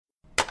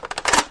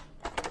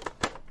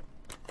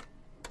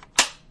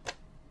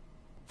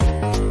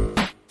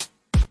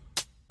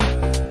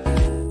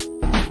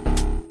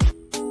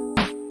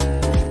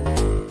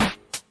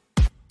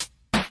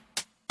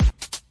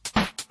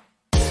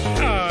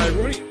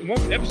and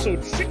welcome to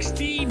episode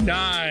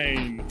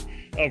 69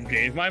 of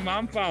Games My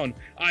Mom Found.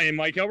 I am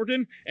Mike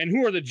Albertin, and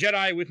who are the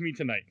Jedi with me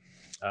tonight?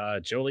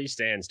 Jolie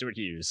Stan, Stuart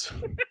Hughes.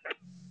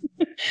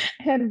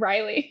 And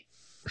Riley.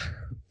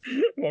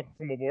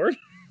 Welcome aboard.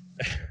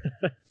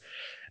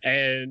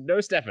 And no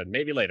Stefan,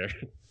 maybe later.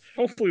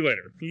 Hopefully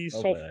later. He's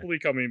Hopefully. hopefully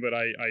coming, but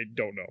I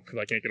don't know because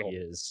I can't get a hold He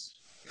of him. is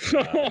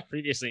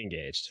previously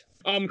engaged.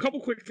 A couple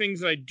quick things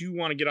that I do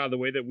want to get out of the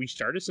way that we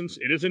started since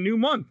it is a new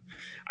month.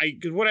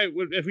 Because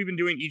as we've been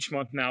doing each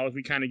month now is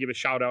we kind of give a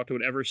shout out to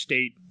whatever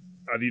state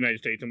of the United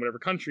States and whatever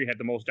country had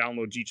the most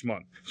downloads each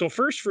month. So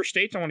first for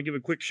states, I want to give a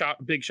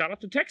big shout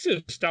out to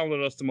Texas.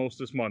 Downloaded us the most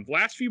this month.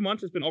 Last few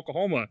months it's been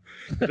Oklahoma.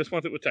 This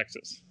month it was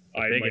Texas.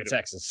 Big in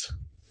Texas.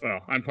 Well,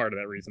 I'm part of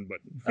that reason, but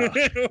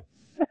a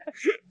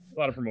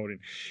lot of promoting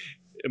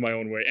in my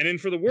own way. And then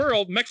for the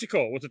world,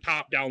 Mexico was the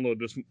top download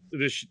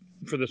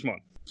for this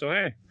month. So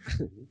hey,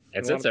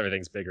 And since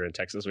everything's bigger in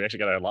Texas, we actually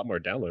got a lot more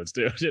downloads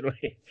too, didn't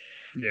we?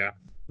 Yeah.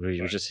 We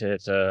just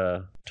hit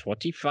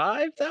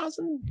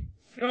 25,000.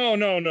 Oh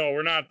no,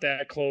 we're not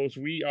that close.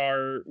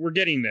 We're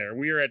getting there.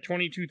 We are at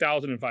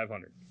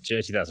 22,500.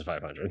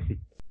 22,500.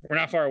 We're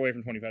not far away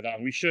from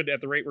 25,000. We should, at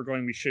the rate we're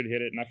going, we should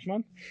hit it next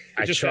month.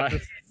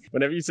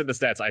 Whenever you said the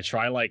stats, I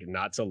try like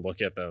not to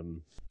look at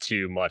them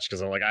too much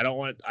because I'm like I don't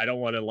want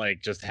to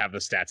like just have the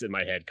stats in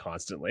my head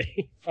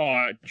constantly.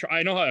 Oh,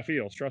 I know how it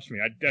feels. Trust me.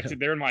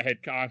 They're in my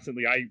head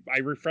constantly. I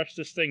refresh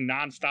this thing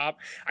nonstop.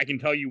 I can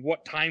tell you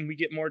what time we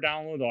get more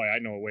downloads. Oh, I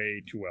know it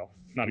way too well.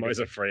 I'm always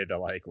afraid that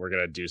like we're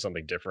gonna do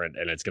something different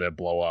and it's gonna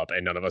blow up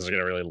and none of us are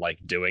gonna really like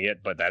doing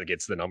it, but that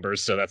gets the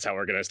numbers, so that's how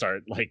we're gonna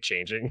start like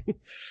changing.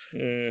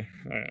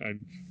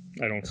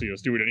 I don't see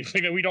us doing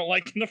anything that we don't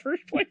like in the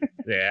first place.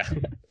 Yeah.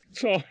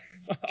 So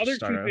other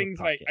two things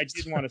I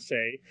did want to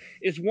say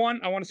is, one,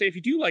 I want to say if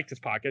you do like this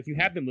podcast, you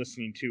have been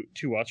listening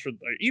to us for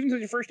even since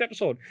your first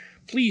episode,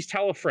 please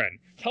tell a friend,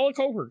 tell a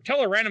coworker,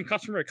 tell a random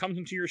customer that comes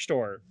into your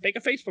store, make a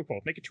Facebook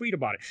post, make a tweet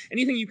about it.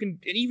 Anything you can,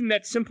 and even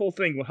that simple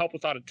thing will help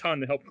us out a ton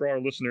to help grow our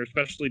listeners,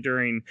 especially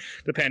during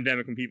the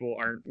pandemic when people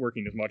aren't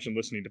working as much and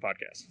listening to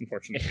podcasts,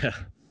 unfortunately. Yeah.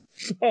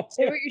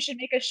 So you should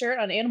make a shirt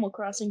on Animal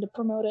Crossing to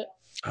promote it.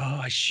 Oh,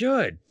 I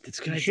should. That's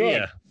a good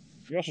idea.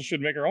 We also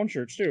should make our own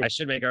shirts too. I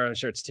should make our own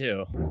shirts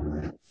too.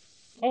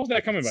 How's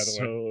that coming, by the way?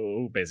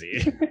 So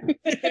busy.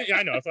 Yeah,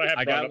 I know. So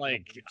I got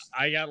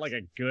like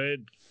a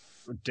good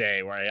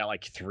day where I got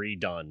like 3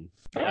 done.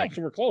 Oh,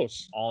 so we're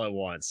close. All at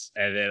once.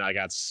 And then I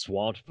got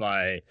swamped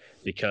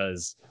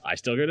because I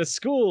still go to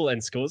school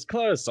and school's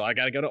closed. So I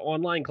got to go to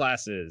online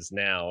classes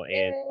now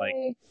in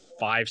like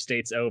 5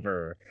 states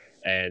over.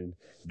 And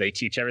they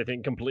teach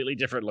everything completely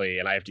differently.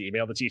 And I have to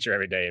email the teacher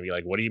every day and be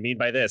like, what do you mean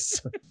by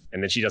this?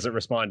 And then she doesn't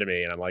respond to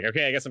me. And I'm like,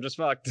 okay, I guess I'm just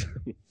fucked.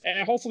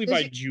 And hopefully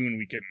by June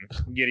we can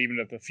get even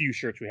at the few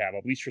shirts we have,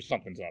 at least for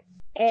something's up.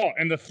 Oh,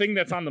 and the thing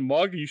that's on the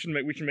mug, we should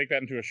make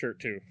that into a shirt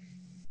too.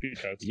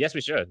 Because... Yes,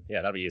 we should.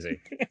 Yeah, that'd be easy.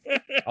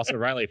 Also,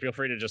 Riley, feel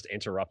free to just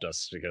interrupt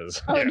us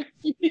because...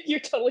 You're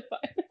totally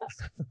fine.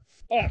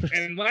 Oh,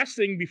 and last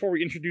thing before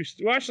we introduce...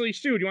 Well, actually,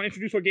 Stu, do you want to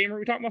introduce what game are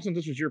we talking about since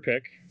this was your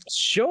pick?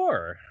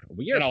 Sure.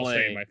 We are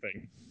playing my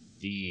thing.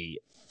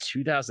 The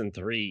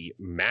 2003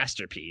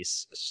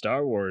 masterpiece,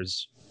 Star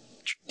Wars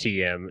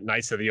TM,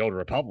 Knights of the Old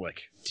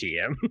Republic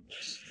TM.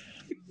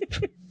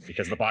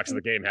 Because the box of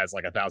the game has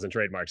like 1,000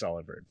 trademarks all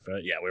over it.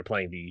 But yeah, we're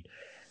playing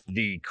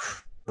the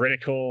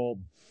critical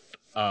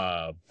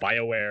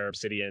BioWare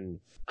Obsidian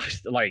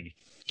like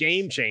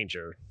game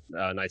changer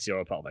Knights of the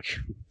Old Republic.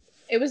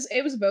 It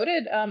was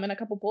voted in a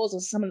couple polls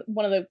as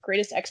one of the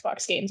greatest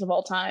Xbox games of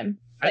all time.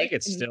 I think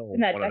it's still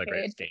one of the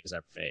greatest games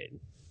ever made.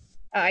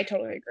 I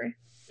totally agree.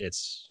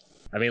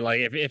 I mean,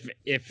 like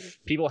if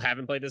people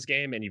haven't played this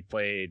game and you've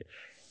played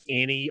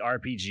any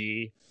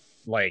RPG,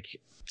 like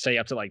say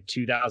up to like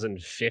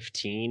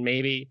 2015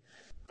 maybe,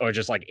 or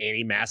just like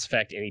any Mass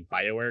Effect, any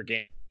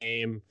BioWare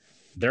game,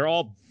 they're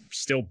all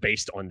still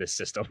based on this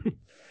system.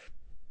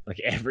 Like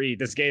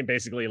this game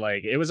basically,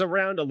 like, it was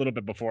around a little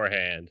bit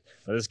beforehand,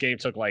 but this game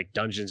took like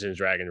Dungeons and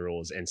Dragon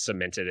rules and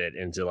cemented it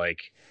into like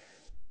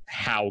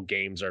how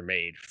games are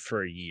made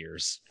for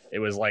years. It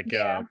was like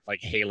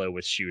Halo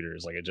with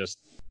shooters. Like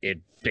it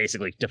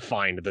basically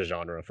defined the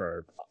genre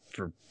for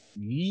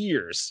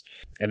years,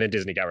 and then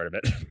Disney got rid of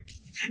it.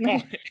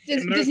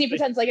 Disney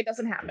pretends like it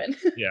doesn't happen.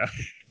 Yeah.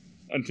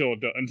 Until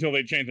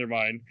they change their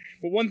mind.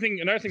 But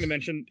another thing to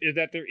mention is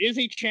that there is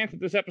a chance that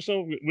this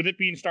episode, with it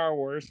being Star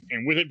Wars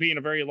and with it being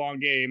a very long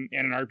game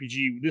and an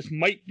RPG, this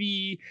might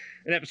be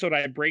an episode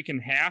I break in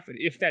half. And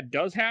if that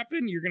does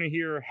happen, you're going to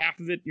hear half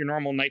of it your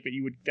normal night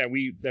that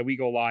we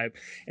go live,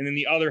 and then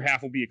the other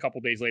half will be a couple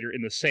days later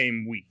in the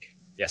same week.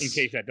 Yes. In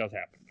case that does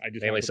happen.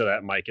 Mainly so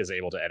that Mike is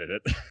able to edit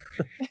it.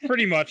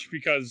 Pretty much,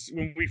 because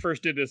when we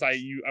first did this, I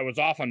was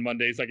off on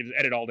Mondays, so I could just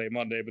edit all day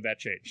Monday, but that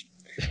changed.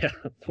 Yeah.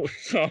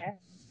 So.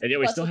 And yeah,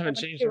 we still haven't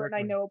changed. Stuart and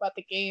I know about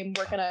the game.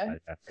 We're gonna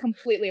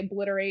completely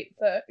obliterate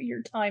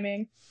your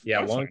timing. Yeah,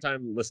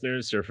 long-time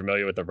listeners who are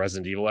familiar with the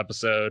Resident Evil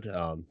episode,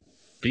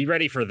 be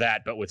ready for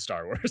that, but with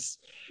Star Wars.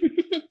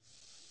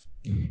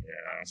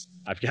 Yeah,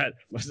 I've got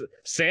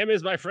Sam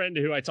is my friend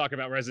who I talk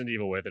about Resident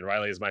Evil with, and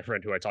Riley is my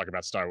friend who I talk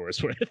about Star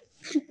Wars with.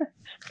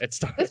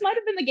 This might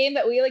have been the game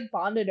that we like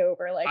bonded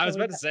over. Like I was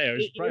about to say, I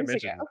was probably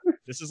mentioning ago.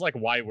 This is like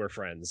why we're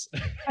friends.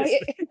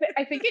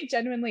 I think it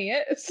genuinely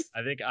is.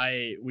 I think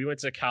we went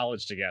to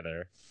college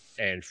together,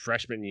 and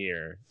freshman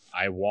year,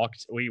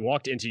 we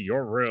walked into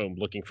your room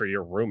looking for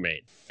your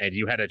roommate, and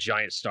you had a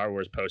giant Star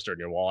Wars poster on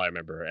your wall, I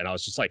remember. And I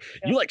was just like,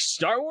 You like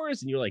Star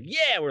Wars? And you were like,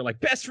 yeah, we're like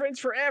best friends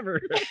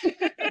forever.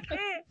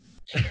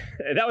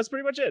 And that was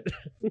pretty much it.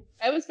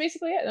 That was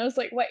basically it. That was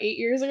like, what, 8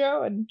 years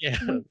ago? And yeah,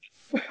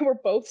 we're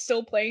both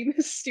still playing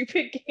this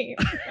stupid game.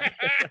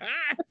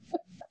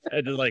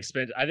 And to like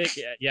spend, I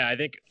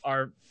think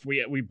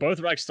we both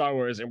like Star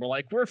Wars, and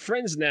we're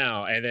friends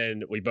now. And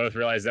then we both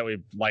realized that we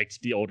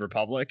liked the Old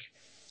Republic.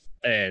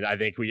 And I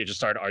think we just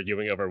started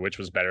arguing over which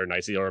was better,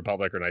 Knights of the Old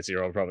Republic or Knights of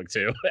the Old Republic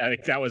 2. I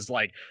think that was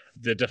like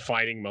the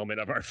defining moment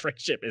of our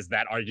friendship, is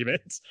that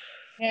argument.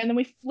 And then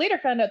we later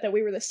found out that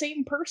we were the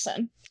same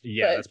person.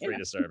 Yeah, that's pretty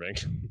disturbing.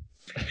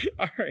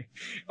 All right.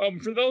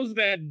 For those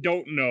that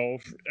don't know,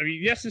 I mean,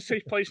 yes, this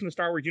takes place in the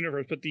Star Wars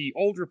universe, but the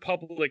Old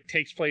Republic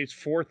takes place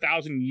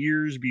 4,000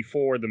 years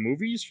before the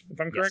movies, if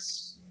I'm correct.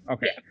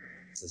 Okay. Yeah.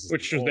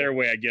 Which is their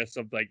way, I guess,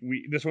 of like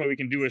this way we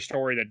can do a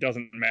story that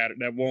doesn't matter,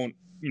 that won't,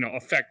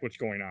 affect what's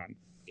going on.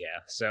 Yeah.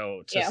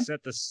 So to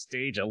set the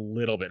stage a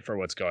little bit for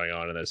what's going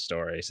on in this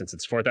story, since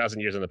it's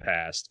 4,000 years in the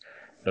past,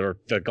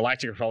 the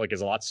Galactic Republic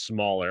is a lot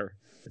smaller.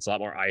 It's a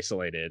lot more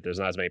isolated. There's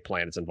not as many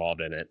planets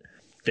involved in it.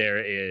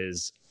 There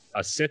is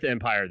a Sith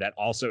Empire that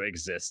also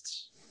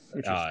exists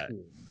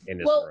in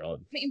this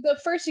world.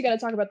 But first you got to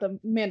talk about the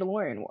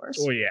Mandalorian Wars.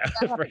 Oh yeah,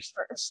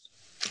 first.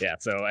 Yeah.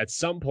 So at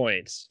some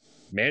point,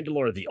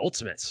 Mandalore the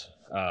Ultimate,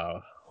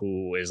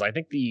 who is I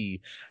think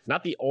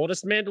not the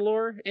oldest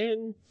Mandalore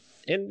in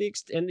the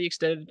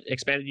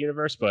expanded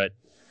universe, but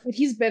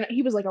he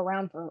was like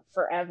around for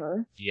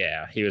forever.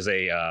 Yeah, he was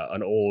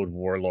an old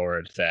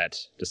warlord that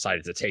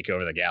decided to take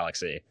over the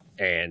galaxy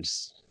and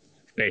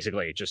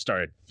basically just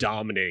started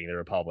dominating the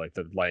Republic.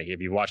 Like,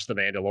 if you watch The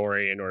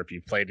Mandalorian or if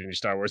you've played any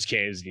Star Wars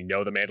games, the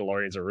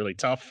Mandalorians are really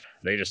tough.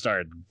 They just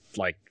started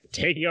like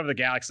taking over the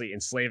galaxy,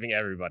 enslaving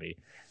everybody,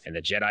 and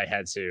the Jedi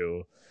had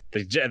to.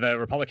 The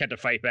Republic had to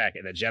fight back,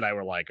 and the Jedi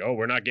were like, "Oh,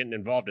 we're not getting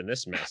involved in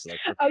this mess." Like,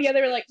 they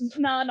were like,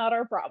 "Nah, not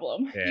our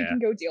problem. Yeah. You can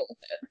go deal with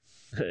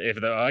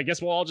it." I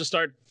guess we'll all just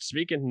start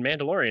speaking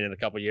Mandalorian in a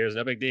couple years.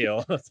 No big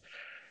deal.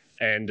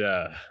 And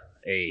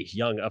a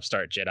young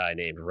upstart Jedi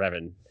named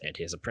Revan and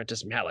his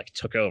apprentice Malik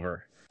took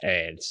over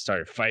and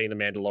started fighting the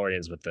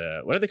Mandalorians with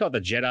what are they called?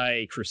 The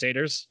Jedi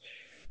Crusaders?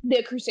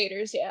 The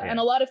Crusaders, yeah. And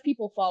a lot of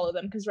people follow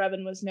them because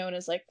Revan was known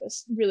as like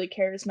this really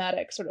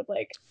charismatic sort of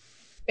like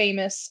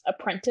famous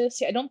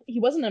apprentice. He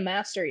wasn't a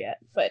master yet,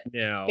 but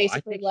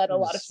basically led a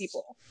lot of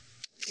people.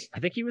 I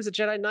think he was a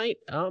Jedi Knight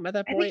at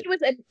that point. I think he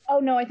was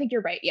I think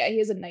you're right. Yeah, he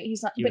is a knight.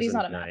 He's not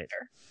a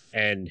master.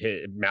 And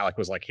Malik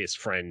was like his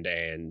friend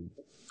and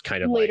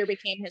kind of later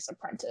became his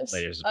apprentice.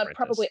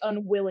 Probably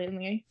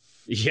unwillingly.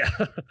 Yeah.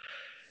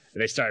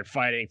 They started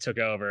fighting, took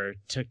over,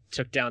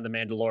 took down the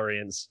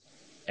Mandalorians,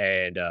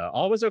 and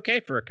all was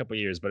okay for a couple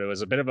years, but it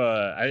was a bit of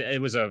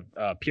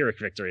a Pyrrhic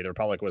victory. The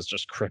Republic was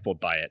just crippled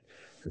by it.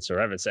 And so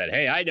Revan said,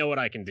 "Hey, I know what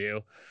I can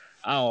do.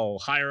 I'll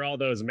hire all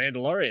those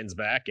Mandalorians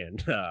back,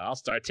 and I'll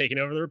start taking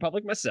over the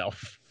Republic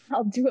myself.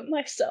 I'll do it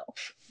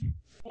myself."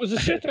 Was the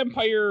Sith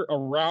Empire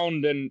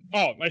around? And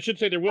I should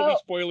say there will be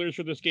spoilers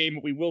for this game,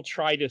 but we will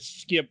try to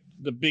skip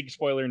the big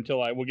spoiler until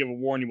we'll give a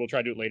warning. We'll try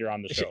to do it later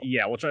on the show.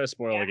 Yeah, we'll try to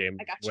spoil the game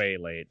way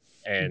late.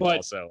 But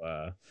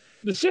also,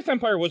 the Sith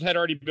Empire had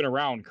already been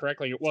around,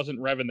 correct? Like, it wasn't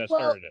Revan that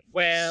started it.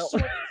 Well,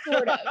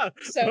 sort of.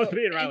 So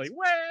me and Riley.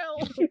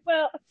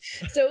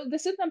 So the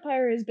Sith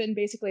Empire has been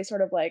basically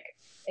sort of like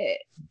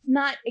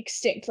not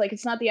extinct. Like,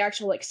 it's not the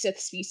actual like Sith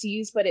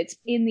species, but it's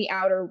in the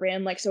Outer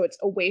Rim. Like, so it's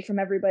away from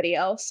everybody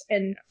else.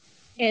 And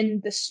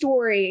in the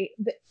story,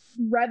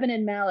 Revan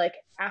and Malik,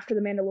 after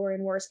the Mandalorian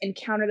Wars,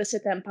 encounter the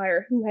Sith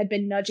Empire, who had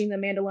been nudging the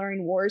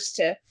Mandalorian Wars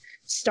to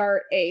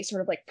start a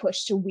sort of like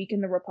push to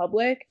weaken the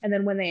Republic. And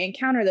then when they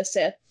encounter the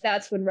Sith,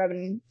 that's when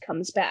Revan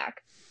comes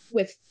back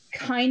with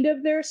kind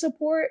of their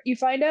support. You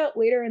find out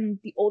later in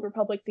the Old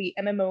Republic, the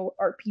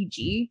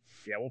MMORPG.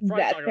 Yeah, we'll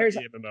probably talk about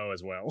the MMO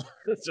as well.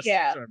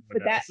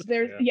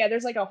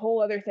 There's like a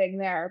whole other thing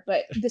there.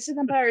 But the Sith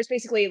Empire is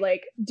basically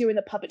like doing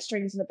the puppet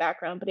strings in the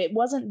background, but it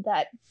wasn't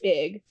that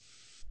big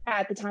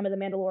at the time of the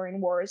Mandalorian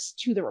Wars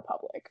to the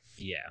Republic.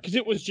 Yeah. Because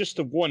it was just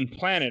the one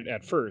planet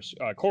at first,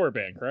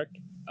 Korriban, correct?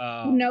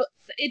 No,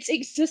 it's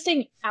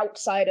existing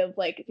outside of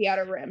like the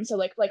Outer Rim, so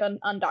like on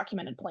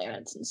undocumented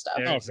planets and stuff.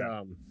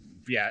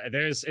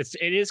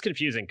 It is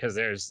confusing because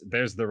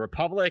there's the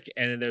Republic,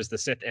 and then there's the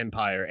Sith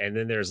Empire, and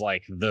then there's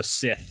like the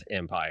Sith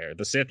Empire.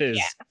 The Sith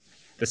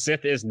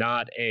is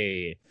not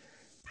a.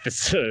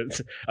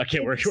 Okay,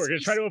 we're gonna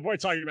try to avoid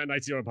talking about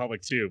Knights of the Old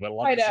Republic too, but a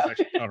lot of this is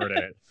actually covered in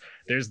it.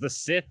 There's the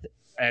Sith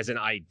as an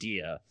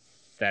idea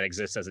that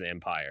exists as an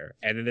empire,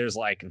 and then there's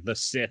like the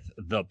Sith,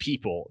 the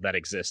people that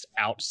exist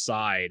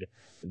outside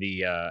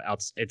the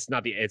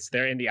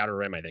they're in the Outer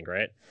Rim, I think,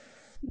 right?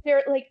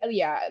 They're like,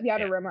 yeah, the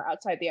Outer Rim are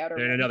outside the Outer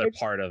Rim. They're in another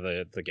part of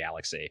the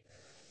galaxy.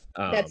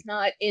 That's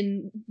not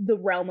in the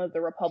realm of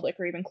the Republic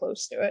or even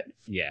close to it.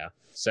 Yeah.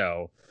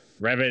 So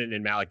Revan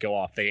and Malik go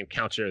off. They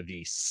encounter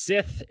the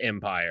Sith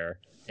Empire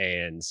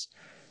and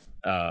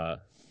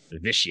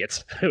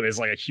Vitiate, who is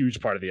like a huge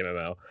part of the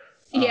MMO.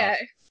 Yeah.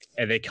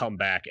 And they come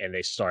back and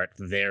they start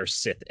their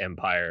Sith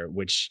Empire,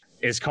 which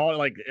is called,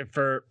 like,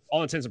 for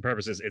all intents and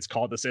purposes, it's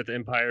called the Sith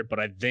Empire, but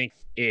I think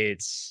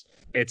it's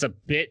a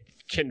bit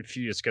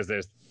confused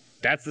because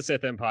that's the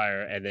Sith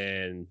Empire, and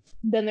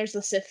then there's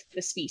the Sith,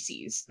 the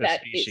species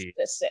is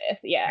the Sith.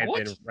 Yeah. And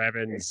then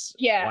Revan's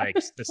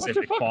like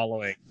specific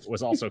following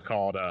was also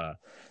called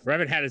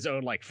Revan had his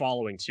own like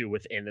following too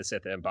within the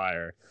Sith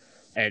Empire.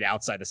 And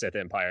outside the Sith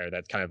Empire,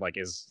 that kind of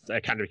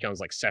becomes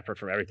like separate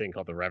from everything,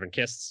 called the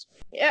Revankists.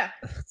 Yeah.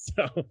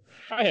 So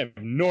I have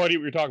no idea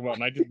what you're talking about,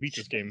 and I just beat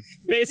this game.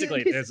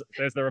 Basically, there's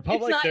the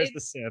Republic, there's the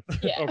Sith.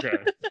 Yeah. Okay.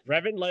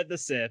 Revan led the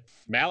Sith.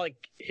 Malik,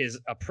 his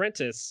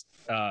apprentice,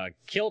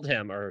 killed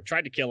him or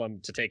tried to kill him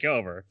to take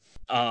over.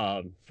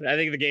 I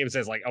think the game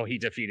says like, oh, he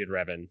defeated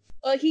Revan.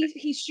 Well,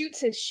 he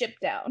shoots his ship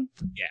down.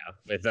 Yeah,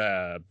 with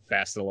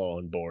Bastila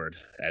on board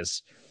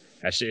as.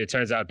 It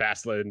turns out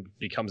Bastila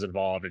becomes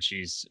involved, and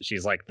she's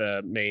like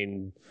the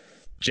main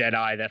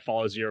Jedi that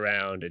follows you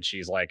around, and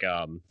she's like,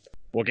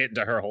 we'll get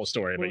into her whole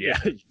story, but yeah.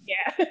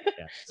 Yeah.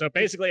 So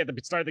basically, at the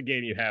start of the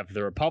game, you have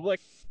the Republic,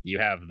 you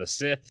have the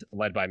Sith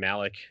led by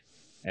Malik,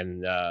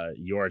 and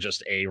you're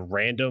just a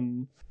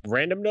random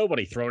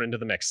nobody thrown into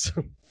the mix.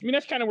 I mean,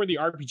 that's kind of where the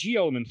RPG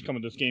elements come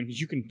in this game, because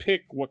you can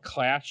pick what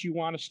class you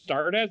want to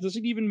start as. Does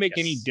it even make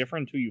any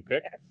difference who you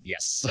pick?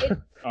 Yes.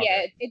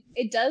 Yeah,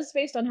 it does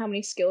based on how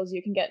many skills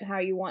you can get and how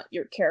you want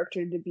your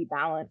character to be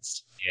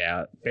balanced.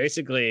 Yeah,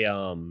 basically,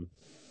 when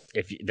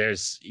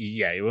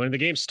the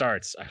game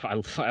starts, I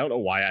don't know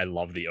why I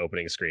love the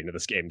opening screen of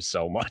this game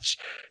so much,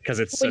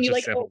 because it's when such you a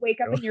like simple wake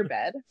up in your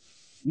bed.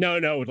 No,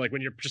 like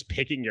when you're just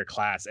picking your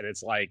class, and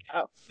it's like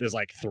there's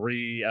like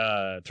three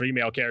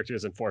male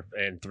characters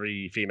and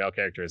three female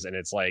characters, and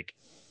it's like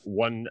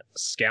one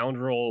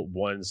scoundrel,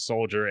 one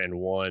soldier, and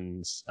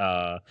one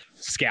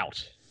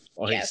scout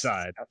on each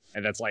side,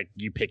 and that's like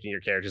you picking your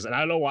characters. And I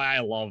don't know why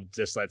I love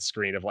just that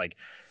screen of like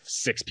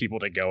 6 people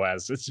to go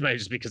as. It's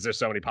just because there's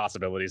so many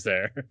possibilities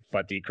there.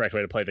 But the correct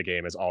way to play the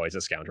game is always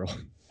a scoundrel.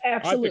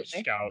 Absolutely. I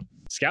pick Scout.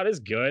 Scout is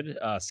good.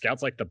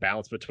 Scout's like the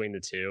balance between the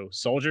two.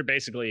 Soldier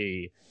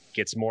basically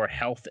gets more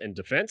health and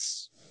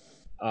defense.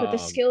 But the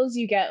skills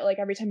you get, like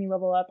every time you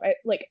level up, I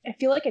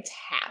feel like it's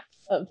half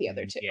of the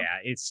other two. Yeah,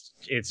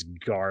 it's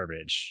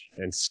garbage.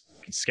 And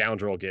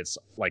Scoundrel gets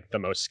like the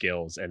most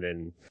skills, and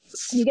then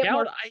you get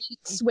more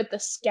feats with the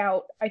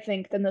Scout, I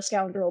think, than the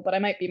Scoundrel, but I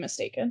might be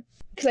mistaken.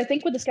 Because I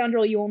think with the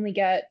Scoundrel you only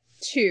get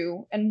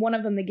 2, and one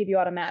of them they give you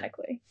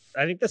automatically.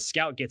 I think the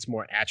Scout gets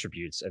more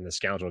attributes, and the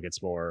Scoundrel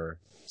gets more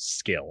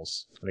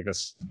skills. I think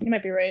that's. You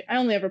might be right. I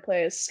only ever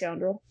play as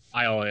Scoundrel.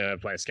 I only ever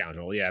play as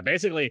Scoundrel. Yeah,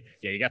 basically,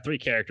 you got 3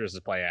 characters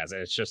to play as,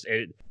 and it's just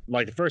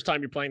like the first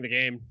time you're playing the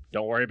game,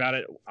 don't worry about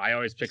it. I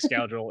always pick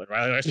Scoundrel, and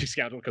Riley always picks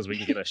Scoundrel because we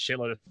can get a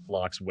shitload of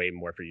blocks, way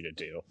more for you to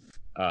do.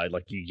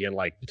 Like you can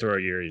like throw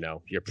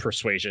your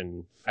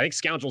persuasion. I think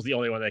Scoundrel's the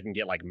only one that can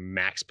get like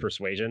max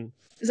persuasion.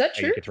 Is that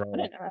true?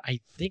 I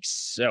think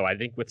so. I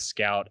think with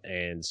Scout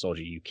and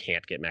Soldier you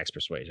can't get max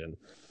persuasion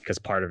because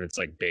part of it's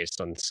like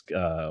based on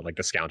like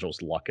the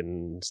Scoundrel's luck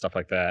and stuff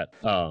like that.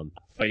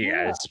 But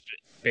yeah, it's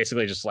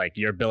basically just like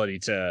your ability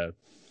to,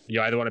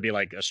 you either want to be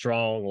like a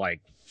strong like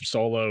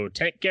solo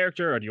tank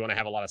character, or do you want to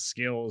have a lot of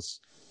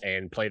skills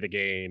and play the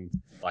game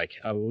like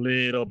a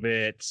little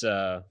bit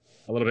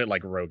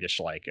like roguish,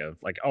 like of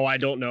like, oh, I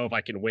don't know if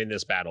I can win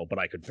this battle, but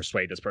I could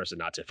persuade this person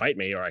not to fight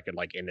me, or I could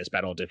like end this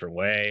battle a different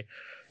way.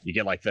 You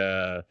get like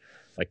the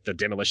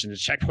demolitions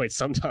checkpoints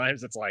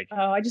sometimes. It's like,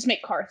 oh, I just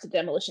make Karth the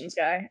demolitions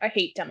guy. I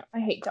hate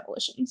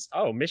demolitions.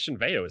 Oh, Mission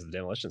Veo is the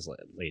demolitions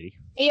lady.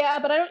 Yeah,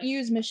 but I don't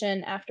use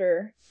Mission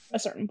after a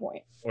certain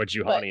point. Or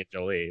Juhani and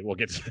Jolie. We'll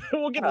get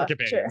more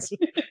companions.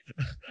 Sure.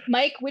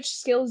 Mike, which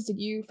skills did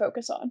you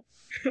focus on?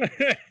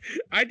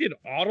 I did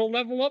auto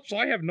level up, so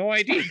I have no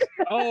idea.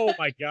 Oh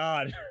my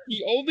god.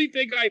 The only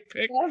thing I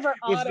picked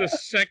was the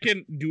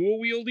second dual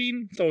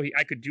wielding, so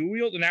I could dual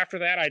wield, and after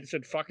that I just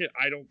said, fuck it,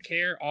 I don't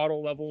care, auto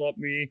level up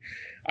me.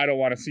 I don't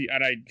want to see,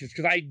 and I just,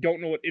 because I don't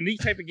know what, in these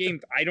type of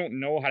games, I don't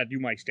know how to do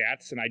my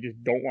stats, and I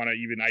just don't want to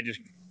even, I just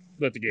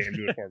let the game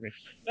do it for me.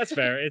 That's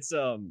fair. It's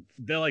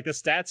they're like, the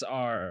stats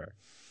are,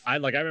 I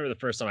remember the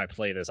first time I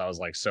played this, I was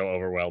like so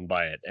overwhelmed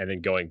by it, and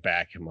then going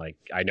back, I'm like,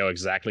 I know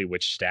exactly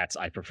which stats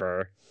I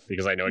prefer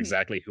because I know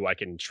exactly who I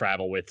can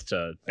travel with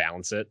to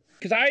balance it.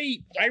 Because I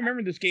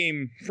remember this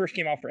game first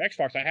came out for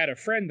Xbox. I had a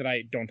friend that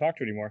I don't talk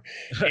to anymore,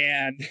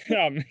 and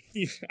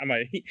he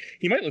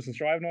might listen to the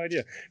show. I have no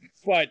idea,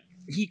 but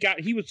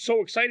he was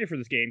so excited for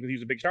this game because he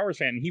was a big Star Wars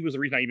fan, and he was the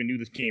reason I even knew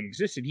this game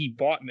existed. He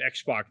bought an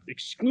Xbox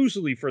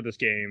exclusively for this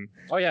game.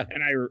 Oh yeah,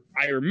 and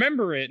I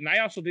remember it, and I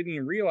also didn't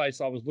even realize.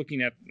 So I was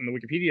looking at on the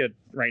Wikipedia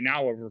right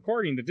now while we're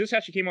recording that this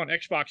actually came out on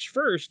Xbox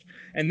first,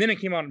 and then it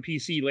came out on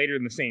PC later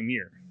in the same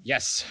year.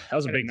 Yes, that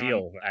was a big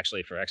deal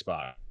actually for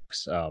Xbox.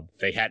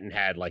 They hadn't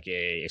had like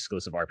a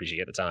exclusive RPG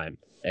at the time,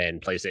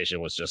 and PlayStation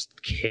was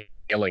just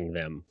killing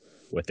them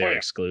with their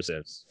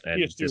exclusives.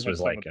 And this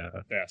was like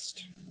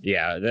best.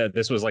 Yeah,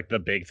 this was like the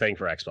big thing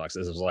for Xbox.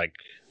 This was like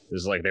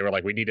they were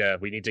like, we need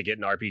to get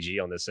an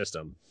RPG on this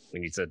system. We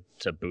need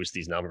to boost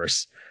these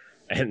numbers.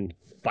 And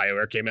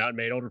BioWare came out and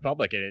made Old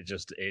Republic, and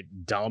it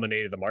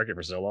dominated the market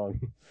for so long.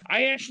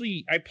 I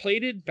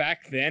played it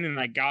back then, and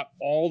I got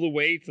all the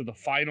way to the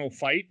final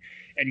fight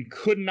and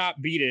could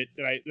not beat it.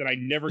 That I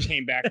never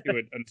came back to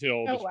it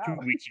until 2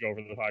 weeks ago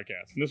for the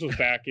podcast. And this was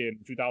back in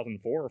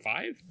 2004 or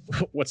 5.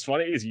 What's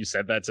funny is you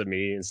said that to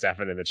me and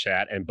Stefan in the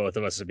chat, and both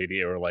of us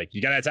immediately were like,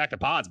 "You gotta attack the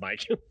pods,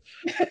 Mike."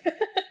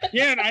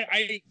 Yeah, and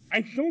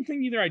I don't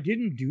think either I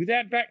didn't do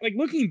that back. Like,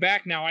 looking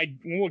back now,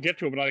 we'll get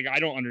to it, but I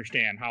don't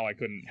understand how I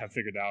couldn't have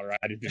figured it out, or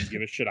I just didn't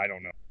give a shit. I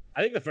don't know.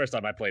 I think the first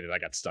time I played it, I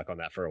got stuck on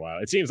that for a while.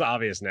 It seems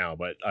obvious now,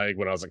 but I think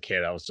when I was a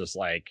kid, I was just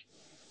like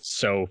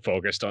so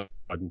focused on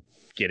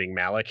getting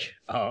Malik.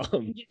 I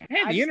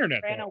had the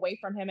internet ran away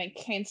from him and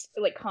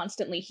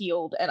constantly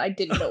healed, and I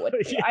didn't know what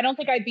to do. I don't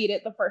think I beat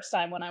it the first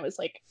time when I was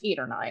like 8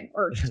 or 9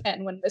 or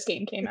 10 when this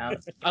game came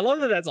out. I love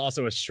that that's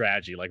also a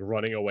strategy. Like,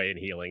 running away and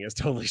healing is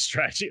totally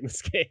strategy in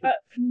this game.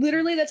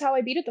 Literally, that's how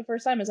I beat it the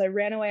first time. Is I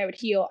ran away, I would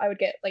heal, I would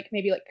get like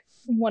maybe like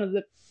one of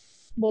the,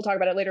 we'll talk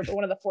about it later, but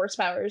one of the force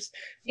powers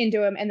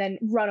into him, and then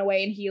run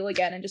away and heal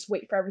again and just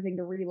wait for everything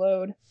to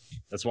reload.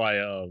 That's why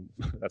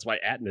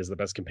Atten is the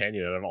best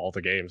companion out of all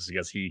the games,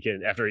 because he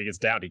can, after he gets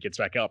down, he gets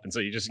back up, and so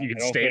you can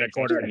stay in a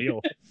corner and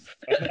heal.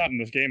 That's not in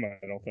this game,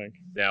 I don't think.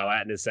 No,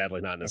 Atten is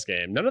sadly not in this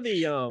game. None of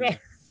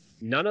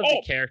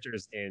the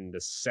characters in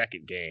the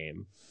second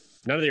game.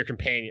 None of your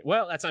companions.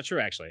 Well, that's not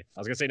true, actually. I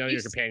was gonna say none of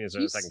your companions are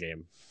in the second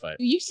game, but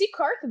you see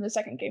Karth in the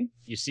second game.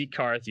 You see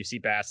Karth, you see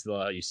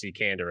Bastila, you see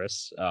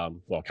Canderous.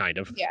 Well, kind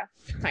of. Yeah,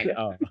 kind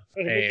of.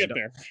 We'll get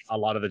there. A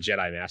lot of the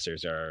Jedi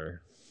Masters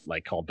are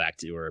like called back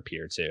to or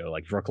appear too.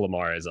 Like Vrook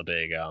Lamar is a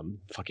big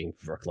fucking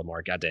Vrook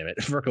Lamar. God damn it,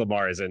 Vrook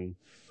Lamar is in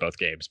both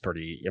games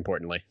pretty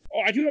importantly.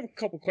 Oh, I do have a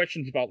couple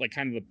questions about like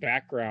kind of the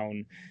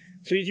background.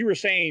 So as you were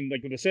saying,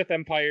 like with the Sith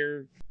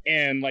Empire,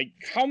 and like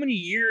how many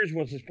years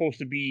was it supposed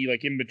to be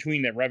like in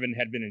between that Revan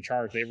had been in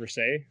charge? Did they ever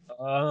say?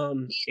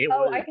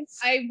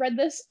 I read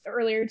this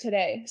earlier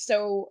today.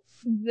 So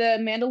the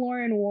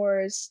Mandalorian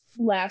Wars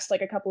last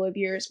like a couple of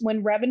years.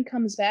 When Revan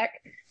comes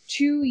back,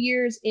 2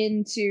 years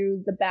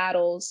into the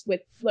battles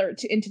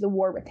into the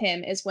war with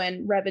him is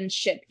when Revan's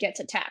ship gets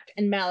attacked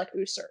and Malik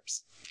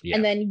usurps. Yeah.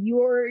 And then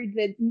you're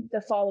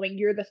the following,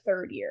 you're the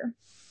third year.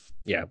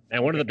 Yeah,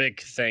 and one of the big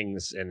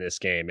things in this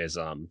game is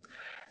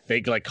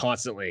they like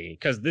constantly,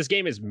 because this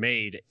game is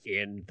made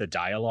in the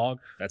dialogue.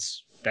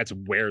 That's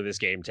where this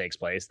game takes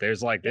place.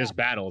 There's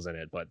battles in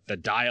it, but the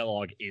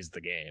dialogue is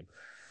the game.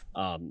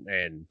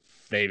 And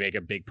they make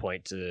a big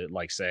point to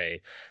like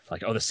say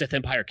like, oh, the Sith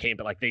Empire came,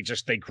 but like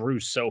they grew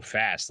so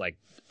fast, like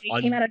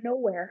they came out of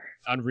nowhere,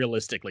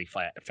 unrealistically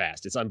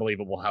fast. It's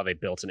unbelievable how they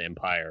built an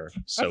empire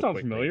so that sounds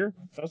quickly. Familiar,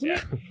 doesn't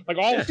it? Like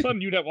all of a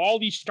sudden you'd have all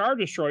these Star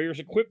Destroyers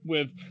equipped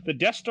with the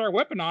Death Star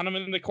weapon on them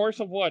in the course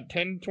of what,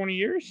 10, 20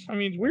 years? I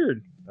mean, it's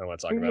weird. I don't want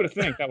to talk Who about would have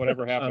think that would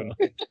ever happen?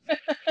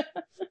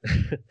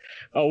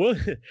 Oh, well,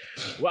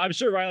 I'm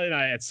sure Riley and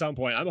I at some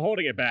point, I'm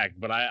holding it back,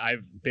 but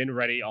I've been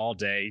ready all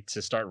day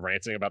to start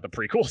ranting about the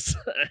prequels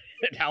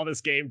and how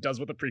this game does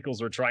what the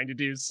prequels were trying to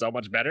do so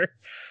much better.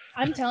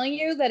 I'm telling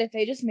you that if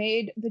they just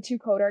made the 2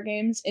 KOTOR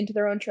games into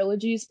their own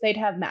trilogies, they'd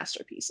have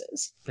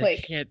masterpieces. They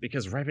can't,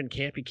 because Revan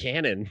can't be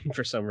canon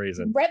for some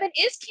reason. Revan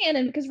is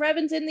canon because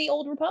Revan's in the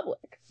Old Republic.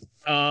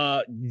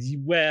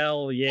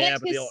 Well, yeah,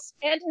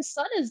 and his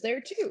son is there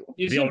too.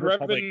 The Old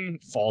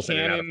Republic falls in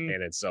and out of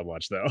canon so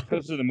much, though.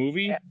 Because of the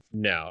movie? Yeah.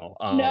 No.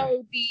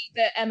 No,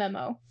 the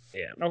MMO.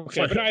 Yeah.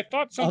 Okay, but I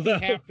thought something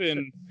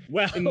happened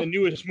in the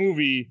newest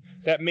movie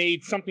that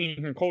made something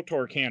from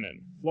KOTOR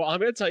canon. Well, I'm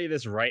going to tell you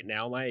this right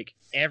now, Mike.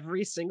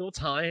 Every single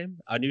time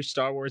a new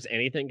Star Wars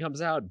anything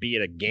comes out, be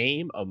it a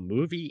game, a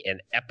movie, an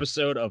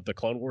episode of the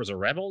Clone Wars or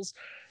Rebels,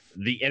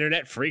 the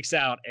internet freaks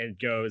out and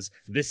goes,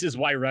 this is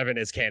why Revan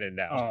is canon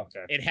now. Oh,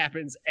 okay. It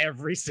happens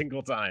every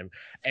single time.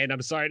 And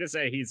I'm sorry to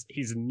say,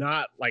 he's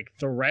not, like,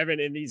 the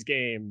Revan in these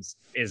games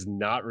is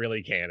not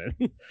really canon.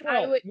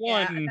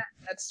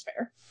 That's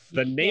fair.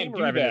 The name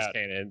Revan is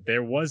canon.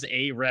 There was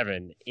a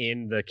Revan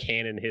in the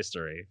canon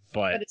history,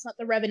 but it's not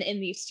the Revan in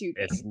these 2 games.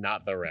 It's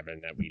not the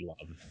Revan that we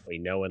love. We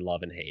know and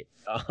love and hate.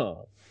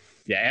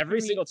 Yeah,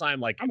 every single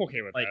time, like, I'm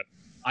okay with that.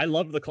 I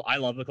love the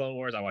Clone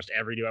Wars. I watched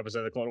every new episode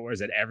of the Clone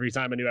Wars, and every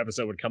time a new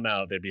episode would come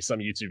out, there'd be some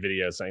YouTube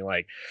video saying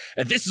like,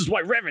 and "This is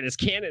why Revan is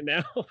canon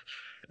now."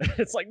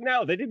 It's like,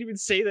 no, they didn't even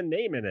say the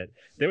name in it.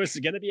 There was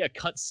going to be a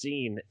cut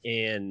scene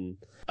in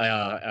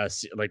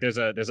like there's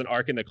an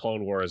arc in the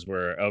Clone Wars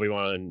where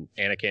Obi-Wan,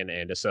 Anakin,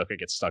 and Ahsoka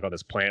get stuck on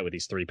this planet with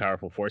these 3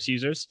 powerful Force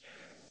users.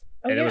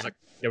 And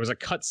there was a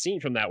cut scene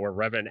from that where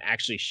Revan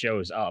actually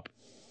shows up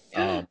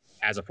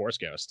as a Force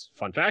ghost.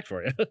 Fun fact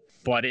for you.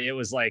 But it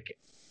was like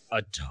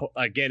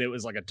again, it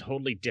was like a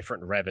totally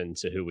different Revan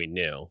to who we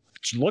knew.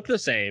 Looked the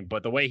same,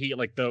 but the way he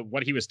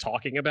what he was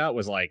talking about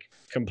was like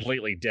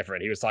completely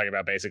different. He was talking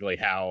about basically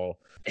how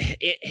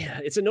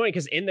it's annoying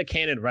because in the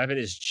canon, Revan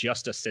is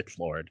just a Sith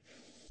Lord,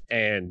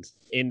 and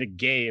in the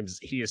games,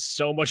 he is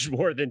so much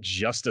more than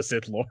just a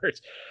Sith Lord.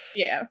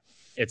 Yeah.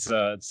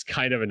 It's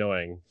kind of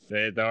annoying.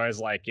 They're always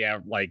like, yeah,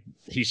 like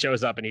he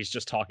shows up and he's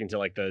just talking to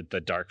like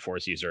the Dark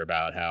Force user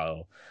about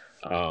how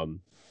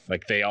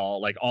like they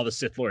all the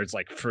Sith Lords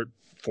like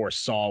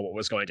foresaw what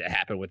was going to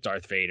happen with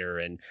Darth Vader,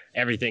 and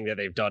everything that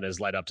they've done has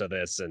led up to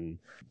this, and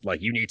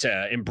like you need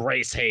to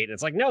embrace hate. And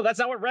it's like, no, that's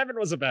not what Revan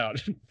was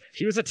about.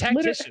 He was a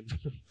tactician.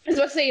 I was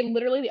about to say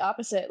literally the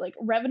opposite. Like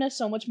Revan is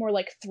so much more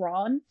like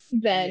Thrawn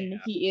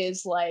than he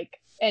is like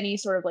any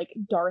sort of like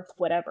Darth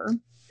whatever.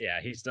 Yeah,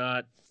 he's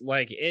not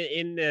like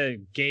in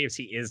the games.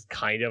 He is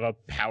kind of a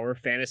power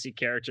fantasy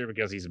character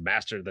because he's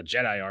mastered the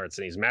Jedi arts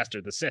and he's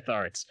mastered the Sith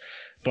arts,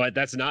 but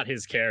that's not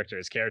his character.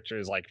 His character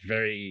is like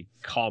very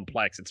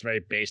complex. It's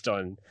very based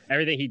on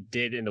everything he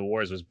did in the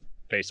wars was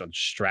based on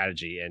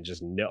strategy and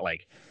just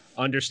like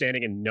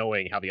understanding and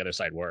knowing how the other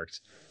side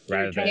worked.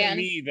 Rather than telling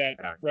me that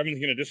Revan's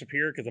going to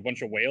disappear because a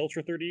bunch of whales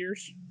for 30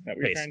 years. That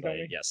what you're trying to tell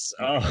me? Yes.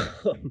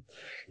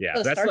 Yeah.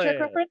 That's Star Trek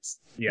reference?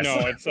 Yes. No,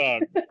 it's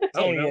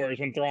Clone Wars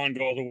when Thrawn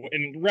goes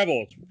in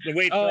Rebels. The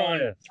way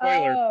Thrawn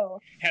spoiler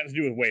has to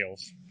do with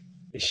whales.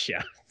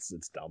 Yeah,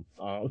 it's dumb.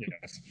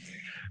 Yes.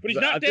 But he's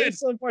not dead.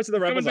 Some parts of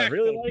the Rebels I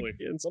really like,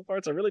 and some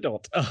parts I really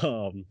don't.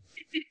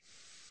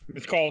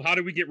 It's called How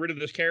Do We Get Rid of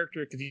This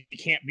Character? Because he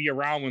can't be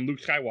around when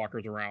Luke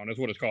Skywalker's around, is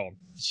what it's called.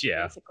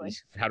 Yeah. Basically.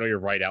 How do you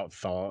write out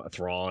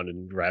Thrawn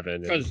and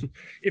Revan? Because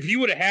if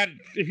you would have had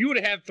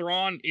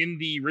Thrawn in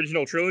the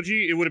original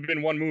trilogy, it would have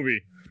been one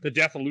movie. The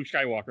death of Luke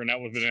Skywalker, and that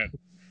would have been it.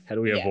 How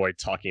do we avoid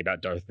talking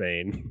about Darth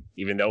Bane?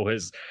 Even though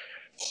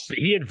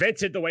he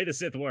invented the way the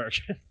Sith work.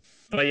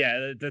 But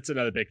yeah, that's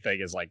another big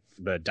thing is like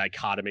the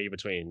dichotomy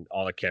between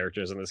all the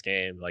characters in this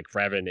game. Like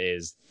Revan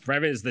is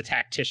the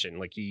tactician.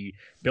 Like he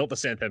built the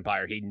Sith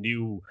Empire. He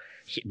knew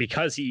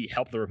because he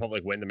helped the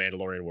Republic win the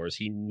Mandalorian Wars.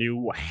 He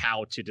knew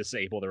how to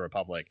disable the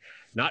Republic,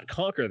 not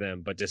conquer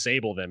them, but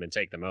disable them and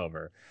take them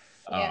over.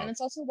 Yeah, and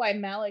it's also why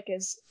Malik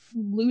is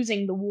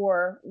losing the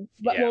war,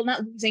 but well,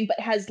 not losing, but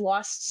has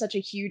lost such a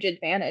huge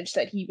advantage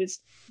that he's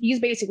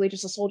basically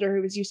just a soldier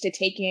who was used to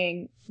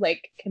taking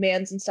like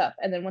commands and stuff,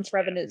 and then once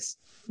Revan is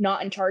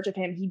not in charge of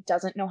him, he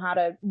doesn't know how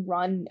to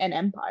run an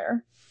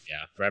empire.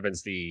 Yeah,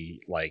 Revan's the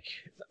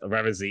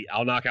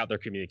I'll knock out their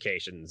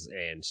communications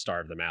and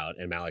starve them out,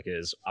 and Malik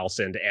is I'll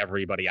send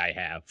everybody I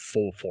have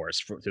full force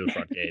to the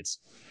front gates,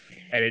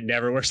 and it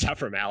never works out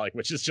for Malik,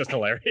 which is just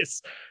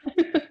hilarious.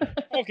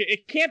 Okay,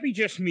 it can't be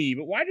just me,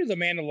 but why do the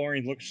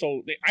Mandalorians look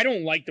so... I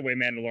don't like the way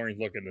Mandalorians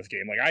look in this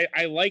game. Like,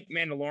 I like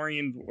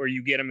Mandalorians where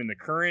you get them in the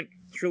current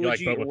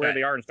trilogy or where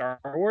they are in Star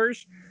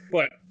Wars,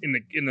 but in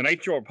the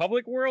Knights of the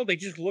Republic world, they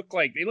just look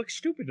like... They look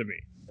stupid to me.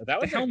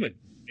 That was the helmet.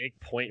 Big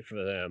point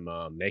for them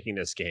making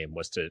this game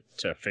was to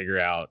figure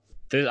out...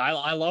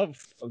 I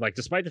love, like,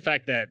 despite the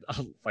fact that,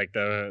 like,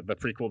 the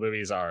prequel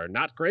movies are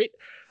not great,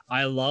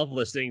 I love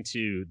listening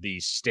to the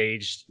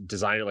stage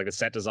designer, like the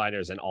set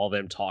designers, and all of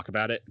them talk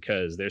about it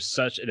because there's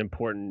such an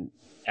important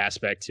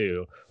aspect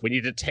to. We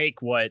need to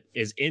take what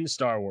is in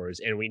Star Wars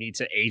and we need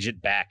to age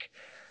it back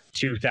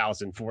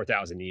 2,000,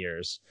 4,000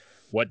 years.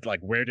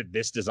 Where did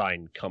this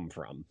design come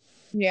from?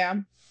 Yeah.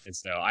 And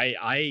so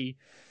I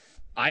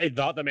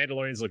thought the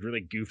Mandalorians looked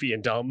really goofy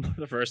and dumb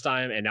the first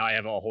time, and now I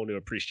have a whole new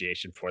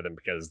appreciation for them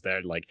because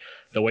they're like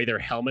the way their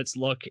helmets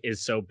look is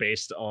so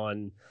based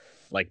on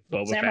like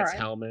Boba Fett's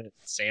helmet,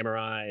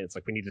 samurai. It's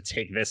like we need to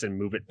take this and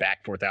move it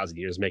back 4,000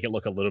 years, make it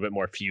look a little bit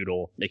more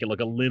feudal, make it look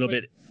a little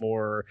bit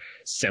more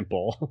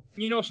simple.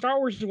 You know, Star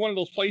Wars is one of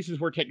those places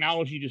where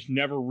technology just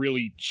never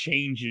really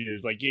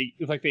changes. Like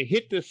it's like they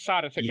hit this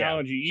spot of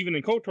technology, even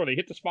in KOTOR, they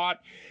hit the spot,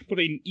 but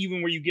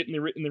even where you get in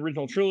the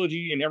original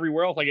trilogy and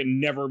everywhere else, like it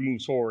never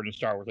moves forward in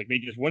Star Wars. Like they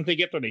just once they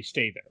get there, they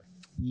stay there.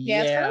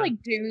 Yeah, it's kind of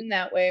like Dune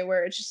that way,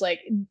 where it's just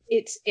like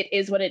it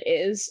is what it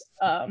is.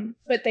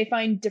 But they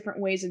find different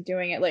ways of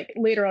doing it. Like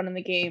later on in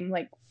the game,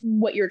 like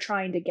what you're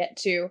trying to get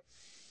to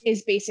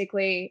is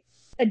basically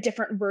a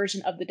different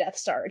version of the Death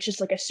Star. It's just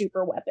like a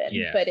super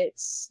weapon, but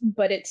it's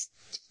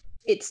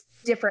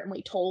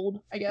differently told,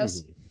 I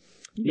guess. Mm-hmm.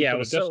 Yeah,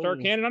 with Death Star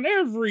cannon on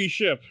every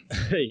ship.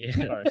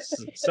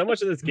 So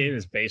much of this game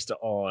is based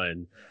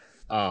on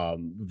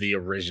the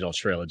original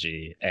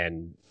trilogy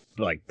and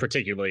like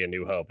particularly A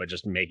New Hope, but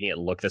just making it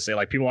look the same.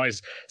 Like people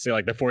always say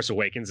like The Force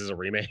Awakens is a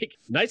remake.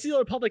 Knights of the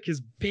Republic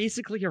is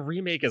basically a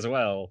remake as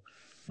well.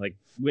 Like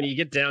when you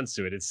get down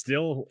to it, it's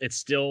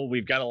still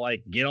we've got to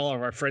like get all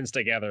of our friends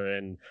together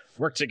and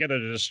work together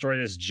to destroy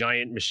this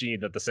giant machine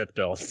that the Sith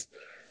built.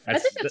 I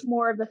think that's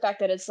more of the fact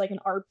that it's like an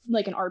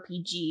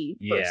RPG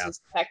versus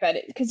the fact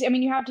that because I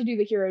mean you have to do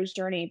the hero's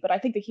journey, but I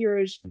think the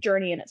hero's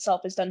journey in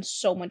itself is done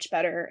so much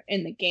better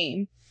in the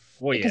game.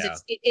 Well,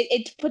 because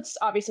it puts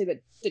obviously the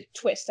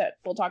twist that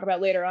we'll talk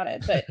about later on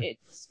it, but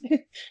it's.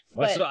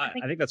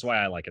 I think that's why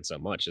I like it so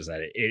much is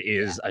that it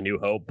is A New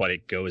Hope, but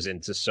it goes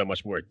into so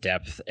much more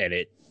depth and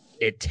it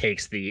it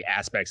takes the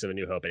aspects of A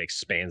New Hope and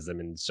expands them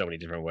in so many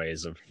different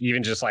ways. Of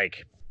even just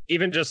like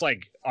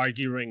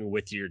arguing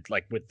with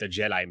with the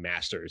Jedi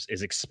Masters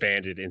is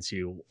expanded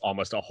into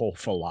almost a whole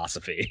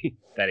philosophy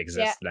that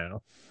exists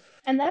now.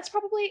 And that's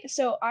probably,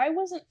 so I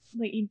wasn't,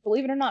 like,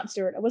 believe it or not,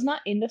 Stuart, I was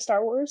not into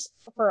Star Wars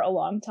for a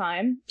long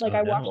time. Like,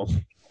 I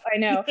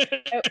know.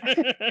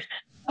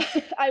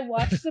 I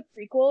watched the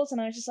prequels and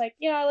I was just like,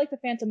 yeah, I like the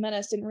Phantom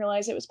Menace. Didn't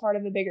realize it was part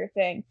of a bigger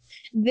thing.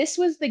 This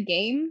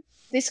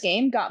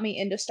game got me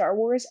into Star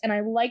Wars, and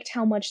I liked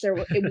how much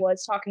it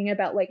was talking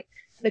about like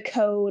the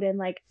code and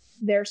like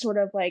their sort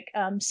of like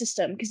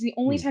system, because the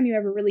only time you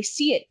ever really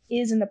see it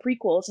is in the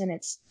prequels,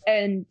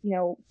 and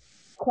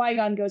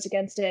Qui-Gon goes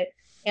against it,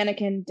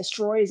 Anakin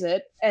destroys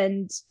it,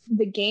 and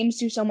the games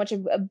do so much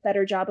of a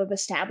better job of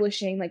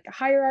establishing like the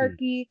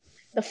hierarchy,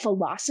 the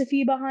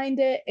philosophy behind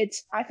it.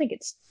 I think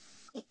it's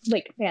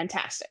like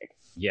fantastic.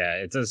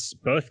 Yeah,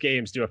 both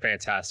games do a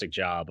fantastic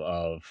job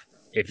of,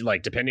 if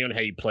like depending on how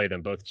you play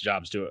them, both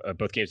games do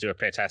a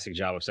fantastic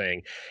job of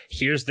saying,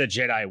 here's the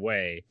Jedi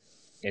way,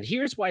 and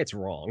here's why it's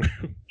wrong.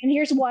 And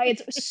here's why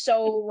it's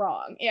so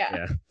wrong.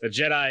 Yeah. The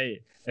Jedi,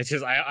 it's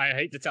just, I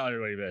hate to tell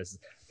everybody this,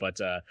 but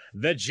the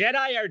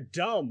Jedi are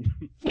dumb.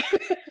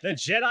 The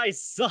Jedi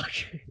suck.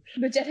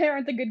 The Jedi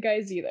aren't the good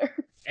guys either.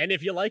 And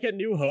if you like A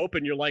New Hope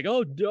and you're like,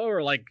 oh no,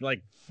 or like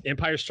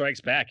Empire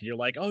Strikes Back, and you're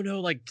like, oh no,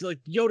 like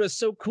Yoda's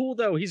so cool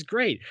though, he's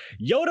great.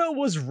 Yoda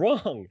was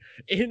wrong.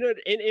 In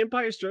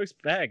Empire Strikes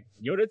Back,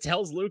 Yoda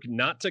tells Luke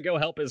not to go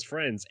help his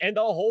friends, and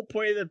the whole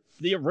point of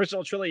the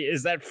original trilogy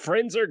is that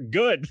friends are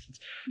good.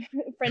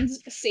 Friends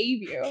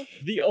save you.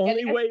 The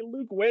only way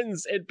Luke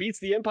wins and beats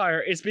the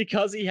Empire is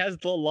because he has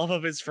the love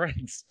of his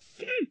friends.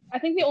 I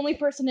think the only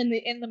person in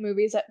the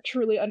movies that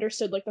truly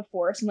understood like the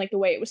Force and like the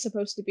way it was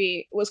supposed to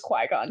be was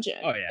Qui-Gon Jinn.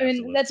 Oh yeah, I mean,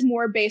 absolutely. that's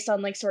more based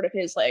on like sort of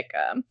his like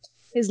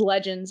his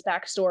Legends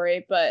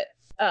backstory, but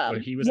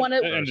he was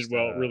it ended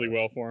really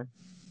well for him.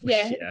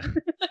 Yeah.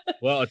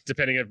 Well,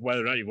 depending on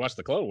whether or not you watched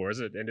the Clone Wars,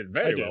 it ended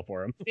very well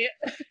for him.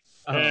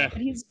 Yeah.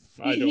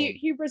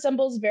 He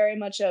resembles very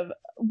much of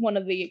one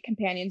of the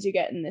companions you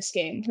get in this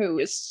game, who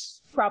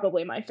is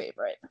probably my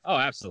favorite. Oh,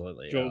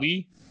 absolutely.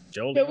 Jolie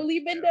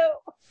Bindo.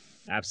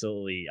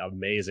 Absolutely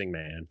amazing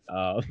man.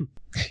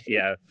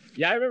 Yeah.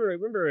 I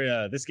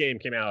remember this game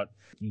came out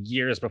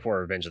years before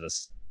Revenge of the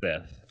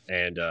Sith,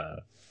 and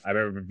I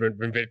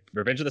remember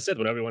Revenge of the Sith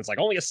when everyone's like,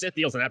 only a Sith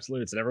deals in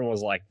absolutes, and everyone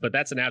was like, but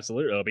that's an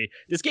absolute, Obi.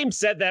 This game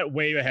said that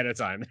way ahead of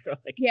time.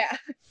 Like, yeah.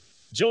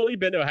 Jolie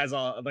Bindo has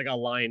a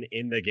line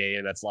in the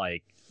game that's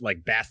like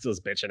Bastila's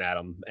bitching at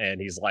him,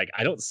 and he's like,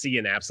 I don't see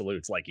in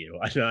absolutes like you.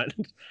 I'm not.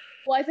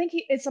 Well, I think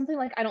it's something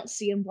like, I don't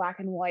see in black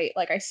and white,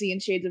 like I see in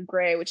shades of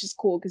gray, which is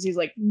cool because he's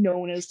like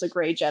known as the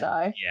Gray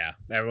Jedi. Yeah,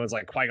 everyone's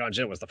like, Qui-Gon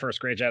Jinn was the first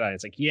Gray Jedi.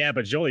 It's like, yeah,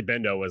 but Jolie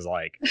Bindo was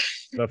like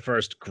the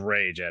first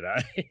Gray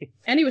Jedi.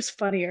 And he was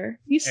funnier.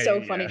 He's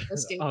so funny in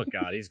this game. Oh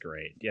god, he's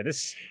great. Yeah,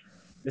 this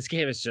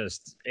game is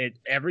just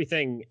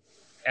everything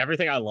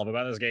I love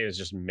about this game is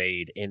just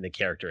made in the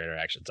character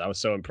interactions. I was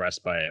so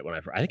impressed by it when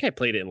I think I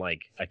played it in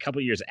like a couple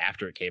years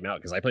after it came out,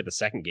 because I played the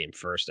second game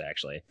first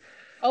actually.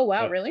 Oh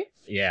wow, really?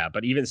 Yeah,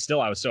 but even still,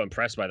 I was so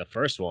impressed by the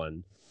first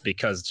one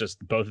because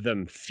just both of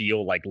them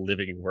feel like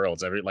living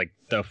worlds. Like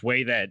the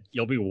way that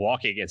you'll be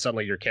walking and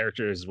suddenly your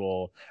companions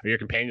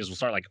will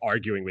start like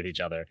arguing with each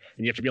other,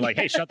 and you have to be like,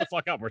 "Hey, shut the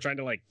fuck up! We're trying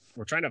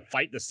to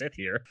fight the Sith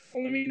here."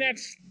 Well, I mean,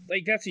 that's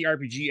the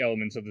RPG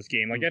elements of this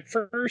game. Like at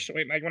first,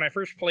 like when I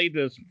first played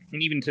this,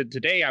 and even to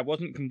today, I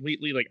wasn't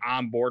completely like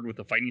on board with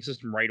the fighting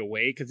system right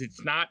away, because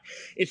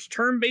it's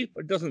turn-based,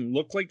 but it doesn't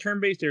look like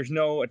turn-based. There's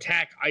no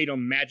attack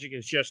item magic.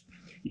 It's just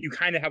you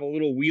kind of have a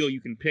little wheel you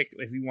can pick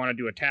if you want to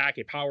do attack,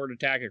 a powered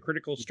attack, a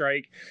critical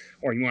strike,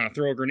 or you want to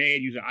throw a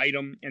grenade, use an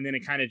item, and then it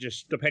kind of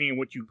just, depending on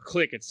what you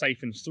click, it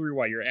siphons through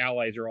while your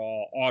allies are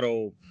all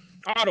auto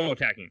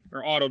attacking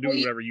or auto doing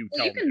whatever you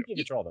tell them. You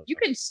control those.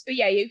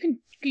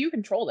 You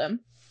control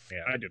them. Yeah,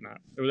 I did not.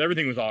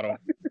 Everything was auto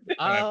when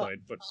I played,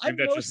 but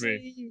that's just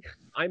me.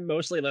 I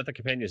mostly let the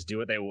companions do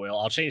what they will.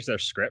 I'll change their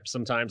script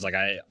sometimes. Like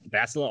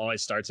Bastila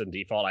always starts in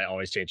default. I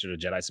always change it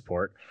to Jedi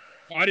support.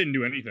 I didn't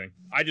do anything.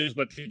 I just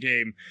let the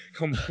game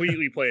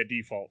completely play a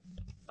default.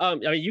 I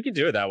mean, you can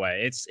do it that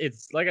way.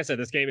 It's like I said,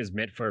 this game is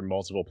meant for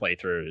multiple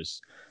playthroughs.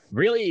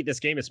 Really, this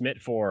game is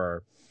meant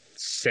for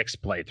 6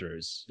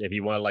 playthroughs. If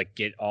you want to like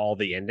get all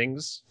the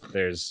endings,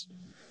 there's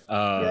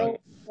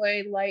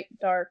play light,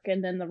 dark,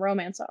 and then the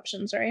romance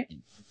options, right?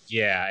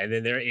 Yeah, and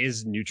then there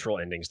is neutral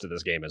endings to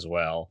this game as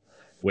well,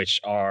 which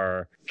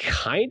are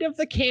kind of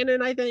the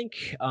canon, I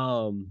think.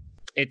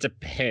 It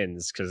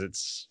depends, because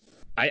it's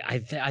I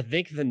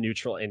think the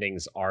neutral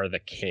endings are the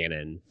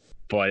canon,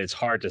 but it's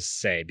hard to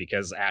say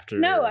because after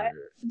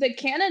the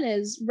canon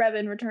is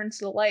Revan returns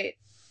to the light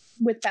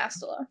with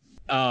Bastila.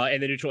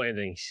 And the neutral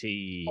ending,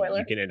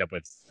 you can end up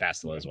with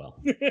Bastila as well.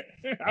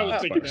 I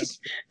was thinking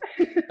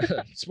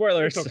that.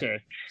 Spoilers. It's okay.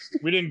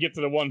 We didn't get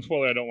to the one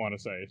spoiler I don't want to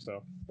say,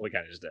 so we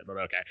kind of just did, but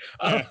okay.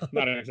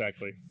 Not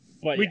exactly.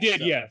 But we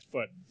did, yes.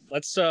 But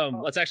let's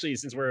actually,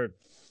 since we're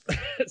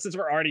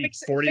already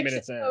 40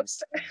 minutes in.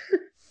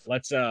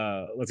 let's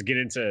get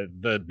into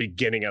the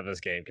beginning of this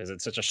game because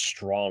it's such a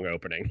strong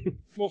opening.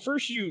 Well,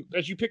 first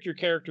as you pick your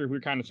character, we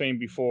were kind of saying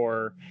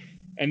before,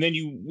 and then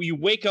you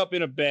wake up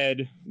in a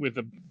bed with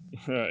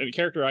a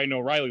character I know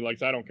Riley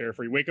likes. I don't care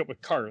for. You wake up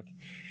with Karth,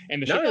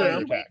 and the ship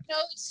attack. No,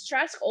 it's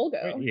Trask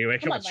Olgo. You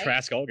wake up with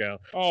Trask Olgo.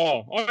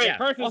 Oh, yeah.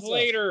 Karth is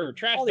later.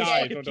 Trask all these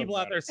dies. people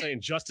out there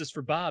saying justice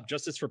for Bob,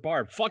 justice for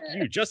Barb. Fuck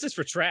you, justice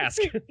for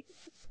Trask.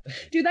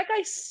 Dude, that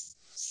guy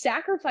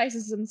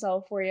sacrifices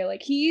himself for you.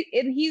 Like he's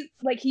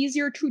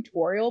your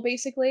tutorial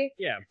basically.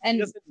 Yeah, and he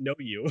doesn't know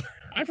you.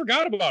 I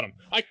forgot about him.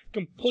 I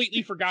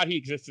completely forgot he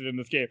existed in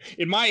this game.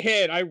 In my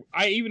head,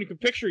 I even could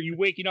picture you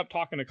waking up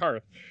talking to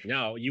Karth.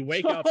 No, you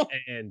wake up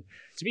and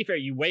to be fair,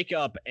 you wake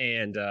up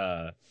and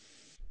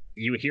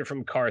you hear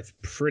from Karth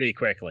pretty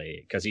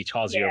quickly because he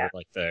calls you over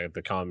like the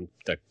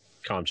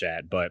comm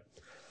chat. But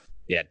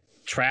yeah,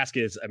 Trask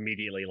is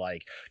immediately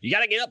like, "You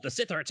gotta get up. The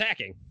Sith are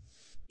attacking.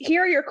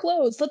 Here are your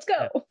clothes. Let's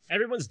go."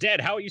 Everyone's dead.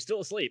 How are you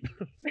still asleep?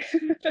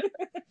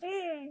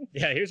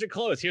 Yeah, here's your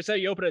clothes. Here's how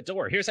you open a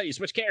door. Here's how you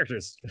switch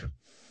characters.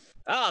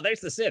 There's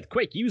the Sith.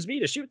 Quick, use me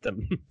to shoot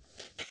them.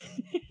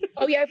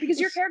 Oh yeah, because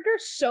your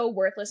character's so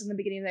worthless in the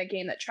beginning of that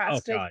game that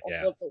Trask does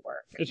all of the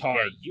work. It's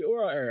hard.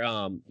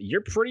 Yeah,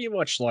 you're pretty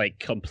much like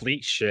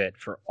complete shit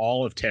for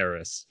all of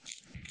Terrace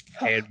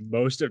and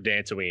most of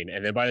Dantooine,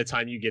 and then by the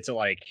time you get to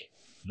like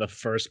the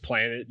first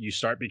planet, you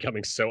start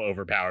becoming so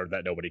overpowered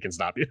that nobody can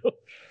stop you.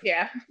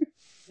 Yeah.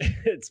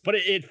 But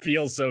it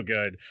feels so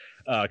good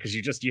because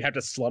you have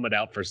to slum it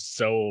out for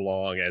so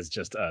long as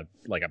just a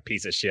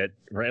piece of shit,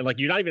 right? Like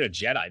you're not even a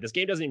Jedi. This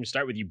game doesn't even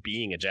start with you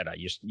being a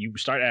Jedi. You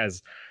start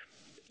as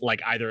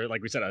either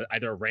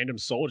a random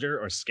soldier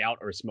or scout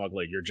or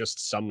smuggler. You're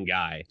just some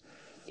guy.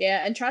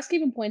 Yeah, and Trask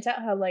even points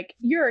out how like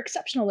you're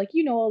exceptional, like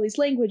you know all these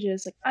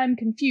languages, like I'm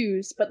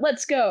confused, but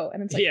let's go.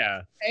 And it's like,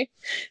 yeah, okay,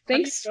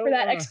 thanks for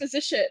that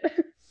exposition.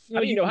 How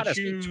do you know how to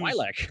speak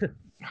Twi'lek?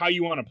 How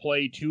you want to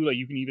play too? Like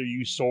you can either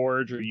use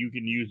swords or you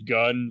can use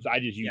guns. I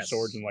just use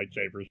swords and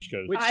lightsabers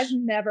because I've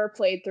never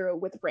played through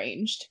with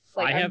ranged.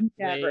 Like I've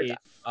never done.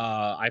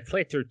 I've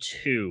played through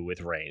 2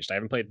 with ranged. I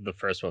haven't played the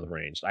first one with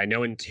ranged. I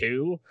know in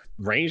 2,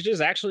 ranged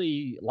is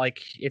actually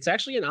it's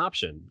actually an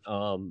option.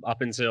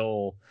 Up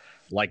until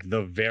like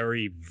the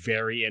very,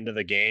 very end of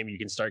the game, you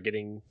can start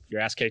getting your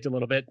ass kicked a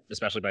little bit,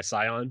 especially by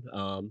Scion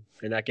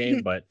in that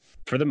game. But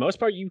for the most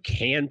part, you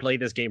can play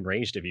this game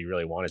ranged if you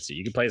really wanted to.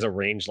 You can play as a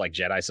ranged like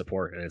Jedi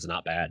support, and it's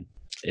not bad.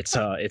 It's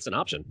an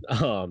option.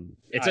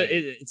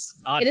 It's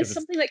odd. It is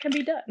something that can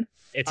be done.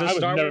 It's a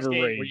Star Wars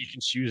game where you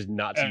can choose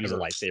not to use a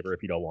lightsaber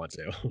if you don't want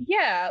to.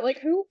 Yeah, like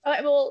who?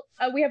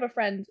 We have a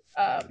friend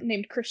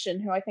named Christian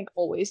who I think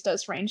always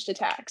does ranged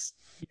attacks.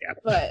 Yeah,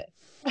 but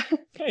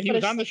he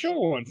was on the show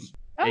once.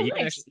 Oh,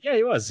 yeah, nice.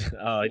 He was.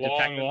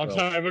 Long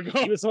time ago.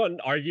 He was on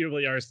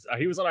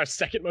our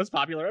second most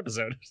popular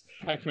episode.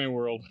 Pac-Man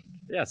World.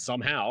 Yeah,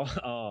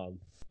 somehow.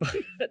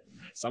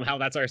 Somehow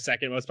that's our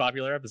second most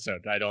popular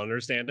episode. I don't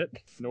understand it.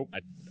 Nope.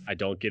 I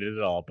don't get it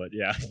at all. But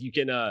yeah, you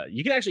can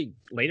actually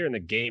later in the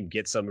game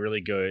get some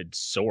really good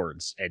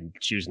swords and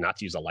choose not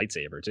to use a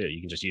lightsaber too. You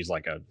can just use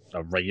like a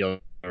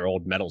regular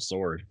old metal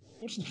sword.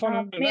 What's the fun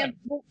of that?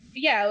 Well,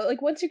 yeah,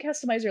 like once you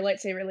customize your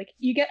lightsaber, like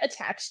you get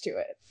attached to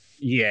it.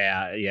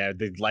 Yeah,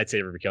 the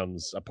lightsaber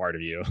becomes a part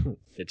of you.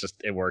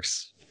 It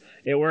works.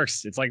 It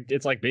works. It's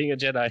like being a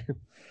Jedi.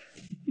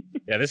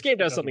 Yeah, this game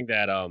does something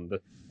that the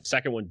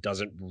second one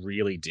doesn't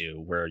really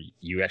do, where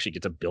you actually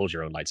get to build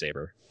your own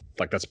lightsaber.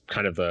 Like that's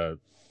kind of one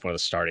of the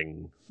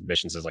starting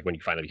missions is like when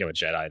you finally become a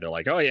Jedi, they're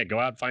like, oh yeah, go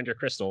out and find your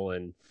crystal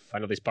and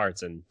find all these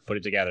parts and put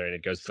it together, and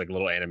it goes to like a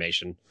little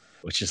animation,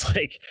 which is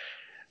like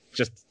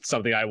just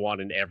something I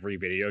want in every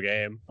video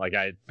game. Like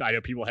I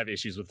know people have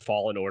issues with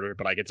Fallen Order,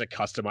 but I get to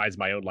customize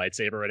my own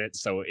lightsaber in it,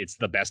 so it's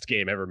the best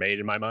game ever made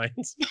in my mind.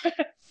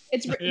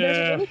 There's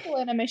a really cool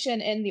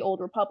animation in the Old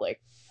Republic,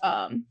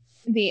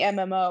 the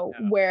MMO,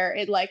 where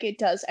it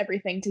does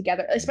everything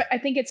together. I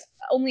think it's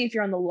only if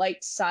you're on the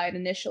light side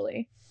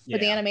initially. But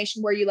the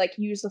animation where you like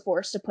use the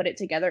Force to put it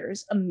together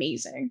is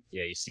amazing.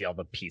 Yeah, you see all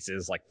the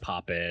pieces like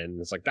pop in.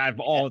 It's like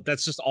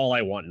that's just all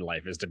I want in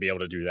life is to be able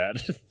to do that.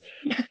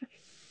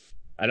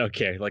 I don't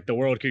care. Like the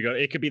world could go.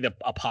 It could be the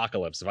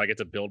apocalypse. If I get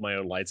to build my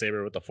own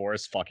lightsaber with the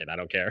Force, fuck it. I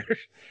don't care.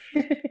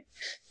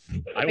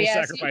 I will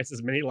sacrifice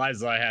as many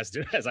lives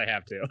as I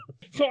have to.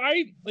 So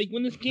I like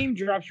when this game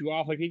drops you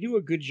off. Like they do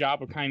a good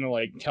job of kind of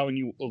like telling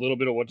you a little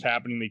bit of what's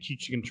happening. They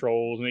teach you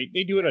controls, and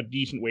they do it a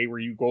decent way where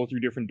you go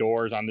through different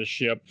doors on this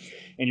ship,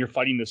 and you're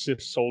fighting the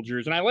Sith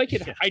soldiers. And I like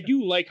it. I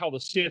do like how the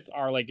Sith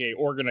are like a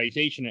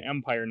organization, an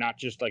empire, not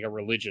just like a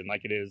religion,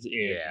 like it is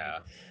in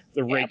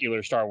the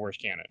regular Star Wars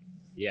canon.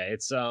 Yeah,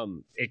 it's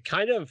it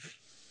kind of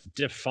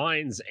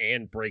defines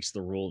and breaks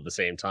the rule at the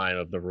same time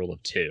of the rule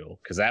of 2,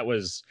 because that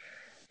was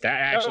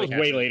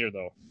way later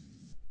though.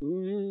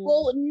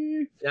 Well,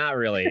 not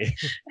really.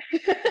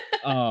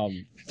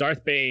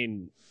 Darth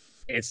Bane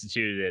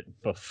instituted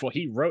it before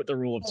he wrote the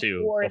rule of two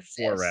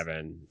before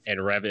Revan, and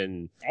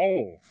Revan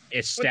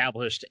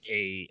established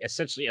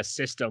essentially a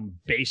system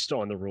based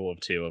on the rule of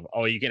two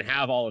of you can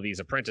have all of these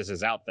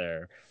apprentices out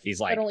there. He's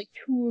like, but only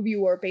two of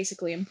you are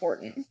basically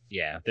important.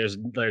 Yeah, there's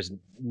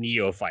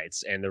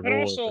neophytes, and the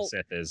rule of the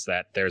Sith is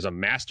that there's a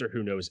master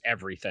who knows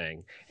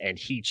everything, and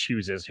he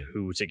chooses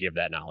who to give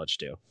that knowledge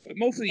to. But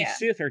most of these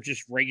Sith are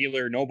just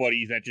regular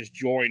nobodies that just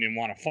join and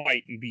want to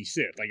fight and be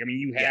Sith. Like, I mean,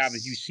 you have,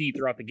 as you see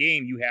throughout the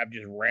game, you have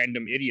just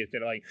random idiots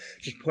that like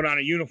just put on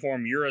a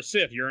uniform. You're a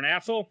Sith. You're an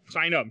asshole.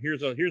 Sign up.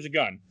 Here's a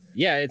gun.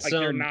 Yeah, it's like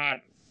they're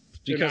not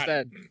because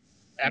that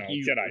after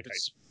you Jedi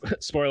type.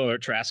 Spoiler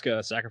alert: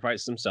 Traska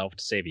sacrifices himself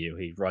to save you.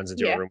 He runs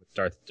into a room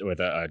with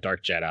a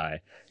dark Jedi.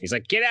 He's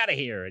like, "Get out of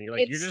here!" And you're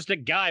like, "You're just a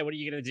guy. What are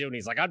you gonna do?" And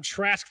he's like, "I'm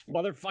Trask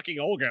motherfucking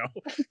Olgo.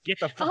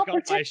 Get the fuck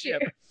off my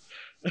ship."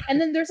 And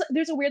then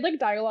there's a weird like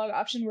dialogue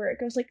option where it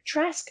goes like,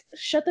 "Trask,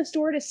 shut this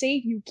door to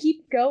save you.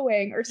 Keep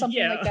going," or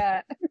something like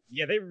that.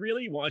 Yeah, they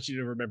really want you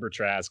to remember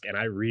Trask, and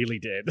I really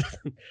did.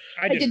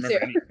 I didn't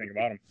remember anything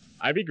about him.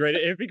 It'd be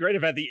great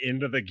if at the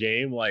end of the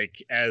game,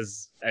 like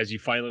as you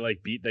finally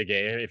like beat the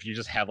game, if you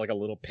just have like a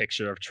little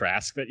picture of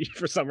Trask that you,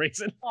 for some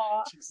reason,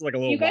 just like a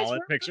little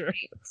wallet picture.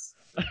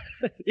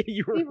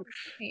 You were.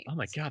 Oh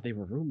my god, they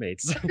were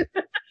roommates.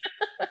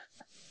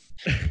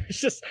 It's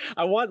just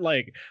I want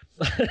like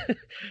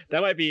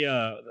that might be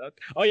oh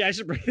yeah, I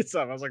should bring this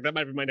up. I was like, that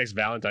might be my next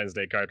Valentine's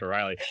Day card for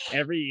Riley.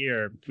 Every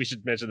year we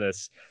should mention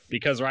this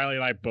because Riley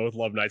and I both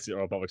love Knights of the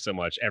Old Republic so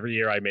much. Every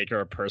year I make her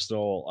a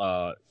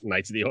personal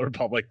Knights of the Old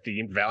Republic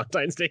themed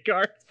Valentine's Day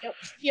card.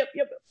 Yep.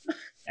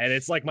 And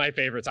it's like my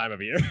favorite time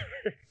of year.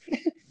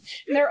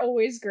 They're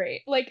always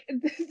great. Like,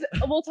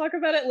 we'll talk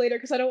about it later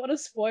because I don't want to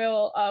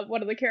spoil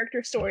one of the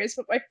character stories,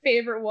 but my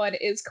favorite one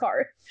is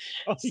Karth.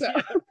 Oh, so.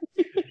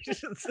 Yeah.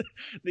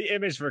 The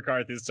image for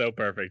Karth is so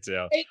perfect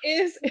too. It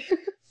is.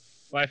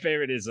 My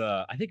favorite is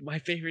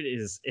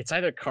it's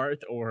either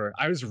Karth or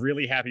I was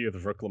really happy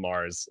with Rook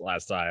Lamar's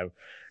last time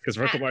because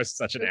Rook Lamar is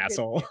such an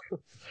asshole.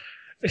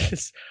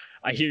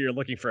 I hear you're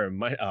looking for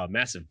a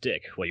massive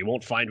dick. Well, you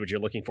won't find what you're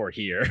looking for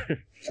here.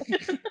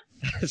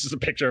 It's just a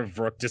picture of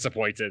Rook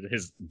disappointed,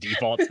 his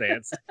default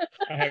stance.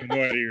 I have no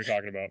idea what you're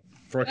talking about.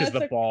 Rook is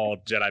the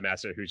bald Jedi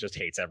Master who just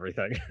hates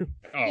everything.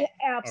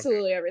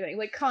 Absolutely everything.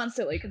 Like,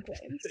 constantly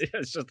complains.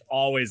 It's just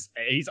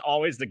he's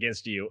always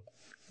against you.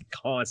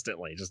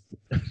 Constantly. Just,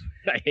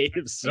 I hate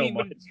him so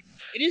much.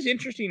 It is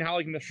interesting how,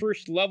 like, in the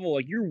first level,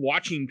 like, you're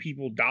watching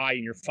people die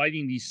and you're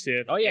fighting these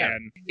Sith. Oh, yeah.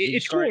 And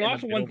it's cool. And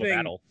also one thing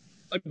about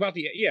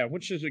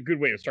which is a good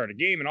way to start a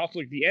game, and also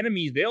like the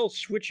enemies, they'll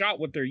switch out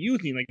what they're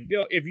using. Like,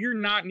 if you're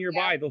not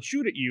nearby, they'll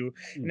shoot at you,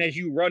 and as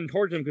you run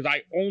towards them, because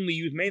I only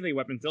use melee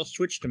weapons, they'll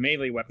switch to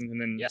melee weapons and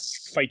then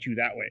fight you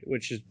that way,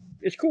 which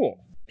is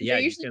cool. Yeah,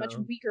 they're usually much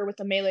weaker with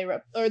the melee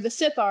or the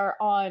Sith are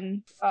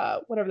on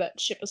whatever that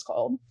ship is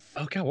called.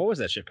 Oh god, what was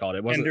that ship called?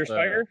 It wasn't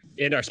Enderspire?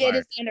 Enderspire. It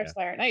is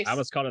Enderspire. Nice. I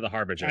almost called it the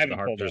Harbinger. The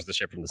Harbinger is the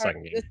ship from the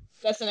second game.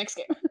 That's the next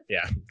game.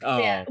 Yeah.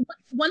 Yeah.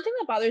 One thing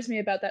that bothers me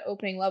about that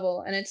opening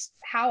level, and it's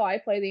how I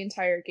play the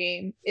entire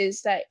game,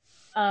 is that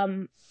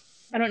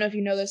I don't know if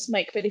you know this,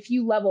 Mike, but if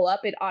you level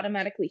up, it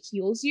automatically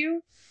heals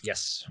you.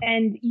 Yes.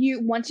 And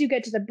once you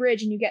get to the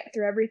bridge and you get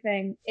through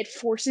everything, it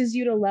forces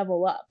you to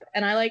level up.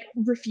 And I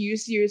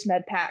refuse to use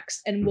med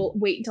packs and will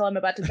wait until I'm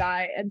about to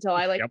die until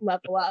I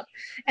level up.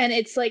 And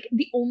it's like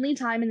the only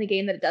time in the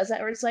game that it does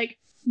that, where it's like,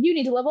 you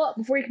need to level up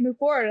before you can move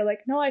forward. I'm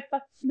like, no,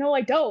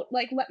 I don't.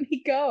 Like, let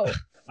me go.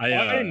 I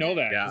didn't know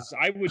that. Yeah.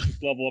 I would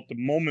just level up the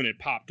moment it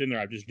popped in there.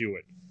 I'd just do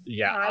it.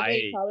 Yeah,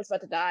 I was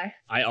about to die.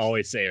 I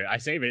always save it. I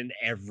save it in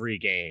every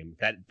game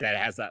that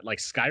has that. Like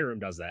Skyrim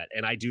does that,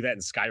 and I do that in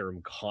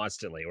Skyrim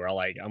constantly. Where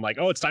I'm like,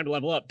 oh, it's time to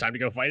level up, time to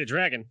go fight a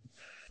dragon.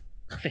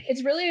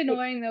 It's really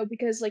annoying though,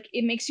 because like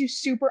it makes you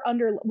super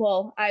under.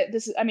 Well, I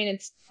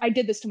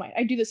do this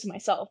to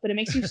myself, but it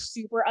makes you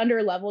super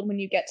under leveled when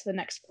you get to the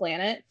next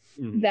planet.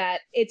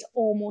 That it's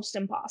almost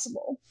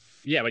impossible.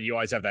 Yeah, but you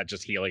always have that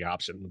just healing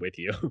option with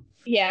you.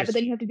 Yeah, but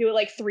then you have to do it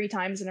like 3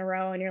 times in a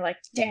row, and you're like,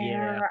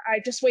 damn, I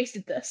just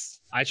wasted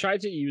this. I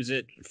tried to use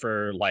it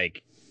for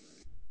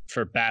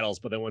battles,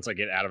 but then once I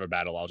get out of a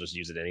battle, I'll just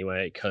use it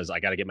anyway, because I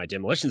got to get my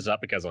demolitions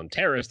up, because on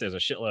Terrace, there's a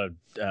shitload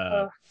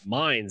of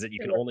mines that you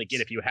can only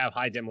get if you have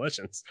high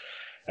demolitions.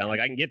 And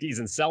I can get these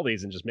and sell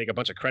these and just make a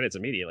bunch of credits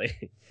immediately.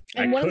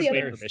 And I could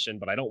wait for mission,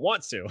 but I don't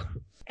want to.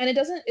 And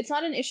it's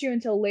not an issue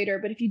until later,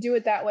 but if you do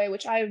it that way,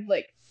 which I've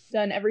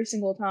done every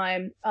single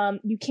time,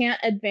 you can't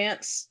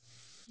advance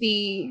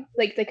the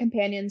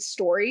companions'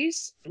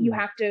 stories. You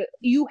have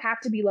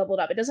to be leveled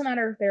up. It doesn't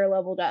matter if they're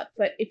leveled up,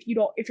 but if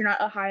you're not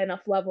a high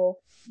enough level,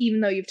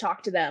 even though you've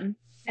talked to them,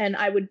 and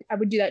I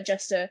would do that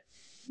just to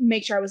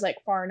make sure I was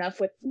far enough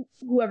with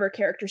whoever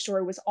character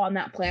story was on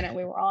that planet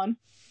we were on.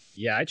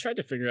 Yeah, I tried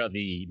to figure out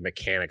the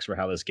mechanics for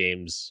how this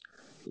game's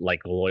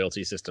like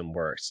loyalty system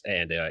works,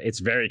 and it's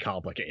very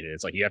complicated.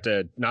 It's like you have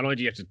to, not only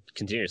do you have to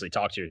continuously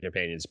talk to your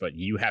companions, but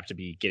you have to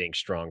be getting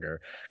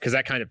stronger, because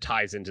that kind of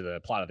ties into the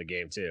plot of the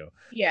game too.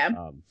 Yeah.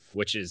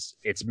 Which is,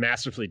 it's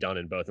masterfully done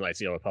in both Knights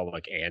of the Old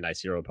Republic and Knights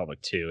of the Old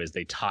Republic 2, is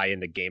they tie in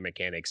the game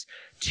mechanics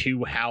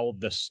to how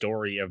the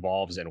story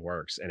evolves and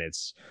works, and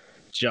it's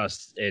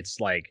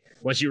like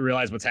once you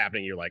realize what's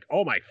happening, you're like,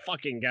 oh my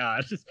fucking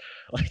god.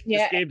 Like,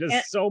 this game does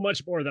so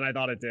much more than I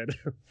thought it did.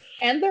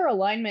 And their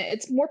alignment,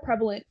 it's more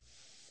prevalent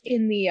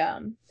in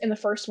the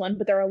first one,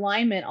 but their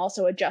alignment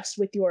also adjusts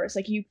with yours.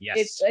 Like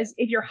it's as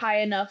if you're high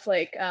enough,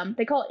 like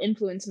they call it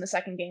influence in the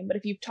second game, but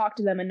if you talk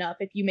to them enough,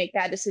 if you make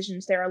bad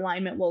decisions, their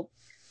alignment will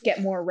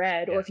get more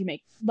red, or if you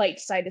make light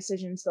side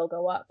decisions, they'll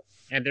go up.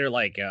 And they're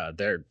like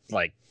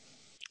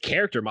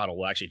character model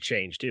will actually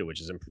change too, which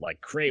is like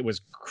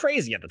was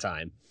crazy at the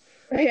time.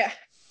 Yeah,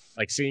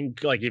 like seeing,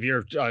 like, if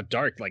you're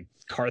dark, like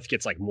Karth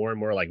gets like more and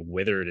more like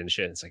withered and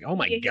shit. It's like, oh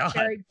my god,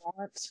 very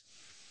gaunt.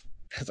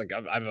 It's like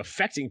I'm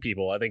affecting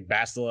people. I think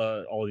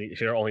Bastila,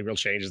 her only real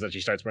change is that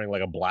she starts wearing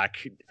like a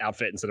black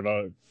outfit instead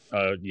of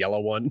a yellow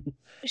one.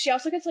 She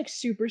also gets like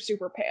super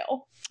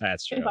pale.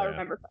 That's true. If I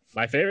remember.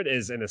 My favorite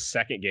is in the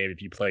second game.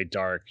 If you play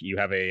dark, you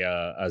have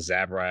a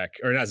Zabrak,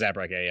 or not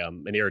Zabrak,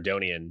 an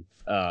Iridonian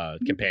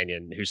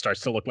companion who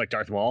starts to look like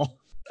Darth Maul.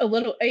 A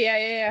little,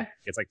 yeah.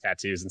 It's like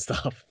tattoos and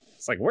stuff.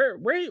 It's like,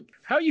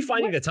 how are you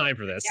finding the time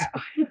for this?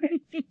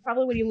 Yeah.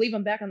 Probably when you leave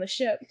him back on the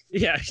ship.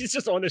 Yeah, he's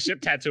just on the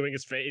ship tattooing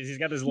his face. He's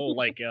got this little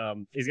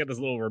he's got this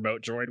little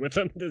remote droid with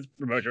him. This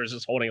remote droid is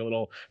just holding a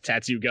little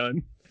tattoo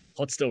gun.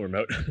 Well, it's still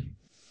remote.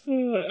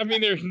 I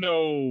mean, there's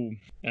no.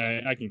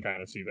 I can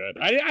kind of see that.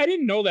 I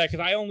didn't know that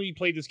because I only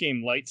played this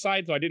game light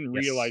side, so I didn't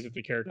realize that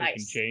the character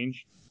can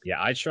change.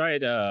 Yeah, I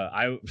tried.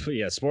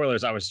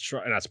 Spoilers. I was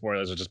not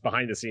spoilers, or just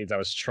behind the scenes. I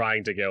was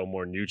trying to go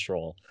more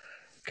neutral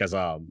because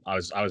I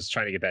was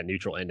trying to get that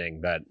neutral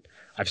ending that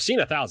I've seen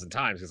 1,000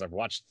 times, because I've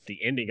watched the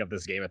ending of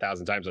this game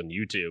 1,000 times on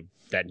YouTube.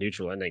 That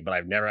neutral ending, but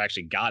I've never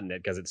actually gotten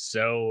it because it's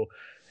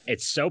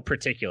so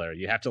particular.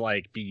 You have to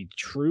like be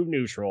true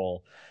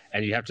neutral,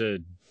 and you have to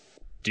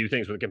do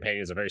things with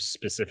companions a very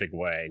specific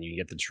way, and you can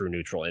get the true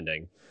neutral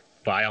ending.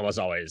 But I almost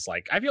always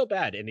I feel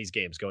bad in these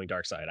games going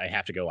dark side. I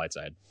have to go light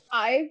side.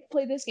 I've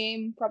played this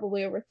game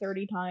probably over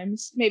 30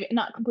 times. Maybe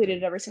not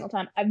completed it every single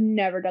time. I've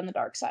never done the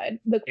dark side.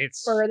 The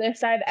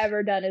furthest I've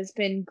ever done has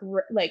been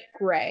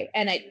gray.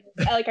 And I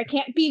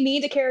can't be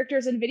mean to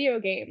characters in video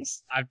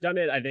games. I've done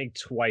it, I think,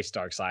 twice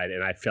dark side,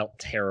 and I felt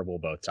terrible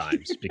both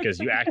times because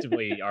you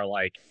actively are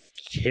like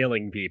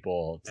killing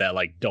people that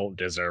like don't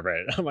deserve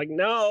it. I'm like,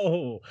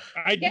 no.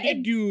 I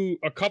did do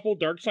a couple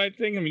dark side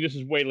thing. I mean, this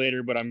is way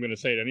later, but I'm going to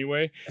say it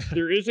anyway.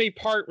 There is a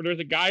part where there's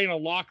a guy in a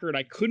locker, and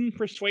I couldn't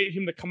persuade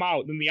him to come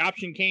out. Then the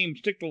option came,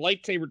 stick the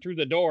lightsaber through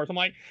the door. So I'm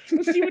like,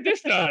 let's see what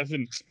this does.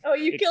 And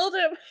you killed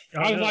him.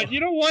 I was like, you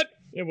know what?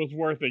 It was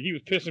worth it. He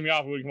was pissing me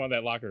off when we come out of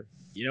that locker.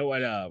 You know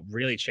what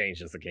really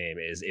changes the game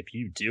is if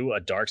you do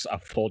a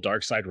full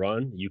dark side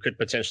run, you could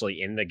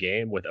potentially end the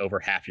game with over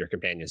half your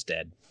companions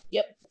dead.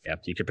 Yep.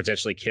 You could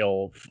potentially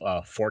kill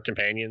 4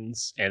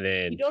 companions, and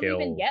then you don't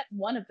even get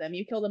one of them.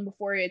 You kill them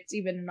before it's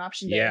even an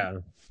option.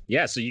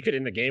 Yeah. So you could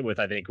end the game with,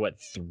 I think,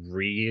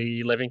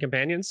 3 living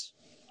companions.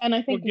 And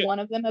I think one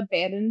of them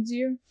abandons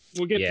you.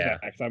 We'll get to that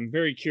because I'm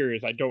very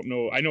curious. I don't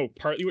know. I know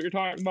partly what you're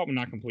talking about, but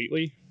not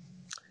completely.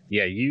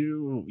 Yeah,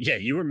 you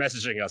were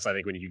messaging us, I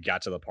think, when you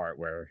got to the part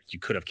where you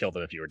could have killed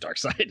them if you were dark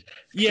side.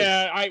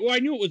 Yeah, I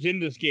knew it was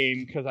in this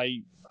game because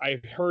I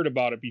heard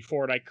about it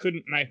before, and I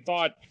couldn't. And I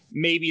thought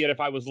maybe that if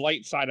I was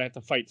light side, I have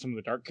to fight some of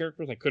the dark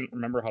characters. I couldn't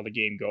remember how the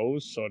game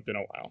goes, so it's been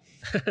a while.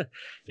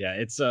 Yeah,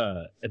 it's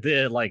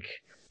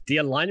the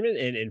alignment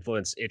and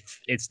influence.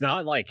 It's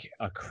not like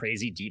a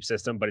crazy deep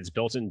system, but it's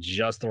built in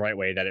just the right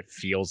way that it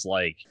feels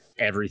like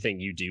everything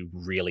you do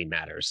really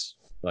matters.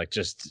 Like,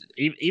 just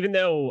even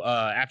though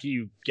after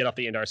you get off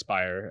the Endar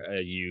Spire,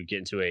 you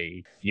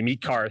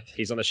meet Karth.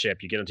 He's on the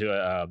ship. You get into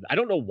I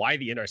don't know why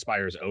the Endar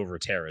Spire is over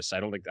terrorists. I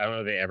don't know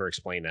if they ever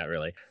explain that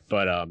really.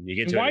 But you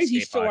get to. Why is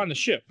he still on the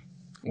ship?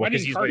 Why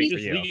didn't Karth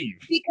just leave?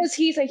 Because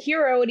he's a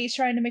hero and he's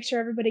trying to make sure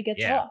everybody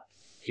gets off.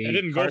 It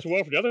didn't go so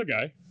well for the other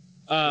guy.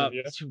 But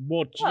he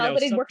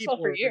works well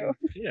for you.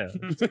 Yeah,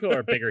 people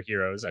are bigger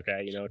heroes.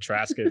 Okay,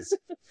 Trask is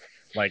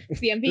like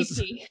the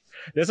MVP.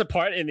 There's a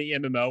part in the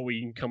MMO where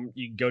you can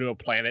go to a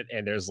planet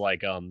and there's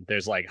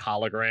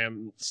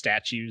hologram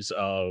statues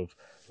of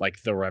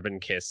like the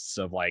Revankists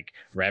of like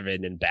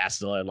Revan and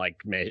Bastila and like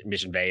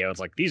Mission Veo. It's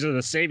like, these are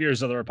the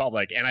saviors of the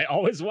Republic, and I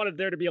always wanted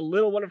there to be a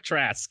little one of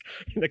Trask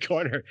in the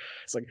corner.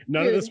 It's like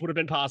none of this would have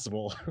been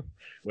possible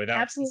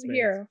without absolute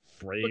hero.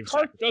 Brave.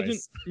 But Karth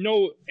doesn't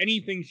know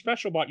anything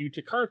special about you.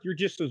 To Karth, you're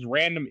just this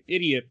random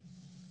idiot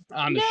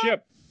on the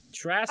ship.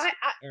 Trask.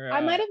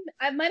 I might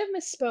have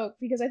misspoke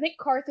because I think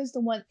Karth is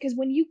the one. Because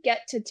when you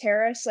get to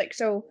Terrace,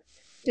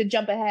 to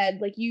jump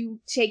ahead, like you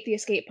take the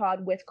escape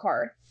pod with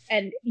Karth.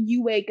 And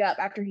you wake up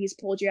after he's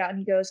pulled you out, and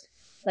he goes,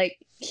 like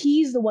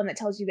he's the one that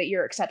tells you that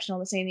you're exceptional,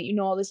 the saying that you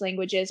know all these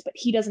languages, but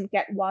he doesn't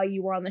get why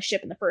you were on the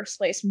ship in the first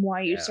place and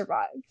why you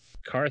survived.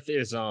 Karth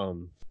is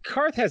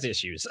Karth has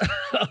issues.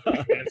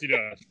 Yes, he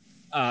does.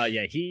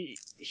 Yeah,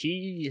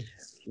 he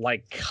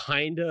like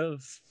kind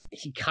of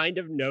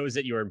knows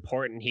that you're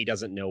important. He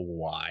doesn't know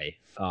why.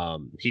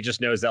 He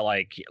just knows that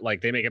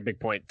like they make a big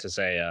point to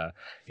say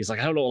he's like,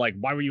 I don't know, like,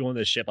 why were you on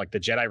this ship? Like the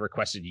Jedi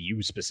requested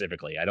you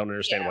specifically. I don't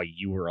understand why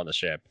you were on the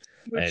ship.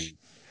 And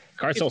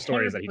Karth's whole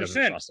story is that he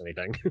doesn't trust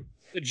anything.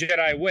 The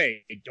Jedi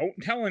way. Don't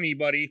tell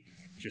anybody.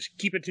 Just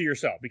keep it to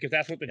yourself, because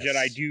that's what the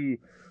Jedi do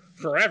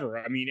forever.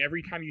 I mean,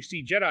 every time you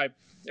see Jedi,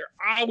 they're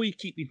always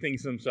keeping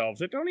things to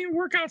themselves. It don't even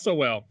work out so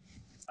well.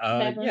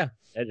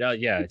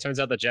 It turns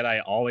out the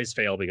Jedi always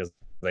fail because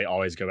they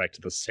always go back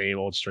to the same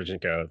old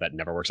stringent code that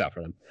never works out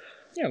for them.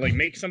 Yeah, like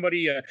make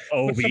somebody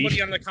put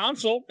somebody on the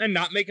console and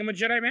not make him a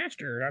Jedi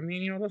Master. I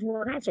mean, it doesn't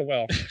work out so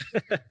well.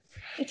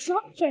 It's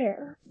not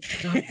fair.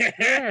 Not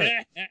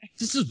fair.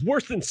 This is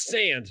worse than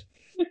sand.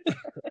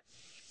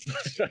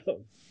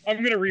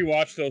 I'm gonna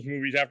rewatch those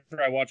movies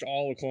after I watch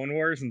all the Clone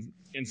Wars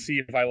and see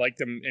if I like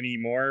them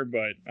anymore.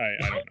 But I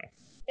don't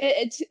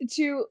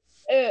know.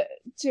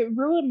 To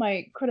ruin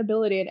my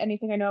credibility in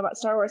anything I know about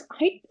Star Wars,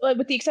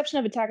 with the exception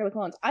of Attack of the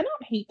Clones, I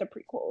don't hate the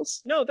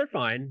prequels. No, they're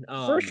fine.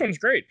 First one's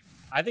great.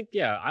 I think,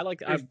 I like.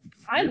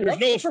 There's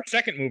no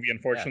second movie,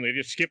 unfortunately. They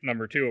just skipped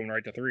number 2 and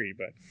right to 3,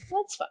 but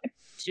that's fine.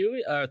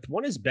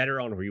 1 is better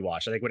on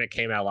rewatch. I think when it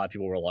came out, a lot of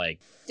people were like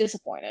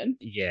disappointed.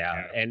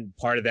 Yeah, and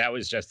part of that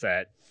was just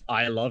that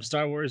I love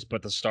Star Wars,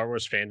 but the Star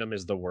Wars fandom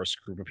is the worst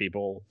group of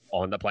people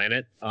on the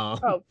planet.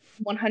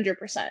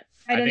 100%.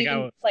 I don't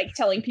even like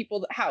telling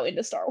people how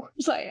into Star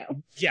Wars I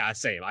am. Yeah,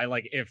 same. I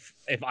like if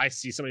I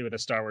see somebody with a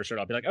Star Wars shirt,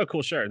 I'll be like, oh,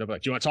 cool, sure. And they'll be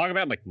like, do you want to talk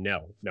about it? I'm like,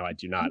 no, I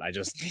do not. I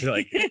just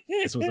like,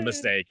 this was a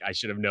mistake. I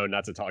should have known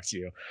not to talk to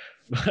you.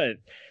 But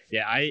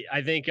yeah,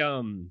 I think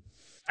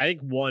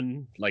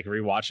 1, like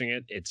rewatching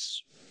it,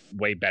 it's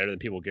way better than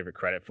people give it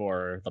credit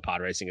for. The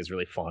pod racing is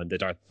really fun. The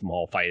Darth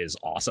Maul fight is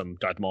awesome.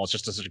 Darth Maul is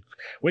just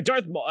when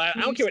Darth Maul, I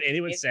don't care what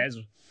anyone says,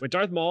 when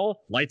Darth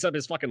Maul lights up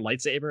his fucking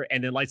lightsaber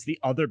and then lights the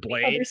other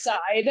blade, the other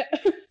side,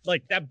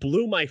 like that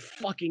blew my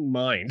fucking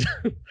mind.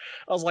 I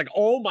was like,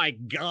 oh my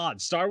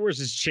god, Star Wars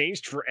has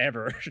changed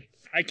forever.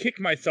 I kicked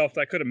myself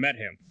that I could have met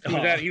him.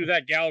 He was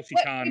at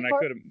GalaxyCon and I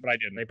could have, but I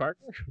didn't. Hey, Parker?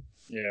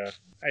 Yeah.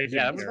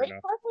 That was right,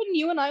 Parker, when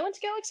you and I went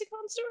to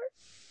GalaxyCon, Stuart?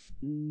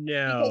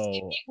 No. Because if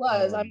he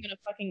was, I'm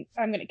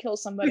gonna kill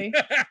somebody.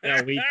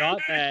 No, we thought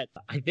that.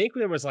 I think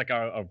there was like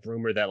a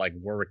rumor that like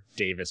Warwick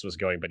Davis was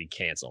going, but he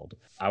canceled.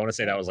 I want to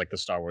say that was like the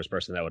Star Wars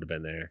person that would have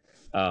been there.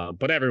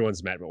 But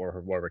everyone's met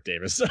Warwick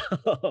Davis.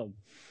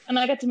 And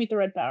I got to meet the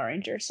Red Power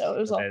Ranger, so it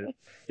was all good.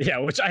 Yeah,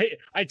 which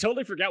I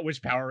totally forgot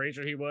which Power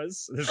Ranger he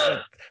was. This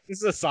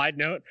is a side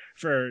note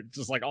for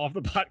just like off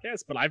the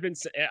podcast, but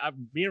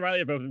me and Riley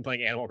have both been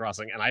playing Animal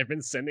Crossing, and I've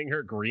been sending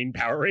her green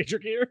Power Ranger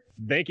gear,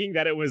 thinking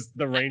that it was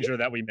the Ranger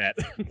that we met.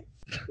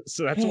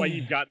 So that's why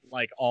you've got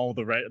like all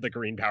the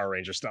green Power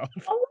Ranger stuff.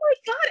 Oh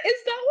my god,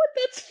 is that what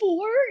that's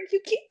for? You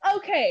can't.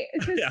 Okay,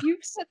 because you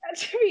said that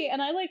to me,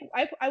 and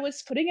I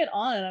was putting it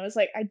on, and I was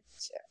like,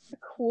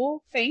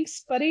 cool,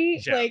 thanks,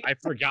 buddy. Yeah, like I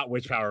forgot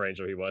which Power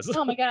Ranger he was.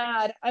 Oh my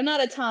god, I'm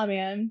not a Tommy.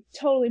 I'm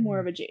totally more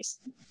of a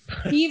Jason.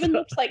 He even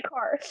looks like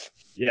Karth.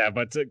 Yeah,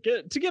 but to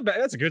get back,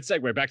 that's a good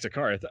segue back to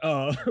Karth.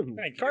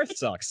 Karth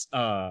sucks.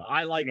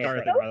 I like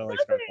Karth. I really like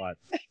Karth a lot,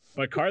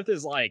 but Karth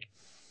is like.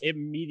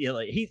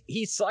 Immediately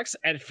he sucks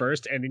at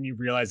first, and then you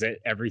realize that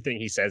everything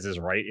he says is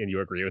right and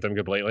you agree with him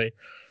completely,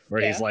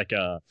 where he's like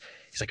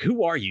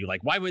who are you,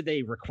 like why would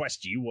they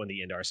request you on the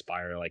Endar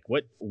Spire, like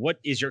what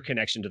is your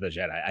connection to the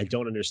Jedi? I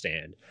don't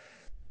understand.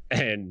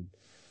 And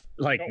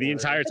like the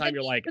entire time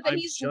you're like, I'm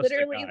just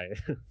literally a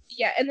guy.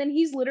 Yeah, and then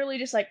he's literally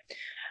just like,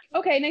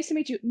 okay, nice to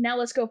meet you, now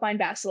let's go find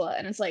Bastila.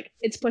 And it's like,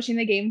 it's pushing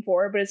the game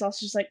forward, but it's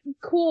also just like,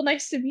 cool,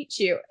 nice to meet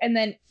you. And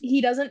then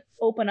he doesn't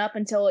open up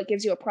until it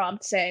gives you a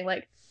prompt saying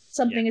like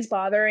something is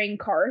bothering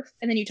Karth,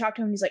 and then you talk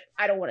to him and he's like,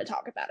 I don't want to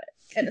talk about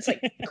it. And it's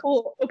like,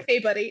 cool, okay,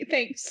 buddy,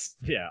 thanks.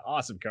 Yeah,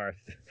 awesome, Karth.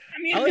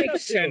 I mean, it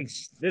makes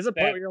sense. There's a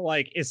point where you're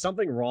like, is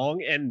something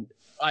wrong? And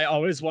I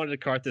always wanted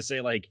Karth to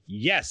say like,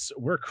 yes,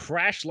 we're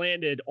crash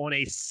landed on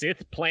a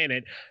Sith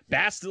planet.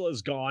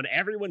 Bastila's gone.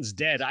 Everyone's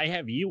dead. I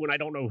have you, and I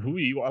don't know who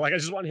you are. Like, I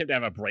just want him to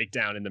have a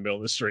breakdown in the middle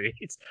of the street.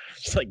 It's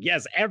like,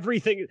 yes,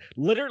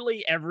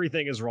 literally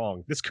everything is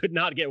wrong. This could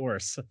not get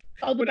worse.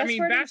 Oh, the best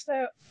part is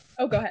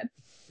oh, go ahead.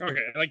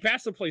 Okay, like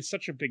Bastila plays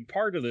such a big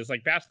part of this.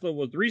 Like Bastila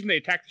was the reason they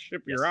attacked the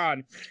ship you're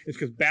on is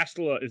because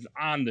Bastila is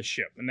on the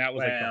ship, and that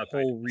was like the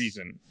whole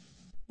reason.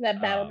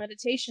 That battle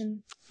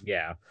meditation.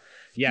 Yeah,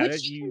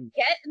 which you can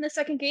get in the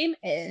second game,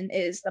 and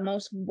is the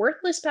most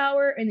worthless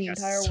power in the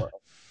entire world.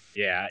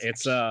 Yeah,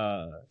 it's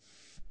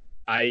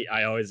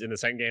I always in the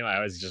second game I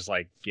always just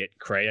like get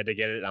Kreia to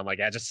get it. I'm like,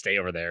 just stay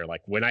over there.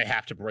 Like when I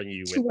have to bring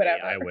you with me,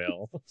 I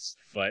will.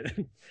 But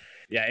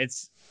yeah,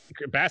 it's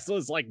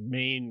Bastila's like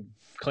main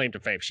claim to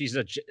fame. She's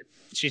not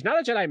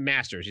a Jedi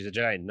Master. She's a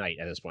Jedi Knight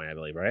at this point, I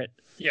believe, right?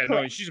 Yeah,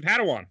 no, she's a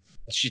Padawan.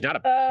 She's not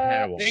a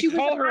Padawan. They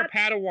call her a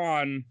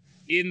Padawan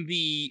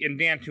in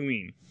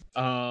Dantooine?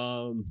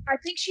 I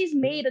think she's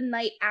made a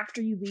knight after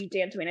you leave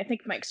Dantooine. I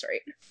think Mike's right.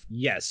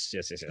 Yes.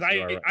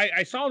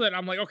 I saw that.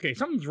 I'm like, okay,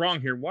 something's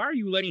wrong here. Why are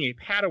you letting a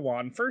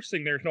Padawan? First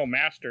thing, there's no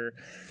master.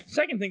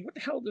 Second thing, what the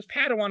hell? This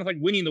Padawan is like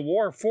winning the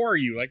war for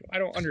you. Like, I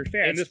don't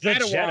understand. It's this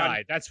the Padawan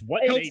Jedi. That's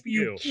what helps they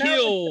you do.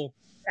 kill.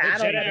 The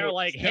Jedi are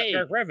like, hey,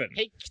 Revan.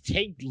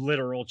 take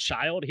literal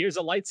child. Here's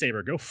a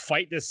lightsaber. Go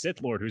fight this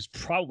Sith Lord who's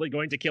probably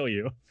going to kill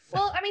you.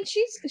 Well, I mean,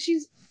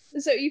 she's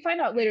so you find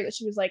out later that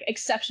she was like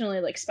exceptionally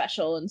like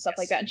special and stuff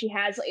like that, and she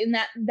has in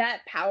that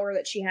power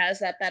that she has,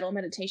 that battle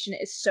meditation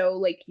is so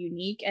like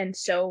unique and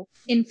so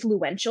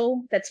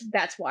influential.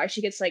 That's why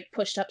she gets like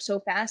pushed up so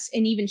fast,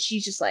 and even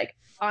she's just like,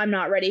 I'm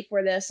not ready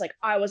for this. Like,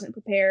 I wasn't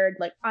prepared.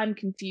 Like, I'm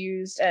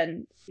confused,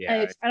 and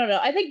I don't know.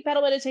 I think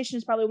battle meditation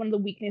is probably one of the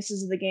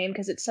weaknesses of the game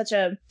because it's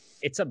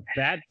a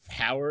bad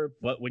power,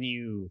 but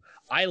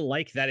I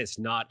like that it's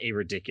not a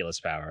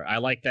ridiculous power. I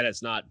like that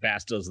it's not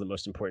Bastila's the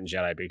most important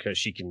Jedi because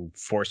she can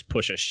force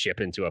push a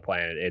ship into a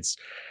planet.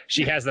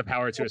 She has the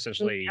power to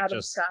essentially out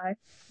of sky.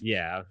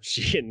 Yeah,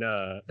 she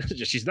can.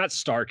 She's not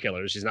Star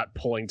Killer. She's not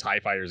pulling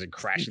TIE fighters and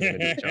crashing them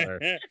into each other.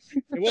 It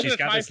wasn't She's a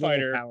got TIE this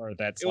fighter. Power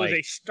that's it was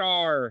a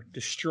Star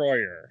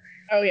Destroyer.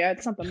 Oh yeah,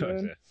 it's not the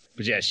moon.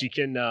 But yeah, she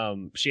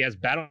can. She has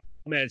battle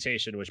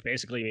meditation, which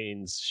basically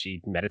means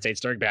she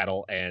meditates during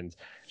battle, and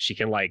she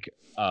can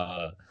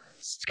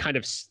kind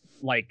of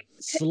like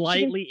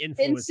slightly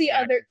influence the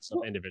other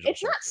individual.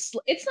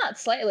 It's not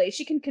slightly.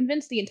 She can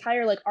convince the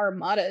entire like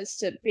armadas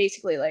to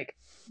basically like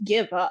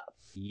give up.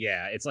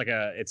 Yeah, it's like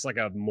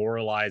a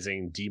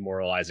moralizing,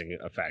 demoralizing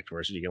effect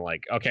where you can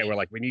like, okay, we're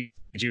like, we need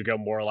you to go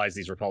moralize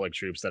these Republic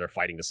troops that are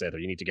fighting the Sith, or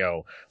you need to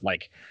go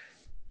like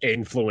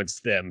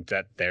influence them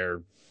that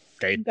that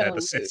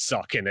the Sith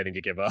suck and they need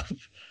to give up.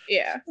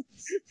 Yeah.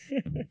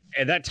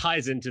 And that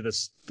ties into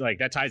like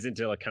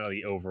kind of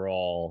the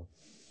overall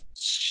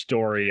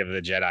story of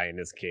the Jedi in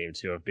this game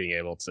too, of being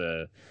able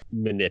to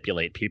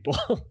manipulate people.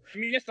 I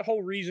mean, that's the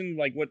whole reason,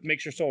 like, what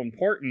makes her so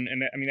important,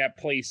 and I mean that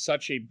plays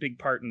such a big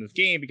part in this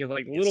game because,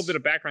 like, a little bit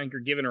of background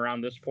you're given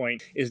around this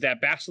point is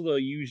that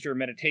Bastila used her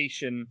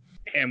meditation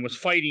and was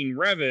fighting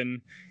Revan,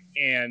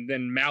 and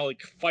then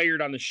Malik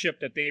fired on the ship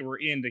that they were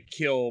in to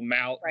kill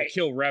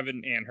kill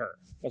Revan and her.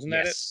 Wasn't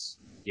that it?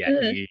 Yeah.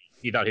 Mm-hmm.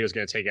 He thought he was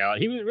going to take out.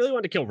 He really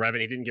wanted to kill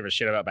Revan. He didn't give a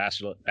shit about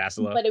Bastila.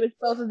 But it was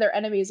both of their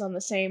enemies on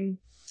the same.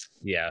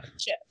 Yeah.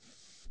 Ship.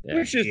 Yeah,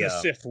 which is the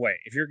Sith way.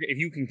 If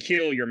you can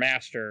kill your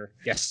master,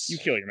 yes, you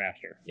kill your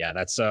master. Yeah,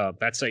 that's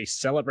a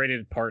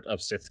celebrated part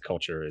of Sith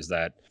culture, is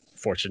that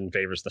fortune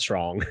favors the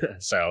strong.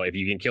 So if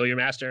you can kill your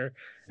master,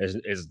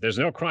 there's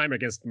no crime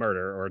against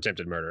murder or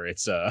attempted murder.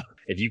 It's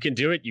if you can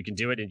do it,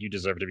 and you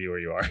deserve to be where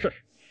you are.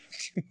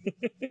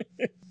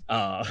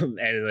 And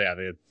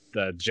yeah,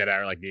 the Jedi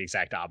are like the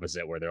exact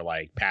opposite, where they're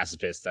like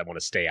pacifists that want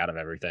to stay out of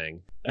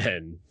everything,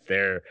 and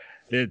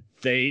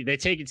they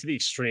take it to the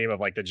extreme of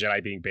like the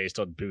Jedi being based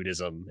on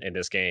Buddhism in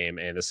this game,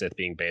 and the Sith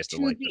being based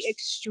on like the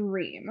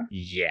extreme.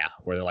 Yeah,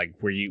 where they're like,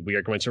 we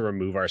are going to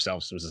remove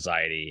ourselves from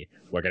society.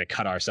 We're going to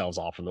cut ourselves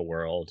off from the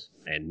world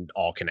and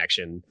all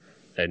connection,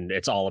 and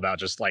it's all about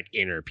just like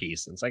inner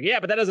peace. And it's like, yeah,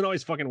 but that doesn't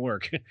always fucking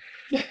work.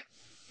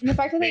 And the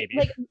fact that they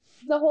like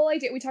the whole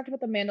idea, we talked about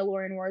the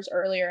Mandalorian Wars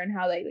earlier and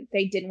how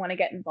they didn't want to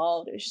get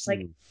involved. It was just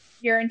like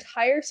your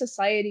entire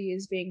society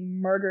is being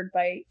murdered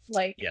by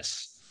like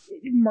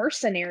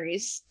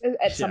mercenaries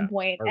at some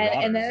point,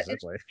 and then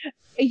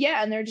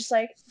and they're just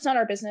like, it's not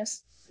our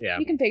business. Yeah,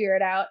 you can figure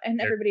it out,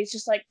 and everybody's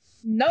just like,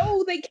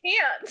 no, they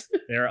can't.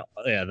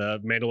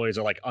 The Mandalorians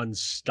are like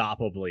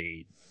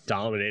unstoppably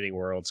dominating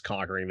worlds,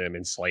 conquering them,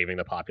 enslaving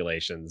the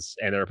populations,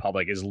 and the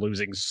Republic is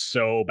losing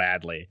so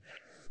badly.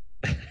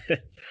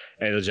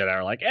 And the Jedi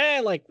are like,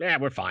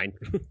 we're fine.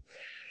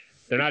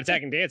 They're not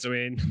attacking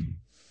Dantooine.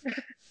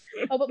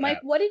 Oh, but Mike,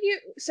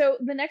 so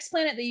the next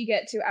planet that you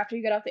get to after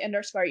you get off the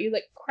Endar Spire, you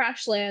like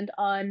crash land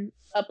on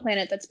a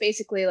planet that's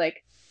basically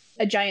like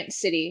a giant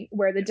city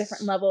where the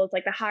different levels,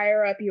 like the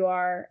higher up you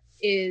are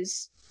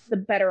is the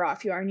better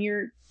off you are. And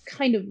you're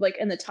kind of like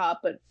in the top,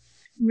 but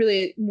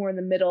really more in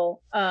the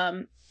middle.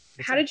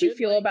 How did you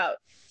feel about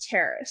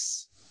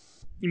Terrace?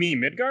 You mean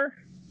Midgar?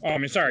 Oh, I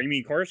mean, sorry, you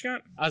mean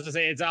Coruscant? I was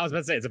about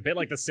to say it's a bit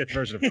like the Sith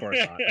version of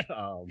Coruscant.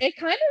 It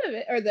kind of,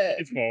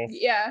 it's both.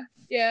 Yeah.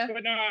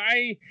 But no,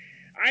 I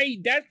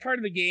that's part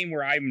of the game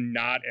where I'm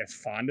not as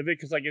fond of it,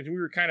 because like as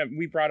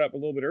we brought up a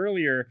little bit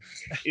earlier,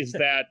 is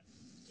that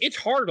it's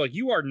hard. Like,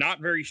 you are not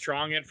very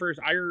strong at first.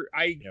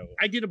 I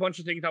did a bunch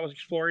of things. I was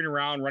exploring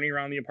around, running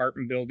around the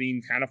apartment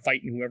building, kind of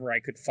fighting whoever I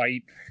could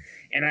fight.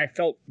 And I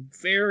felt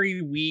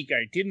very weak.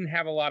 I didn't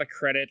have a lot of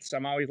credits.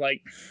 I'm always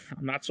like,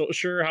 I'm not so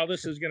sure how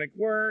this is going to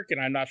work,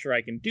 and I'm not sure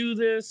I can do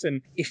this.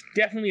 And it's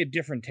definitely a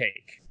different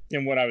take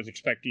than what I was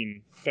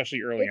expecting,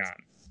 especially early on.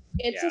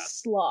 It's a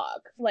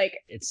slog.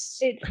 Like,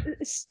 it's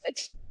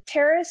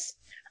Terrace.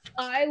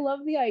 I love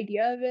the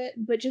idea of it,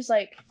 but just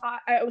like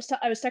I was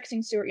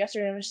texting Stuart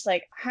yesterday and I was just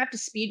like, I have to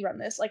speed run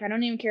this. Like, I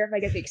don't even care if I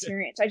get the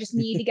experience. I just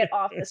need to get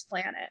off this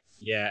planet.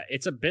 Yeah,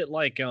 it's a bit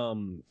like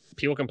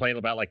people complain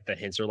about like the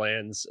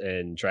hinterlands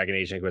and Dragon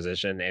Age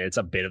Inquisition, and it's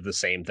a bit of the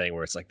same thing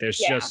where it's like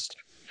there's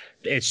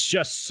it's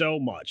just so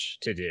much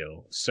to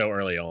do so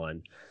early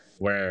on.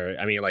 Where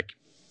I mean, like,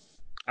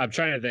 I'm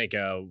trying to think.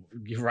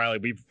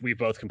 Riley, we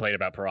both complained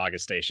about Paraga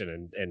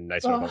Station and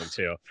Nice Home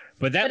too.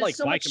 But that, like,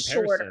 so by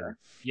comparison,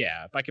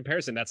 by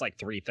comparison, that's like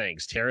three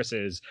things. Terrace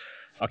is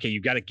okay.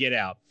 You got to get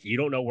out. You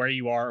don't know where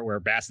you are, where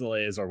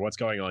Bastila is, or what's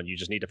going on. You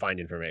just need to find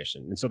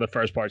information. And so the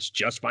first part's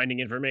just finding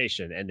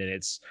information, and then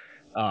it's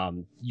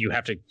you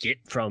have to get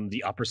from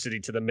the upper city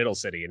to the middle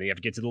city, and then you have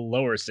to get to the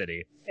lower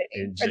city,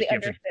 or the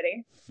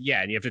undercity.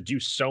 Yeah, and you have to do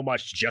so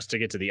much just to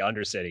get to the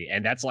undercity,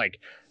 and that's like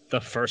the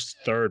first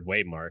third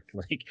way mark.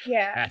 Like,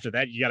 after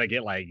that you gotta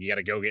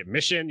go get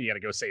mission, you gotta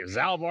go save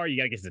Zalbar, you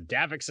gotta get to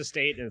Davix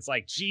estate, and it's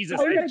like, Jesus,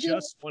 I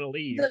just want to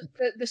leave.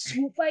 The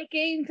swoop fight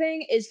game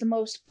thing is the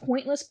most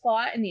pointless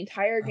plot in the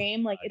entire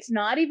game. Like, it's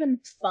not even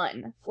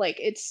fun.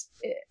 Like,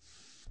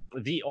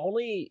 the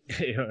only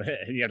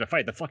you have to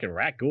fight the fucking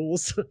rat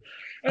ghouls.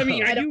 I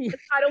mean, I don't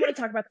want to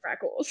talk about the rat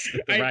ghouls.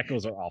 The rat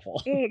ghouls are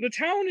awful. The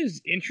town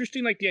is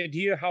interesting, like the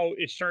idea how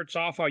it starts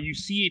off, how you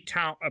see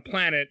a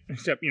planet,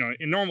 except, you know,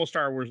 in normal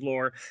Star Wars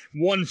lore,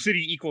 one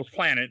city equals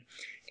planet,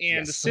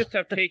 and the Sith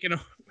have taken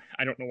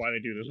I don't know why they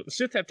do this, but the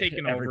Sith have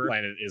taken over. Every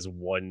planet is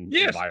one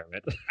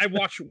environment. I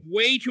watched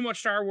way too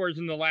much Star Wars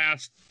in the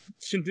last,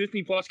 since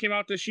Disney Plus came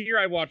out this year.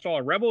 I watched all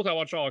the Rebels, I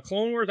watched all the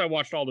Clone Wars, I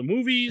watched all the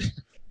movies.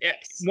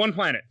 One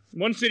planet,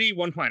 one city,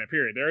 one planet,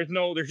 period. There's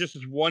just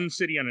this one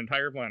city on an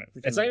entire planet.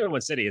 It's not even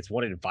one city, it's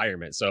one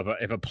environment. So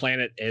if a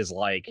planet is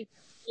like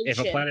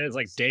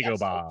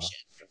Dagobah,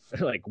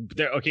 like,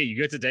 you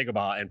get to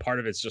Dagobah and part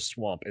of it's just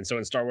swamp. And so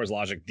in Star Wars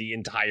logic, the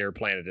entire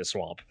planet is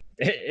swamp.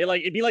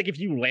 It'd be like if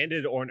you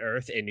landed on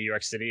Earth in New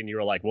York City and you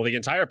were like, well, the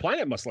entire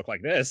planet must look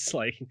like this.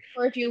 Like,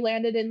 or if you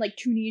landed in like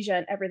Tunisia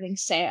and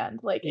everything's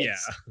sand. Like,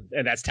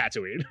 and that's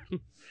Tatooine.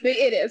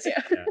 It is,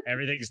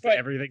 everything's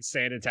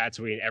sand and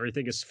Tatooine.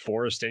 Everything is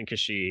forest in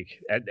Kashyyyk.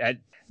 And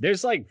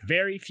there's like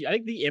very few. I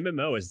think the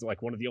MMO is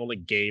like one of the only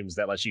games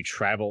that lets you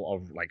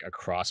travel like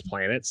across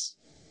planets.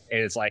 And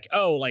it's like,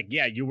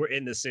 you were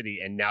in the city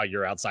and now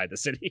you're outside the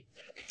city.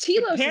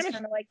 Telos is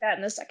kind of like that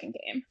in the second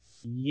game.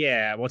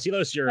 Yeah, well,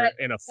 Telos, you're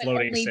in a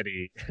floating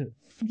city.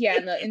 Yeah,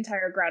 and the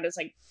entire ground is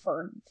like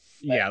burned.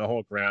 Yeah, the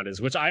whole ground is.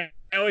 Which I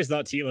always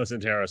thought Telos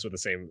and Terrace were the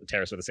same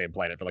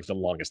planet for like the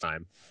longest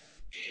time.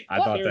 I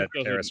thought that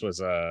Terrace was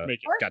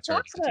got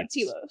turned into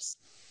Telos.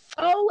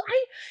 Oh,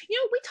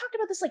 we talked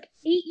about this like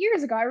 8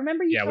 years ago. I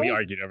remember you. Yeah, we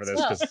argued over this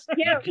because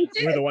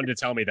you were the one to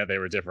tell me that they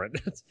were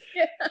different.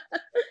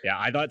 Yeah,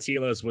 I thought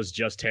Telos was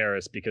just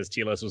Terrace because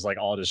Telos was like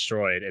all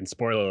destroyed. And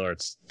spoiler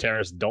alerts,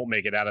 Terrace don't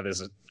make it out of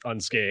this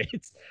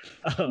unscathed.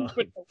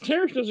 But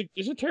Terrace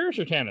is it Terrace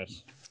or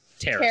Tanis?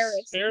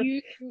 Terrace.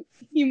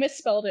 You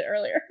misspelled it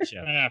earlier.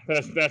 Yeah,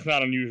 that's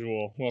not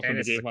unusual. Welcome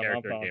to Game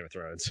of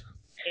Thrones.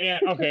 Yeah,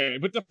 okay,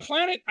 but the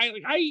planet,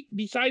 I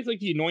besides like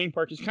the annoying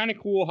parts, it's kind of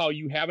cool how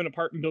you have an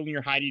apartment building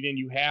you're hiding in.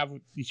 You have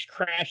these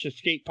crash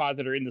escape pods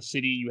that are in the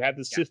city. You have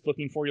the Sith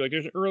looking for you. Like,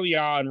 there's early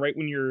on, right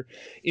when you're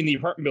in the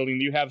apartment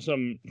building, you have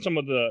some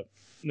of the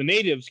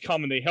natives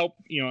come and they help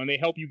you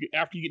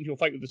after you get into a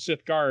fight with the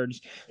Sith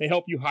guards. They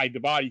help you hide the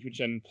bodies, which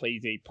then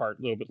plays a part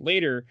a little bit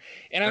later.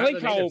 And I like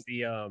how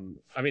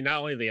not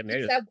only the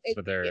natives,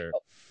 but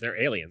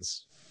they're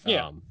aliens.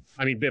 Yeah.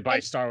 I mean, by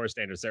Star Wars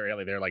standards, they're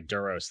alien. They're like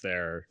Duros.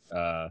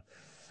 I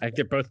think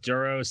they're both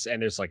Duros,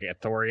 and there's like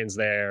Ithorians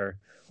there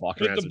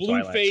walking around. The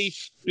blue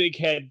face, big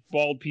head,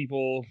 bald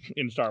people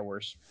in Star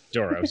Wars.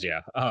 Duros,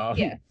 yeah.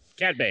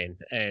 Cad Bane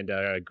and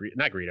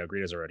not Greedo.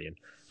 Greedo's a Rodian.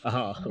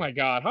 Oh my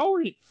God, how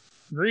are you?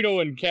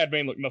 Greedo and Cad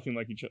Bane look nothing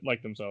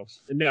like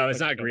themselves. No, it's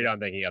not Greedo I'm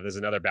thinking of. There's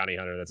another bounty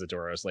hunter that's a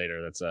Duros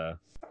later.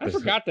 I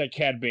forgot that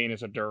Cad Bane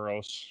is a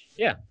Duros.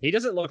 Yeah, he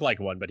doesn't look like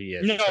one, but he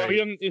is. No,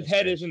 his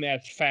head isn't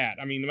as fat.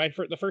 I mean,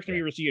 the first time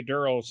you ever see a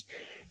Duros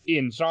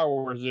in Star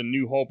Wars is in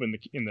New Hope in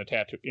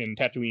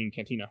Tatooine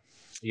Cantina.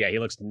 Yeah, he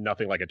looks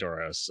nothing like a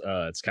Duros.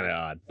 It's kind of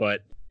odd,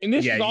 but. And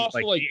this is also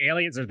like the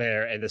aliens are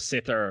there and the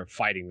Sith are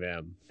fighting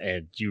them,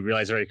 and you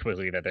realize very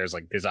quickly that there's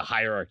a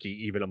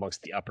hierarchy even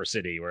amongst the upper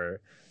city where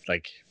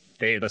like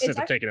the Sith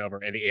have taken over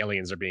and the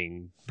aliens are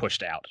being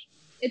pushed out.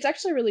 It's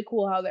actually really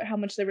cool how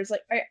much there was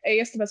like I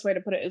guess the best way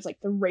to put it is like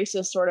the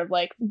racist sort of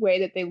like way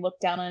that they look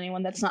down on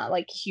anyone that's not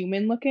like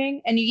human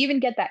looking, and you even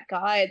get that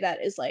guy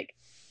that is like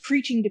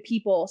preaching to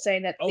people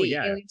saying that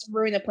aliens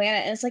ruin the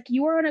planet, and it's like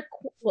you are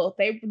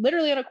they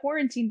literally on a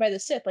quarantine by the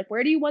Sith. Like,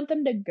 where do you want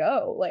them to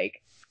go?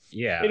 Like.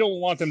 Yeah, they don't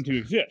want them to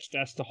exist.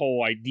 That's the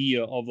whole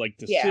idea of like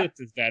the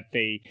Sith, is that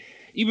they,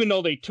 even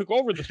though they took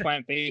over this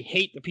planet, they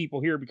hate the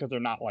people here because they're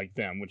not like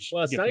them. Which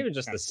it's not even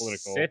just the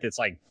political. Sith; it's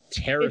like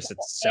Terrace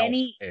itself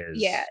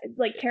is. Yeah,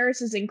 like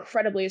Terrace is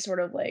incredibly sort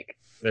of like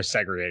they're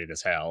segregated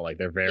as hell. Like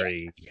they're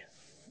very. Yeah.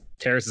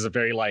 Terrace is a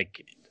very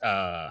like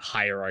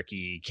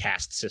hierarchy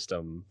caste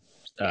system.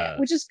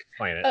 Which is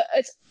planet.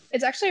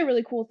 It's actually a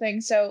really cool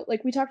thing. So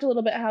like we talked a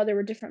little bit how there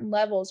were different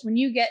levels. When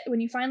you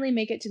finally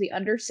make it to the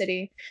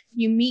Undercity,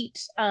 you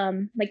meet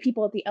like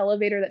people at the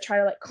elevator that try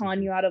to like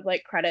con you out of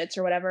like credits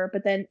or whatever.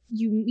 But then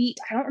you meet,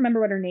 I don't remember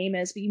what her name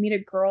is, but you meet a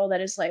girl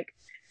that is like,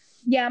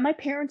 yeah, my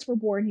parents were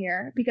born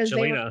here because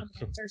they were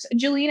criminals.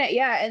 Jelena,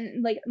 yeah,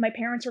 and like my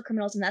parents were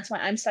criminals and that's why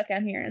I'm stuck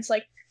down here. And it's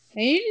like,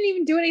 and you didn't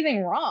even do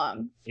anything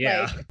wrong.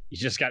 Yeah, like, you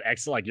just got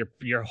exiled. Like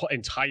your whole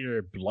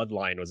entire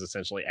bloodline was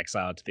essentially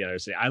exiled to the other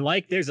city. I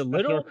like. There's a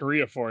little North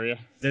Korea for you.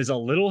 There's a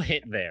little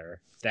hint there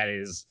that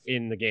is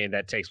in the game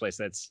that takes place.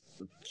 That's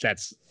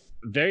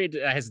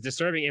has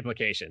disturbing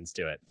implications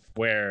to it.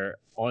 Where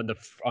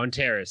on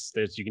Terrace,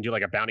 you can do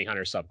like a bounty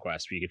hunter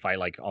subquest where you can fight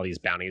like all these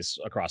bounties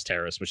across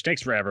Terrace, which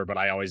takes forever, but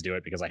I always do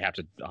it because I have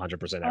to 100%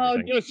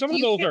 everything. Yeah, some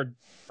of those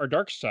are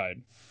dark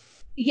side.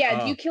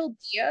 Yeah, do you kill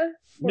Dia?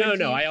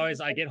 No.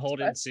 I get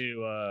Holden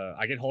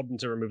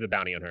to remove the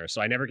bounty on her,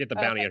 so I never get the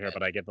bounty on her,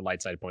 but I get the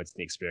light side points in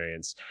the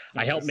experience.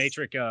 I help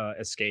Matrix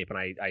escape, and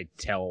I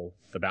tell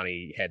the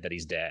bounty head that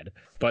he's dead.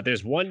 But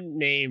there's one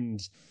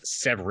named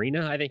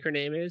Severina, I think her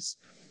name is,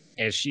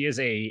 and she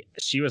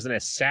was an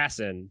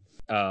assassin,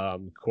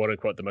 quote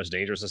unquote, the most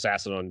dangerous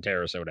assassin on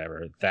Terrace or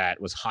whatever,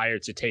 that was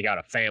hired to take out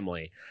a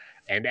family.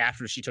 And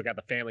after she took out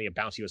the family, a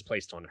bounty was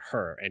placed on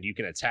her, and you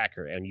can attack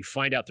her. And you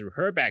find out through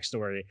her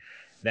backstory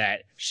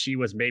that she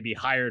was maybe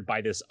hired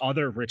by this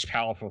other rich,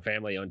 powerful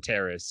family on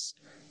Terrace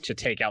to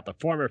take out the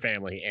former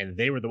family, and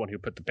they were the one who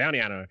put the bounty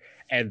on her.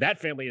 And that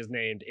family is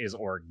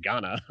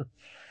Organa.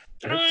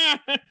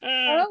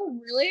 Oh,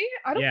 really?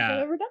 I don't think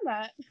I've ever done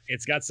that.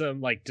 It's got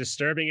some like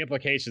disturbing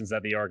implications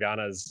that the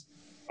Organas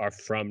are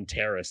from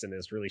Terrace in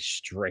this really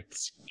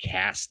strict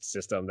caste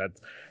system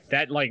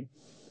that like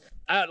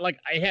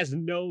it has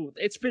no.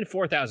 It's been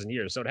 4,000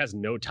 years, so it has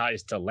no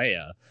ties to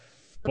Leia,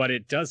 but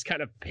it does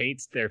kind of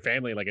paint their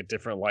family like a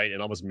different light and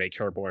almost make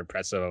her more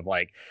impressive. Of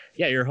like,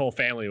 yeah, your whole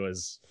family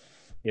was,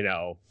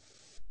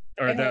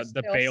 or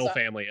the Bale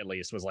family at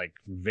least was like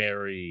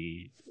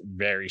very,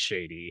 very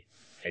shady,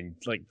 and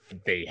like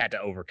they had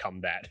to overcome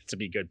that to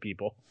be good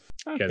people.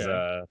 Because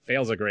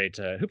Bale's a great.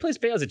 Who plays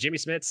Bale? Is it Jimmy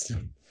Smits?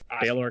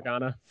 Bale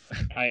Organa.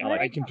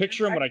 I can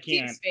picture him, but I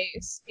can't.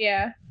 Face.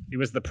 Yeah. He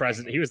was the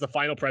president. He was the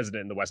final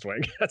president in the West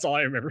Wing. That's all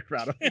I remember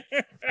about him.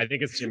 I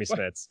think it's Jimmy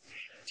Smits.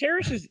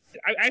 Terrace is.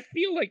 I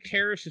feel like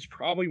Terrace is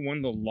probably one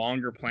of the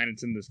longer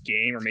planets in this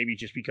game, or maybe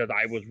just because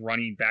I was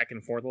running back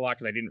and forth a lot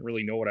because I didn't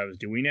really know what I was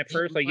doing at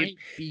first. Like might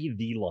be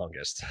the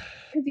longest.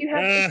 Because you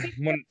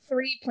have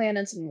 3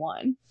 planets in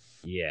one.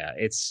 Yeah,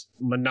 it's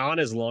Manon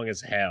is long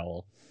as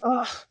hell.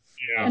 Ugh.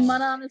 Yeah. And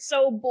Manon is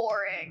so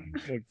boring.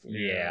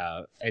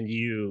 Yeah, and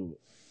you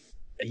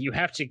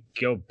have to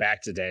go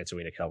back to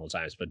Dantooine a couple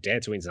times, but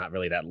Dantooine's not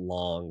really that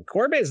long.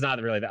 Korriban's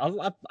not really that. A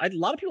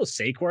lot of people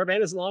say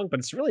Korriban is long, but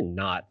it's really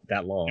not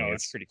that long. No,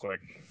 it's pretty quick.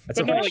 It's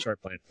a really short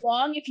plan.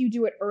 Long if you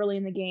do it early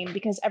in the game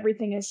because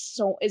everything is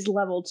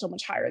leveled so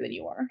much higher than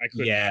you are.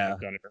 Yeah,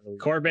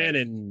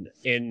 Korriban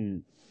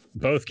in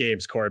both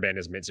games, Korriban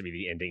is meant to be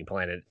the ending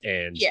planet,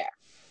 and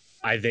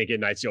I think in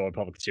Knights of the Old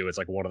Republic 2, it's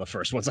like one of the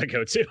first ones I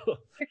go to.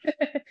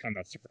 I'm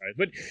not surprised.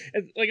 But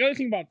like other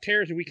thing about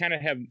Terrace that we kind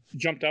of have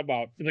jumped up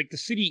about, like the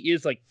city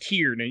is like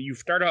tiered, and you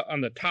start out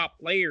on the top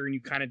layer and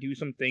you kind of do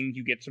some things,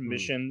 you get some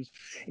missions,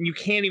 and you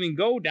can't even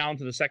go down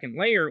to the second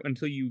layer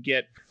until you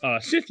get a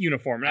Sith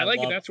uniform. And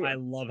I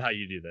love how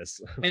you do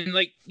this. And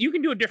like you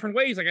can do it different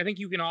ways. Like I think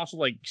you can also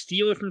like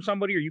steal it from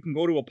somebody, or you can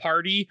go to a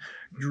party.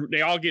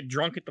 They all get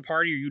drunk at the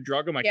party, or you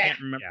drug them. I can't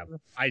remember. Yeah.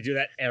 I do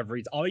that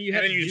all you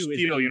have to do is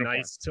be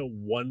nice to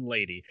one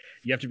lady.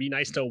 You have to be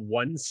nice to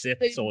one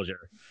Sith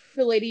soldier.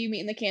 The lady you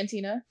meet in the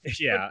cantina.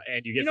 Yeah,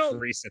 and you get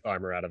free Sith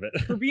armor out of it.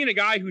 For being a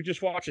guy who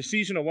just watched a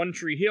season of One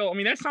Tree Hill, I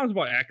mean, that sounds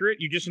about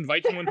accurate. You just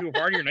invite someone to a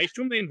party, you're nice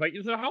to them, they invite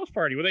you to the house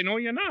party, whether they know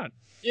you or not.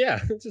 Yeah.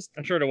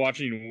 I started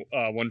watching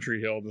One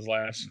Tree Hill this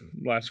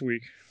last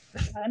week.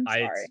 I'm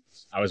sorry.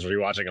 I was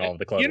rewatching all of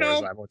the Clone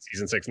Wars. I'm on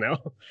season 6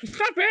 now. It's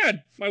not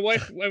bad. My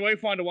wife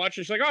wanted to watch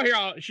it. She's like, "Oh, here."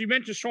 She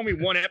meant to show me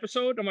one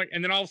episode. I'm like,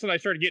 and then all of a sudden I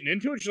started getting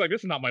into it. She's like, "This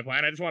is not my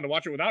plan. I just wanted to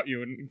watch it without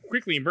you," and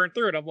quickly and burn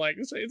through it. I'm like,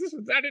 "This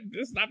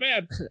is not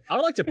bad." I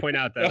would like to point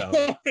out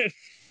that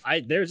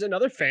there's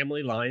another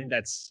family line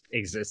that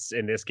exists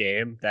in this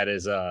game that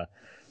is I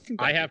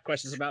have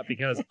questions about,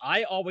 because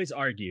I always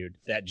argued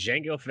that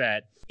Jango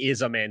Fett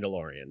is a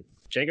Mandalorian.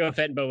 Jango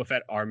Fett and Boba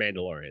Fett are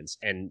Mandalorians,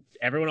 and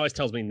everyone always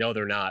tells me no,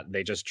 they're not.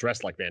 They just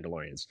dress like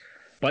Mandalorians.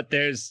 But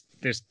there's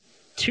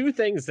two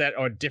things that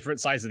are different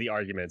sides of the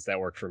arguments that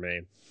work for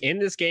me. In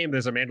this game,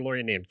 there's a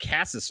Mandalorian named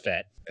Cassis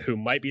Fett, who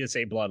might be the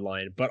same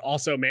bloodline, but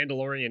also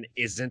Mandalorian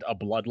isn't a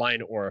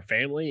bloodline or a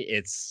family.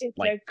 It's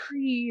like a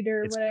creed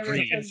or whatever.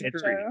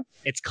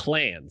 It's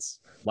clans.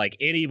 Like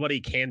anybody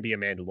can be a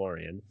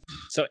Mandalorian.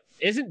 So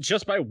isn't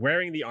just by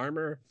wearing the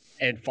armor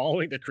and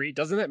following the creed,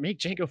 doesn't that make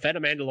Jango Fett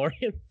a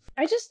Mandalorian?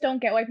 I just don't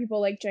get why people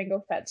like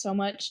Jango Fett so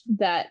much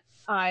that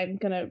I'm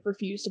gonna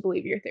refuse to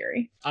believe your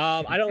theory.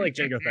 I don't like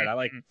Jango Fett. I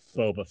like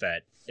Boba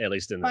Fett, at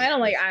least in. I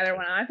don't like either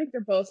one. I think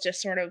they're both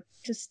just sort of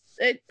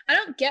I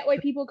don't get why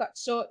people got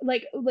so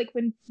like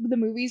when the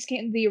movies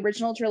came, the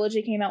original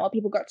trilogy came out, while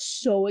people got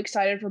so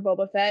excited for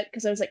Boba Fett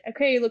because I was like,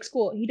 okay, he looks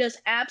cool. He does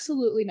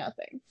absolutely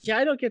nothing. Yeah,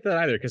 I don't get that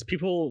either because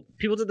people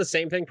did the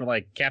same thing for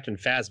like Captain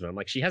Phasma. I'm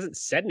like, she hasn't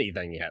said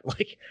anything yet.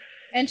 Like.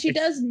 And she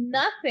does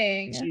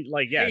nothing.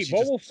 Hey,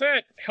 Boba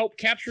Fett helped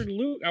capture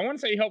Luke. I want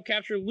to say he helped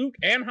capture Luke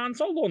and Han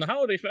Solo in the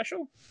holiday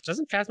special.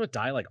 Doesn't Phasma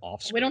die like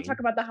off screen? We don't talk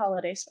about the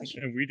holiday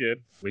special. And we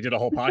did. We did a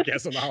whole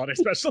podcast on the holiday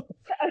special.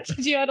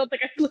 Did you? I don't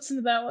think I listened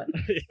to that one.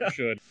 Yeah.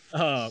 Should.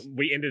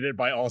 We ended it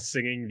by all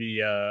singing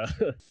the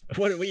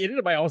we ended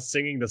it by all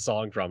singing the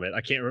song from it.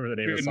 I can't remember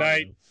the name of the song. Good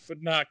night,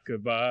 but not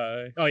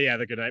goodbye. Oh yeah,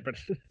 the good night, but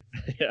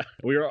yeah,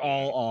 we were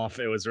all off.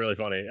 It was really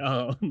funny.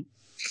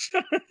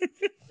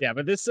 Yeah,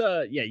 but this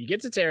you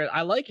get to Terrace.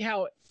 I like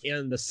how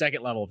in the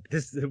second level,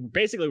 this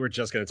basically we're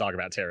just going to talk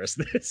about Terrace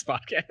this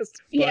podcast.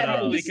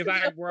 Yeah, because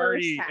we're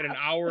already at an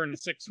hour and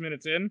 6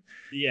 minutes in.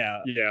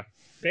 Yeah.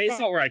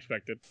 Basically, not where I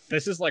expected.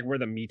 This is like where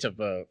the meat of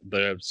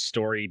the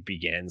story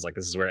begins. Like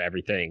this is where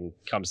everything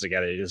comes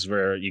together. This is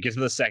where you get to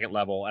the second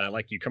level,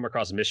 and you come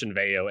across Mission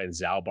Veo and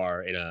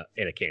Zalbar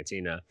in a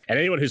cantina. And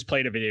anyone who's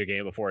played a video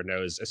game before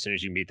knows as soon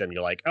as you meet them,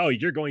 you're like, oh,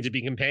 you're going to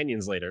be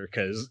companions later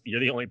because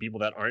you're the only people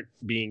that aren't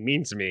being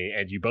mean to me,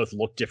 and you both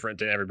look different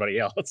than everybody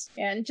else.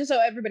 And just so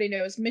everybody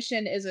knows,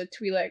 Mission is a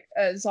Twi'lek,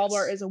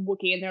 Zalbar is a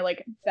Wookiee, and they're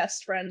like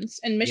best friends.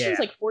 And Mission's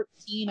like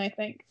 14, I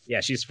think. Yeah,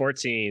 she's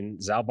 14.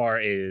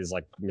 Zalbar is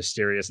like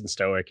mysterious and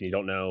stoic, and you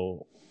don't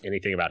know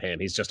anything about him.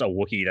 He's just a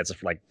Wookiee that's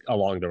like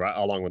along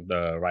with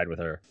the ride with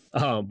her.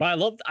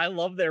 But I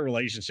love their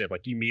relationship.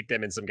 Like you meet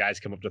them and some guys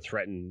come up to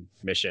threaten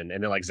Mission,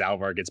 and then like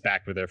Zalvar gets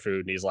back with their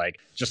food and he's like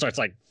just starts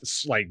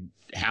like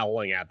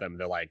howling at them.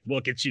 They're like, we'll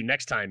get you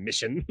next time,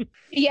 Mission.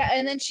 Yeah,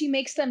 and then she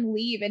makes them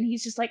leave and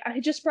he's just like, I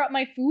just brought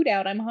my food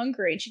out, I'm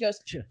hungry. And she goes,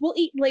 we'll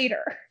eat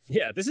later.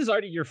 Yeah, this is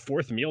already your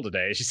fourth meal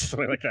today. She's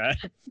something like that.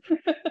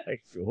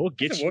 Like, we'll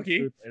get you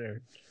food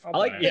later. I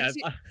like,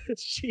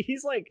 she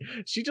just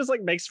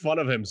like makes fun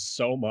of him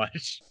so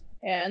much.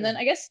 Yeah, and then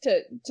I guess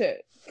to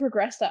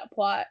progress that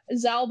plot,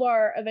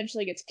 Zalbar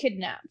eventually gets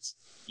kidnapped.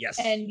 Yes.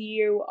 And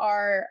you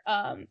are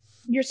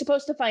you're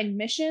supposed to find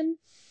Mission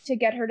to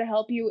get her to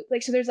help you.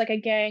 Like, so there's like a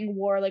gang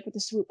war like with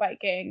the swoop bike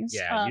gangs.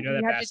 Yeah, you know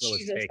that Bastila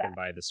was taken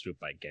by the swoop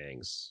bike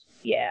gangs.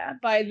 Yeah,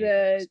 by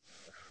the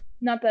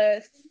not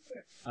the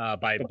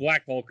by the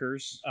Black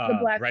Vulkars. The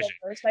Black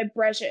Vulkars by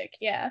Brejik,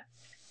 yeah.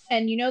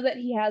 And you know that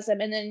he has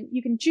them, and then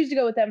you can choose to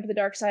go with them for the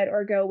dark side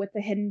or go with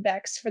the Hidden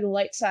Becks for the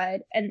light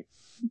side. And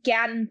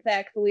Gadden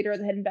Thek, the leader of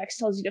the Hidden Becks,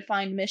 tells you to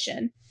find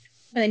Mission.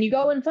 And then you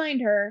go and find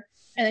her,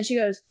 and then she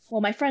goes,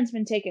 well, my friend's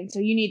been taken, so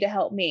you need to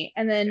help me.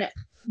 And then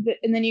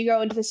you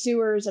go into the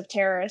sewers of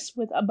Terrace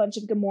with a bunch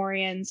of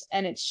Gamorreans,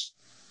 and it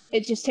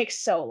just takes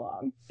so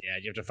long. Yeah,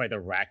 you have to fight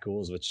the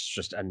Rakghouls, which is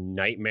just a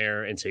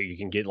nightmare until you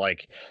can get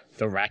like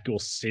the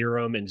Rakghoul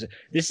serum. And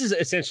this is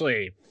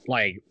essentially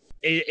like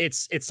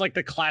it's like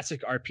the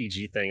classic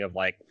RPG thing of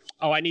like,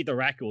 oh, I need the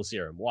Rakghoul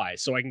serum. Why?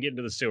 So I can get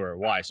into the sewer.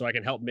 Why? So I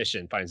can help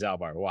Mission find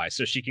Zalbar. Why?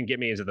 So she can get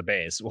me into the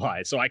base.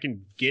 Why? So I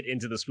can get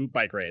into the swoop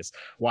bike race.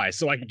 Why?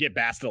 So I can get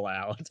Bastila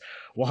out.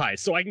 Why?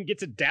 So I can get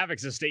to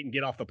Davik's estate and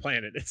get off the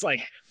planet. It's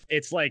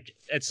like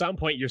at some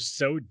point you're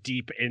so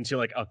deep into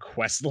like a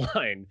quest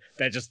line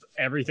that just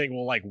everything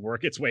will like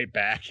work its way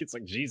back. It's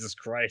like, Jesus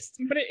Christ.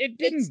 But it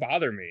didn't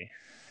bother me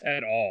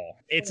at all.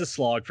 It's a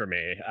slog for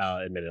me,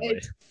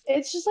 admittedly.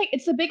 It's just like,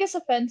 it's the biggest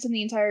offense in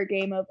the entire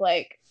game of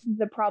like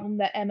the problem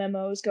that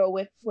MMOs go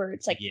with, where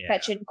it's like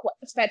fetch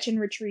and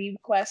retrieve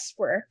quests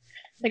where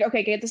like,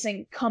 okay, get this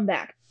thing, come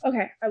back.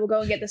 Okay, I will go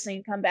and get this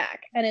thing, come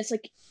back. And it's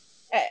like,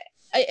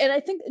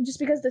 I think just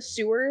because the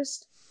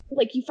sewers,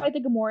 like you fight the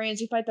Gamorreans,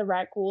 you fight the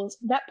Rakghouls,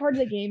 that part of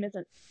the game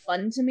isn't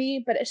fun to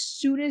me. But as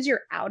soon as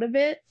you're out of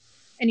it,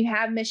 and you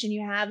have Mission,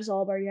 you have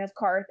Zalbar, you have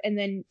Karth, and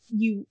then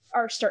you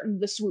are starting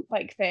the swoop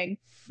bike thing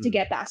to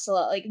get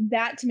Bastila. Like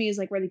that to me is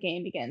like where the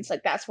game begins.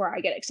 Like that's where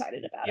I get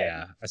excited about it.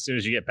 Yeah, as soon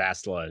as you get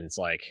Bastila, and it's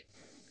like,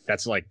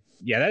 that's like,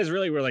 yeah, that is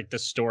really where like the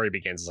story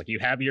begins. It's like you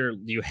have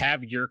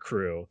your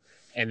crew,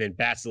 and then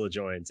Bastila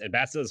joins, and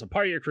Bastila is a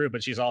part of your crew,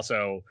 but she's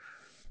also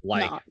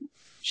like.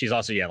 She's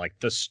also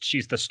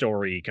she's the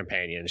story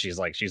companion. She's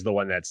the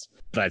one that's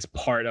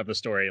part of the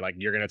story. Like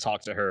you're gonna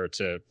talk to her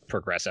to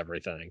progress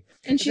everything.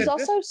 And she's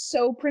also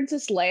so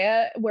Princess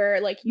Leia,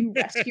 where like you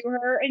rescue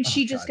her and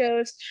she just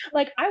goes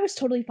like, I was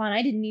totally fine.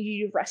 I didn't need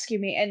you to rescue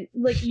me. And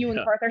like you and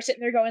Karth are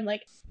sitting there going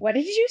like, what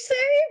did you say?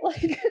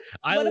 Like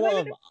I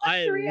love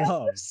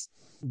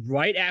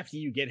right after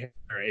you get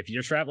her, if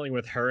you're traveling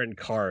with her and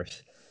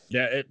Karth,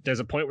 there's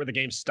a point where the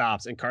game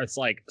stops and Karth's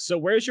like, so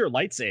where's your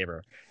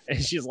lightsaber?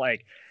 And she's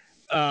like,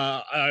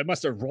 I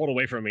must have rolled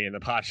away from me in the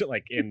pod,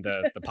 like in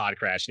the pod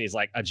crash, and he's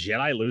like, a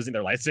Jedi losing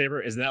their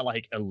lightsaber, isn't that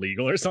like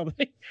illegal or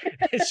something?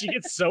 And she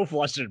gets so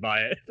flustered by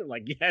it. I'm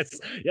like,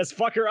 yes,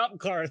 fuck her up,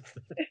 Karth.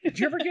 Did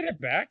you ever get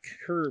it back?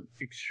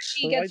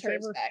 She gets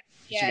hers back.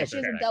 Yeah, she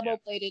has a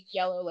double-bladed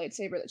yellow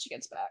lightsaber that she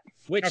gets back.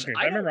 Which okay,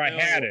 I remember I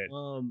had it.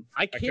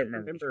 I can't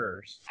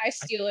remember. I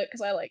steal it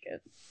because I like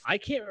it. I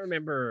can't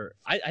remember.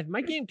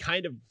 My game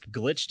kind of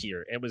glitched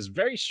here. It was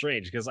very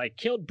strange because I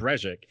killed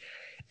Brejik,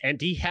 and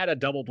he had a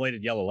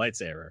double-bladed yellow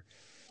lightsaber.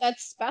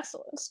 That's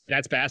Basila's.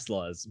 That's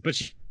Basila's, but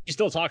she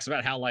still talks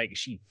about how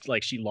she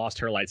lost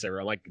her lightsaber.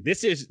 I'm like,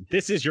 this is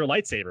your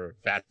lightsaber,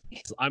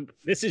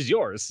 this is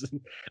yours.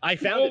 I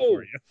found it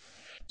for you.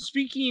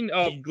 Speaking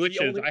of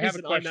glitches, I have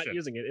a question. I'm not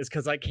using it is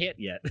because I can't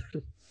yet.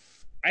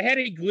 I had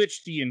a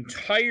glitch the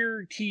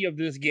entirety of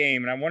this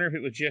game, and I wonder if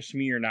it was just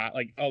me or not.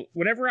 Like,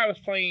 whenever I was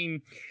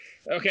playing,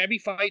 okay, I'd be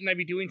fighting, I'd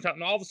be doing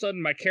something, all of a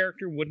sudden my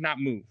character would not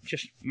move.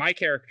 Just my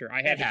character.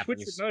 I had to switch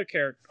to another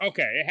character.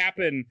 Okay, it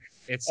happened.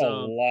 It's a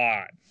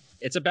lot.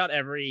 It's about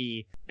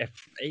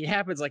it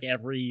happens like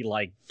every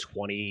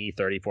 20,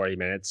 30, 40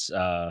 minutes.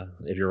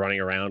 If you're running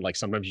around, like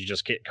sometimes you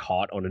just get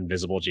caught on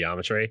invisible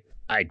geometry.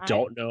 I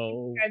don't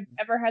know. I've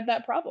ever had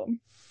that problem.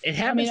 It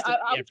happens. I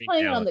was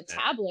playing it on the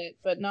tablet,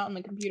 but not on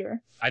the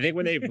computer. I think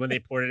when they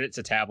ported it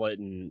to tablet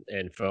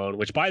and phone,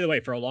 which by the way,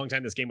 for a long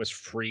time this game was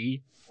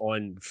free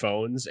on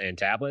phones and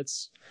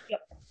tablets. Yep.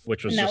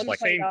 Which was just like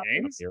same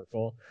game.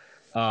 Miracle.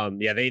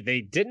 Yeah,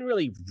 they didn't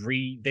really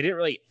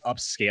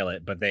upscale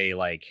it, but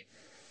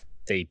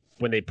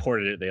when they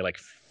ported it, they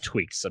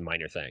tweaked some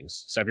minor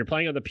things. So if you're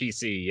playing on the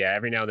PC,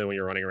 every now and then when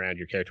you're running around,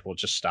 your character will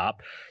just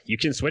stop. You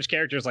can switch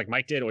characters like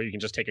Mike did, or you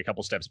can just take a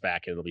couple steps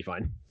back and it'll be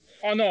fine.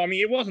 Oh no, I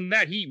mean, it wasn't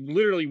that. He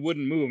literally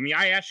wouldn't move. I mean,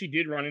 I actually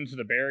did run into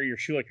the barrier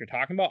shoe like you're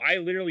talking about. I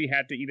literally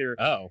had to either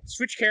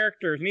switch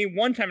characters. I mean,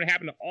 one time it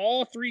happened to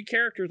all three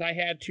characters. I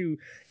had to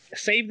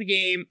save the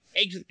game,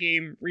 exit the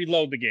game,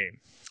 reload the game.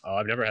 Oh,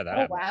 I've never had that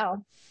happen.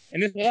 Wow.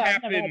 And this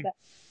happened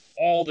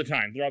all the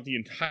time throughout the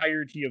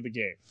entirety of the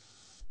game.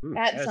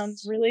 That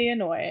sounds really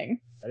annoying.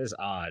 That is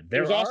odd.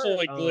 There's also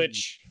a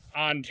glitch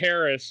on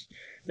Terrace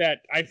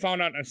that I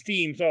found out on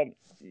Steam. So,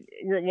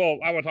 I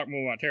want to talk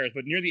more about Terrace,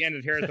 but near the end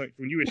of Terrace,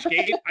 when you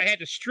escape, I had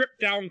to strip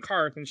down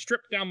Karth and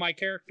strip down my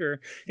character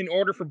in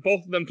order for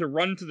both of them to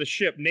run to the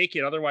ship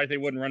naked. Otherwise, they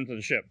wouldn't run to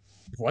the ship.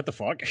 What the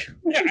fuck?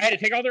 Yeah, I had to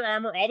take all their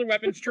armor, all their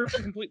weapons, strip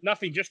them complete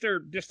nothing, just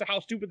to how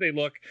stupid they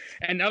look.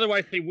 And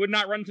otherwise, they would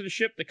not run to the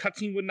ship. The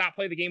cutscene would not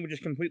play. The game would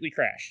just completely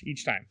crash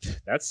each time.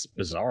 That's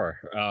bizarre.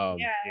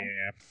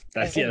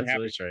 That's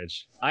really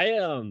strange. I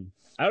don't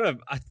know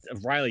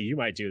if Riley, you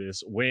might do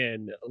this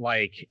when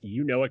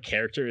a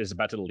character is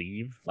about to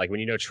leave, like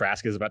when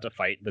Trask is about to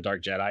fight the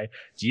Dark Jedi.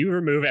 Do you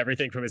remove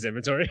everything from his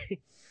inventory?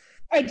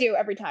 I do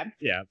every time.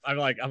 Yeah, I'm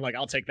like,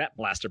 I'll take that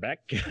blaster back.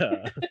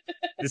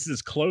 This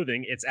is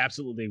clothing. It's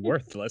absolutely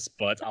worthless,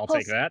 but I'll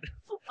take that.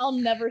 I'll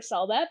never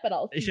sell that, but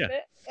I'll keep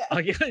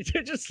it.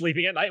 You're just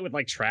sleeping at night with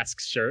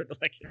Trask's shirt.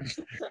 Did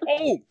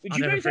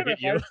you guys have a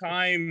hard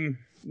time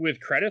with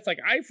credits?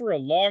 For a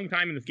long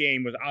time in this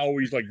game was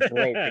always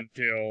broke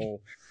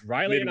until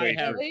Riley and I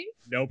have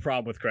no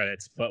problem with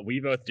credits, but we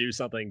both do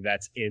something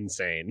that's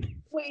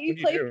insane. Wait, you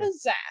play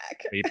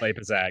Pazak? We play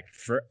Pazak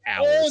for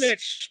hours. Oh, that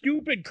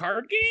stupid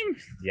card game?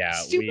 Yeah,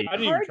 stupid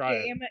card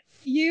game.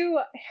 You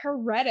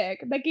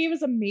heretic! That game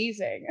is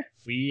amazing.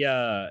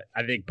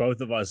 I think both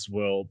of us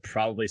will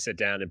probably sit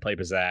down and play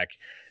Pazak.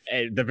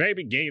 At the very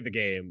beginning of the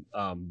game,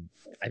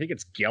 I think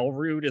it's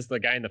Gelrud is the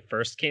guy in the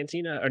first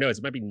cantina. Or no,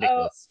 it might be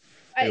Nicholas.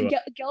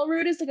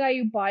 Gelrud is the guy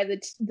you buy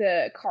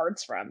the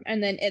cards from,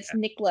 and then it's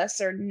Nicholas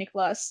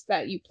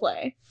that you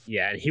play.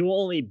 Yeah, and he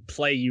will only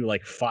play you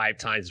 5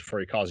 times before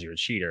he calls you a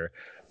cheater.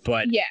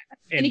 But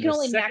and you can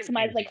only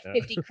maximize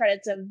 50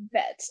 credits of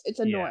bets. It's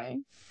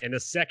annoying. Yeah. In the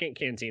second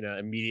cantina,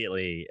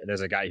 immediately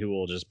there's a guy who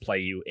will just play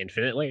you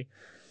infinitely.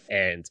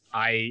 And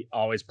I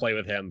always play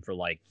with him for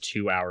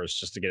 2 hours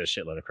just to get a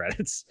shitload of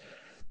credits.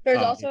 There's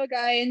also a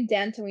guy in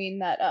Tatooine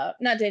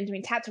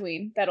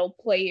that'll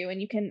play you,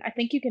 and I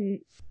think you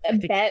can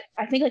bet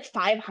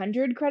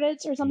 500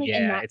 credits or something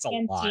in that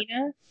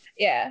cantina.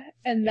 Yeah,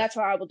 and that's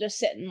why I will just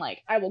sit and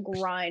I will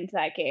grind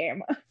that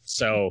game.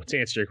 So to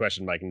answer your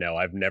question, Mike, no,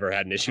 I've never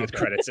had an issue with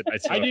credits in my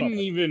I didn't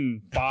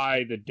even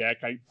buy the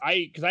deck.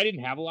 Because I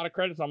didn't have a lot of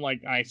credits. I'm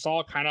I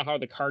saw kind of how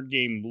the card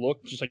game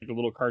looked, just the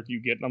little cards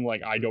you get, and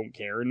I'm I don't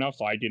care enough,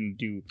 so I didn't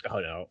do. Oh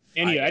no.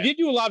 Anyway, I did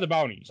do a lot of the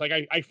bounties.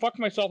 I fucked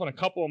myself on a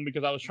couple of them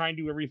because I was trying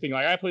to do everything.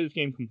 I played this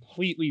game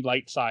completely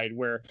light side,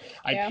 where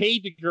I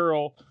paid the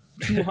girl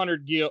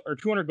 200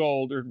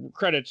 gold or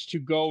credits to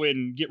go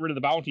and get rid of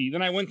the bounty.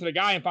 Then I went to the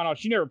guy and found out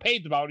she never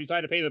paid the bounty, so I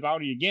had to pay the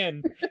bounty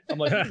again.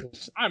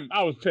 I'm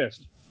I was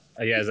pissed.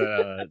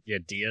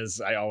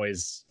 Diaz. I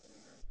always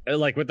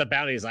Like with the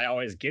bounties, I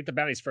always get the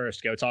bounties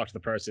first, go talk to the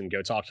person,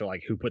 go talk to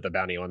like who put the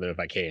bounty on them if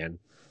I can.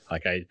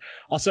 Like I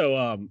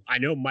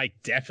know Mike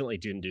definitely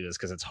didn't do this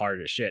because it's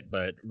hard as shit,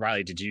 but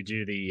Riley, did you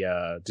do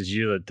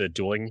the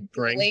dueling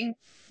ring?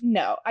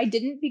 No, I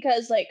didn't,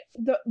 because like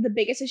the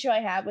biggest issue I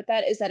have with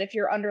that is that if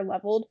you're under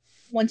leveled,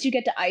 once you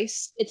get to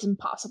ice, it's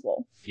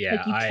impossible.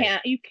 Yeah,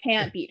 like you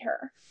can't beat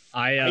her.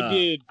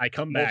 I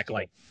come back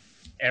like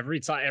every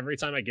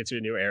time I get to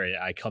a new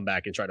area, I come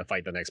back and try to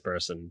fight the next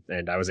person,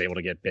 and I was able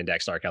to get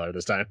Bendak Starkiller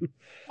this time.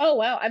 Oh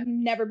wow, I've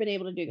never been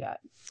able to do that.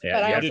 Yeah,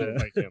 but I also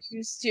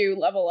choose to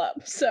level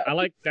up. So I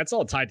like that's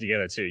all tied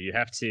together too. You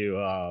have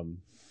to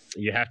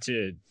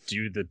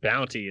do the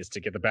bounties to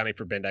get the bounty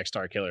for Bendak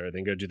Starkiller,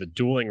 then go do the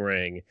dueling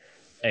ring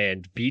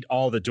and beat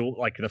all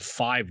the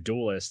 5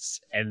 duelists,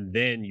 and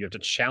then you have to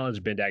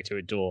challenge Bendak to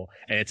a duel,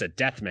 and it's a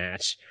death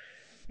match.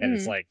 And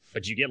it's like,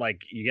 but you get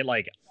like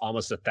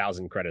almost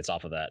 1,000 credits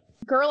off of that.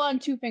 Girl on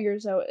 2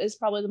 Fingers though is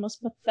probably the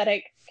most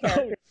pathetic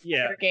character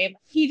in the game.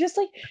 He's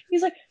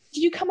like,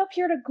 did you come up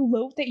here to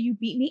gloat that you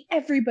beat me?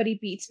 Everybody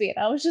beats me, and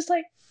I was just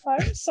like,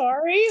 I'm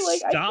sorry.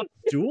 Like, stop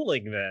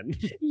dueling then.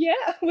 Yeah,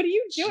 what are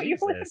you doing? You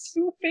only have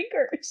 2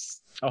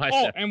 fingers. Oh, hi,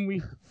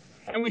 Stefan.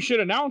 and we should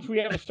announce we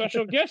have a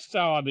special guest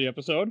on the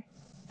episode.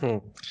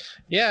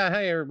 Yeah,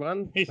 hi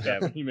everyone. Hey,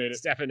 Stefan, he made it.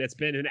 Stefan, it's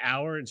been an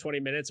hour and 20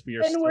 minutes, but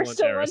we're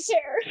still on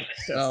terror.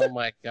 Oh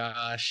my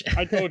gosh.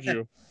 I told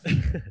you.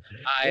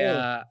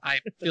 I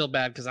feel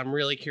bad because I'm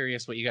really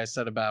curious what you guys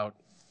said about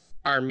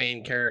our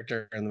main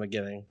character in the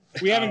beginning.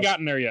 We haven't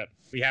gotten there yet.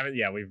 We haven't.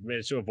 Yeah, we've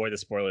managed to avoid the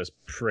spoilers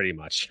pretty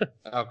much.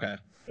 Okay.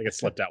 I think it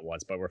slipped out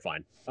once, but we're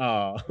fine.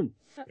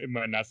 It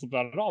might not slip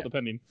out at all,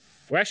 depending.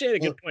 We're actually at a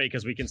good point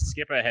because we can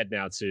skip ahead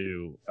now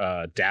to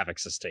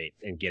Davik's estate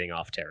and getting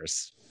off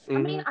Terrace. I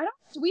mean,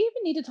 do we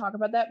even need to talk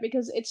about that?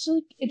 Because it's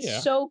like,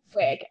 so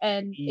quick,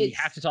 and we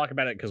have to talk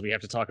about it because we have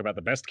to talk about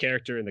the best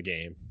character in the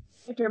game.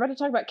 If you're about to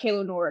talk about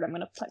Kalo Nord, I'm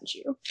gonna punch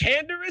you.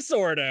 Canderous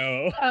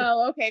Ordo.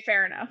 Oh, okay,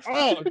 fair enough.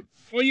 Oh,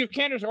 well, you have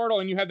Canderous Ordo,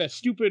 and you have that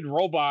stupid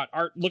robot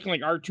looking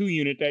like R2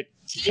 unit that.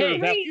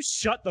 You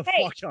shut the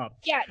fuck up.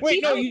 Yeah.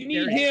 Wait, no, you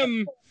need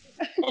him.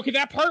 Okay,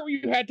 that part where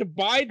you had to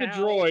buy the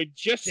droid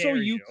just so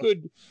you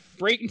could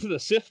break into the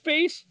Sith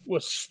base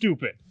was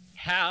stupid.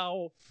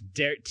 How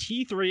dare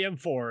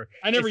T3M4?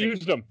 I never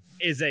used them.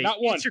 Is a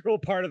integral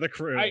part of the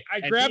crew. I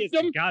grabbed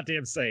them.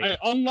 Goddamn safe. I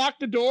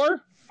unlocked the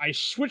door. I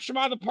switched him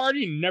out of the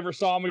party and never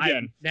saw him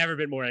again. I've never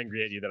been more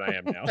angry at you than I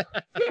am now.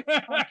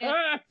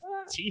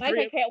 Mike,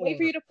 I can't wait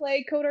for you to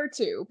play KOTOR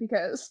 2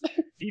 because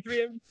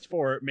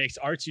T3M4 makes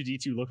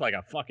R2D2 look like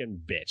a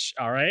fucking bitch.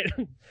 All right.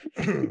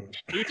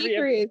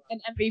 T3 is an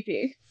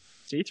MVP.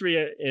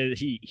 T3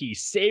 he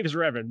saves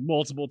Revan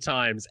multiple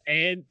times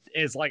and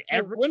is like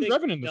everything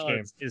Revan in this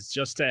game is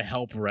just to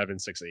help Revan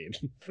succeed.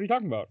 What are you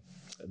talking about?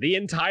 The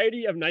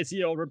entirety of Knights of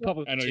the Old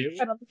Republic. I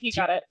don't think you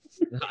got it.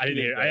 I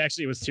didn't hear. I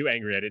actually was too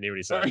angry. I didn't hear what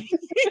he said.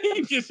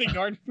 He just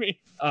ignored me.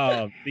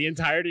 The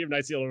entirety of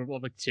Knights of the Old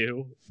Republic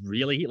 2,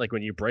 really, like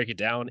when you break it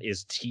down,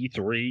 is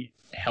T3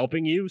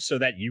 helping you so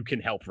that you can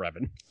help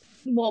Revan.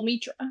 Well,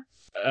 Mitra.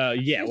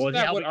 Yeah, well,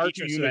 what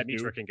R2 so that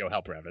Mitra can go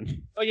help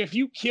Revan. Like if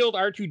you killed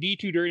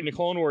R2D2 during the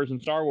Clone Wars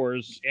and Star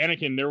Wars,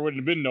 Anakin, there would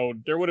have been no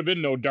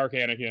dark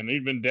Anakin.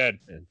 He'd been dead.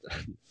 And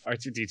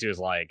R2D2 is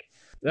like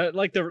I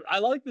like the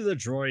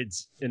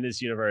droids in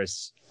this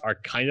universe are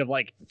kind of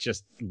like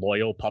just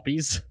loyal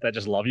puppies that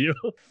just love you.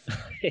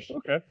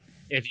 Okay.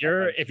 If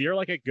you're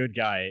like a good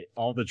guy,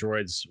 all the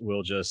droids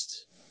will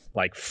just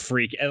like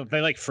freak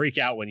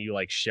out when you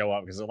like show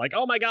up because they're like,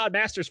 oh my god,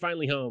 Master's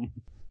finally home.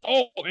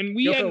 Oh, and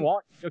we had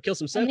go kill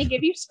some Sith. And they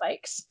give you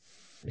spikes.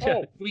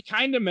 Oh, we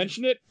kind of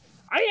mentioned it.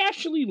 I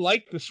actually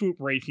like the swoop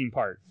racing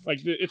part. Like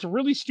it's a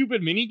really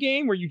stupid mini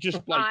game where you just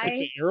hit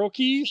the arrow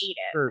keys.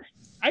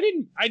 I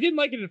didn't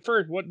like it at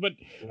first, but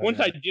once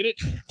I did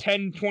it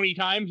 10, 20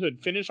 times and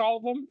finish all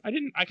of them,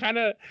 I kind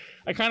of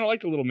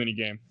liked the little mini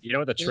game. You know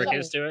what the trick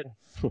is to it?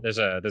 There's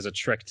a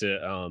trick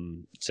to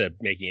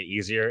making it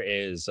easier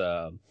is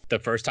the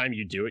first time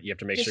you do it, you have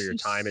to make sure your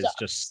time is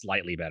just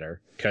slightly better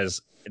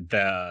because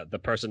the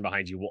person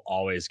behind you will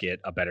always get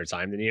a better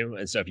time than you,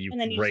 and so if you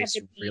race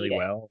really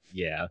well,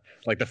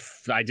 like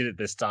I did it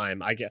this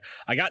time. I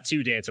got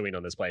 2 Dantooine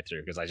on this playthrough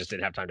because I just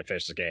didn't have time to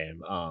finish the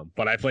game.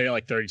 But I played it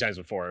like 30 times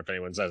before. If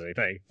anyone says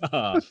anything,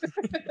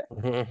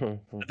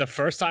 the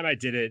first time I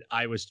did it,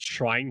 I was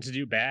trying to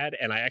do bad,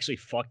 and I actually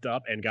fucked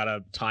up and got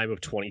a time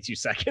of 22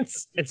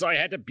 seconds, and so I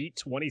had to beat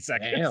 20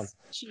 seconds.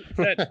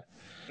 That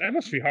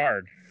must be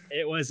hard.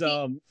 It was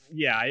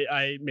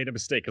I made a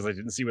mistake because I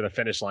didn't see where the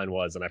finish line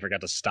was and I forgot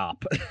to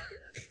stop.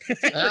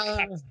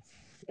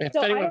 If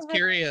anyone's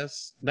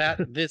curious,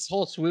 that this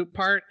whole swoop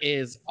part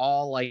is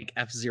all like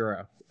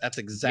F-Zero. That's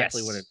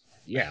exactly what it.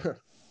 Yeah.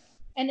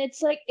 And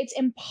it's like it's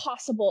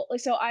impossible.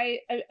 Like, so I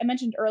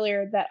mentioned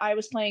earlier that I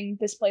was playing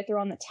this playthrough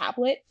on the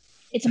tablet.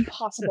 It's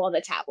impossible on the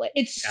tablet.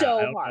 It's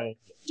so hard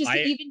just to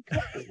even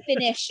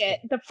finish it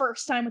the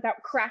first time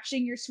without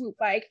crashing your swoop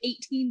by like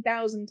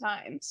 18,000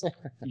 times.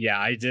 Yeah,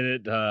 I did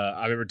it.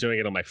 I remember doing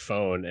it on my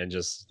phone and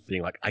just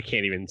being like, I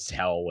can't even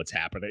tell what's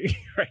happening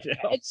right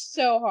now. It's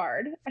so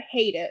hard. I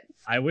hate it.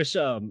 I wish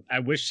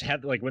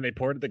had like when they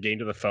ported the game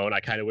to the phone, I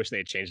kind of wish they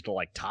had changed it to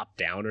like top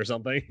down or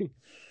something.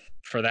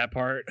 For that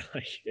part,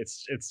 like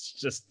it's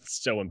just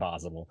so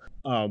impossible.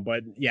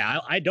 But yeah,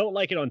 I don't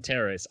like it on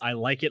Terrace. I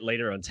like it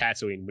later on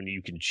Tatooine when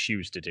you can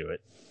choose to do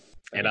it.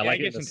 And I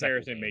like it in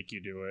Terrace. They make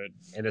you do it.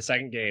 In the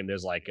second game,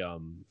 there's like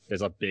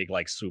there's a big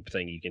like swoop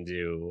thing you can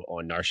do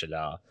on Nar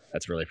Shaddaa.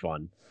 That's really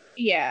fun.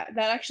 Yeah,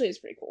 that actually is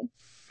pretty cool.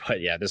 But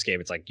yeah, this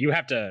game, it's like you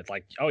have to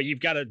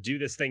you've got to do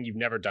this thing you've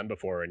never done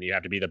before, and you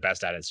have to be the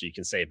best at it so you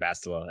can save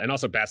Bastila. And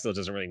also, Bastila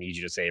doesn't really need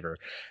you to save her.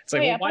 It's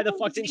like, well, why the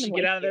fuck didn't she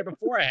get out of there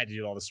before I had to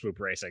do all the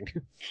swoop racing?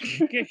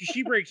 Yeah,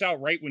 she breaks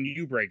out right when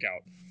you break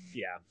out.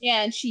 Yeah.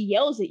 Yeah, and she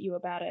yells at you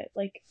about it.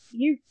 Like,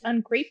 you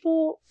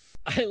ungrateful.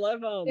 I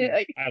love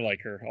I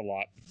like her a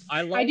lot.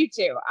 I do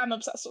too. I'm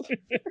obsessed with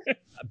her.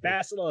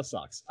 Bastila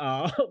sucks.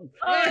 I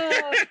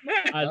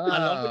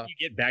love when you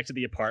get back to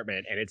the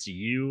apartment and it's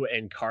you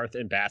and Karth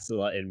and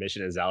Bastila in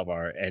Mission and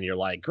Zalvar, and you're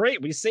like,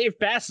 great, we saved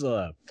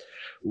Bastila.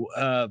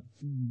 What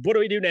do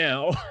we do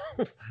now?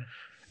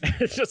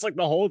 It's just like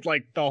the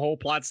whole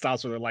plot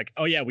stops where they're like,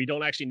 oh yeah, we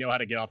don't actually know how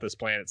to get off this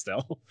planet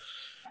still.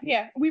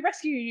 Yeah, we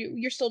rescue you.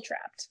 You're still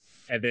trapped.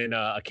 And then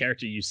a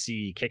character you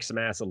see kick some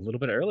ass a little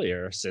bit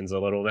earlier sends a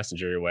little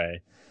messenger your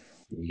way.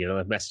 You get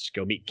a message,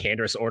 go meet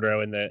Canderous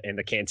Ordo in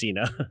the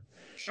cantina.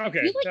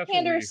 Okay. You like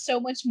Canderous so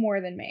much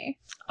more than me.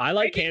 I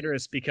like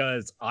Canderous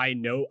because I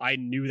knew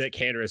that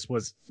Canderous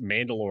was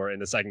Mandalore in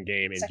the second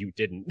game, and you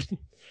didn't.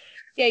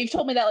 Yeah, you've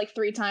told me that like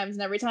 3 times,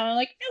 and every time I'm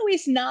like, no,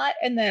 he's not.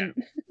 And then.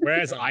 Yeah.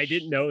 Whereas I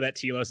didn't know that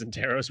Telos and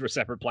Taros were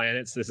separate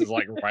planets. This is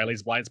like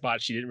Riley's blind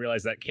spot. She didn't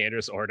realize that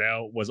Canderous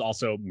Ordo was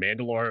also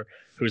Mandalore,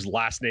 whose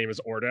last name is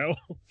Ordo.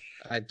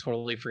 I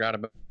totally forgot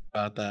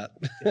about that.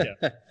 Yeah.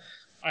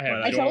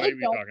 I totally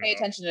don't pay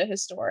attention to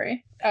his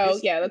story. Oh,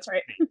 yeah, that's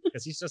right.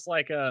 Because he's just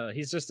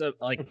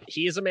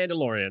he is a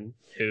Mandalorian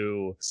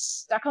who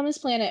stuck on this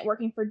planet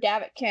working for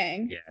Davik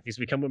King. Yeah, he's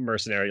become a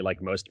mercenary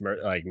like most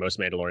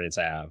Mandalorians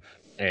have,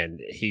 and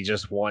he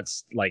just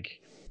wants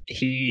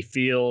he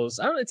feels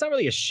it's not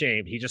really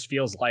ashamed. He just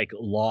feels like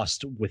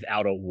lost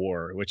without a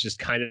war, which is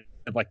kind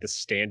of like the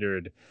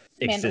standard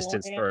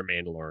existence for a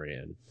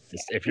Mandalorian. Yeah.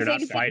 If you're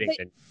not fighting,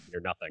 then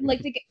you're nothing.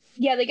 Like they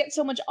get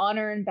so much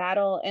honor in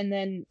battle, and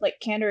then like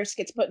Canderous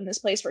gets put in this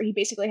place where he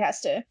basically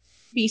has to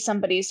be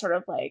somebody's sort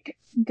of like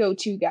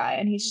go-to guy,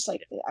 and he's just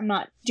like, I'm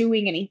not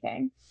doing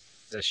anything.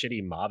 He's a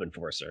shitty mob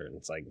enforcer, and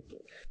it's like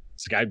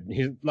this guy.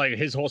 He's like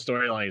his whole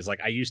storyline is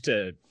like I used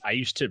to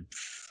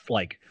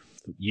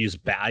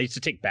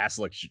take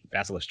basilisk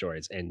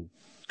droids and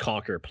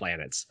conquer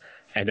planets,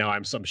 and now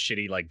I'm some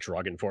shitty like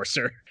drug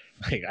enforcer.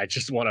 Like I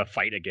just want to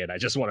fight again. I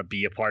just want to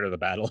be a part of the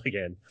battle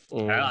again.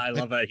 I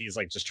love that he's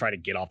like just trying to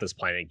get off this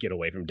planet and get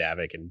away from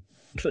Davik and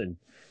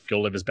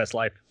go live his best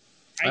life.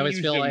 I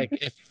always feel like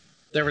if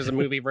there was a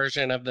movie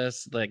version of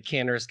this, like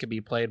Canderous could be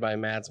played by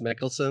Mads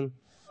Mikkelsen.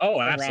 Oh,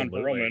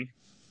 absolutely.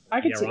 I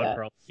could see that.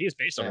 He is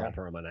based on Ron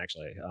Perlman,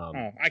 actually.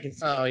 I can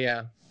see Oh,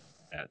 yeah.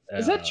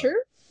 Is that true?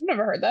 I've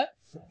never heard that.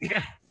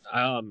 Yeah.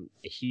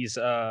 He's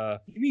You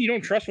mean you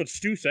don't trust what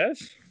Stu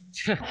says?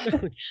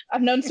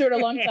 I've known Stuart a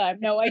long time.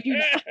 No, I do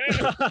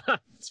not.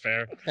 It's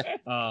fair.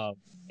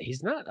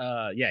 He's not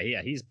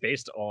he's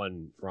based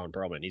on Ron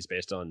Perlman. He's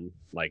based on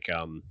I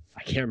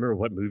can't remember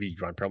what movie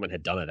Ron Perlman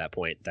had done at that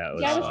point. That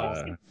was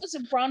was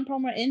Ron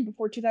Perlman in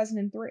before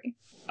 2003?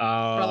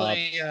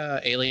 Probably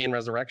Alien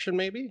Resurrection,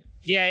 maybe?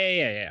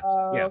 Yeah.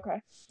 Oh, yeah.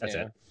 Okay. That's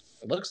it.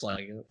 It looks like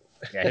it.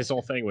 Yeah, his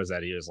whole thing was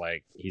that he was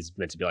he's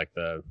meant to be like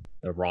the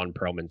Ron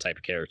Perlman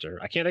type character.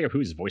 I can't think of who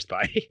he's voiced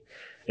by.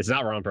 It's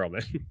not Ron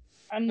Perlman.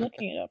 I'm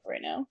looking it up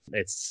right now.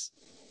 It's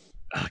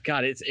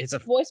it's a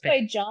voiced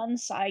by John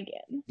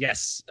Saigon.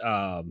 Yes,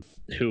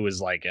 who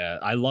is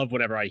I love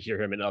whenever I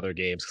hear him in other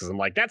games because I'm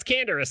like, that's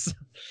Canderous.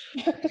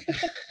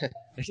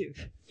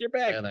 You're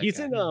back.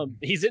 Yeah,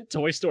 he's in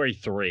Toy Story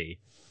 3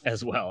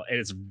 as well, and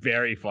it's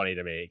very funny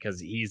to me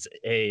because he's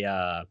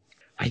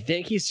I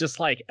think he's just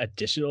like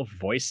additional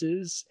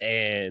voices,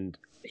 and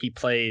he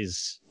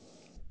plays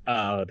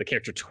the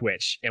character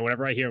Twitch. And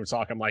whenever I hear him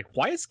talk, I'm like,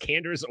 why is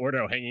Canderous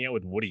Ordo hanging out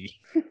with Woody?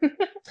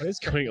 What is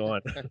going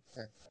on?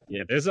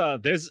 Yeah, there's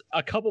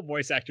a couple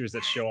voice actors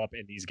that show up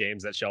in these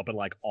games that show up in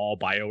like all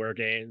BioWare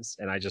games,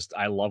 and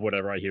I love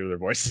whenever I hear their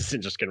voices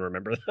and just can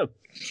remember them.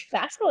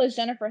 Bastila is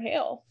Jennifer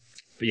Hale.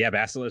 But yeah,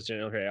 Bastila is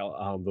Jennifer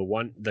Hale.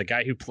 The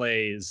guy who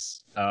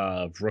plays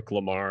Rook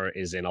Lamar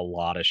is in a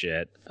lot of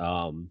shit.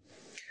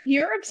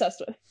 You're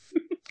obsessed with.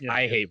 Yeah.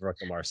 I hate Rook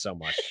Lamar so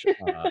much.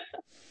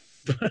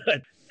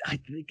 But I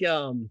think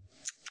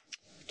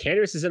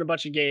Canderous is in a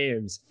bunch of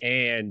games,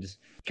 and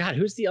God,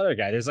 who's the other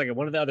guy? There's like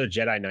one of the other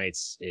Jedi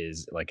Knights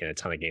is like in a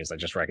ton of games. I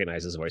just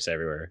recognize his voice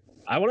everywhere.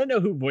 I want to know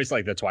who voiced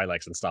like the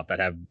Twi'leks and stuff that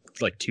have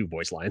like 2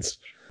 voice lines.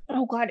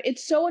 Oh god,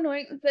 it's so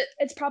annoying that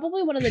it's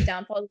probably one of the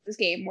downfalls of this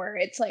game where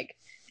it's like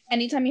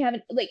anytime you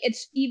haven't like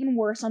it's even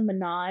worse on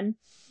Manon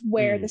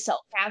where the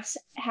self-casts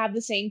have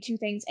the same 2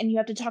 things and you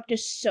have to talk to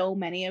so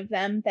many of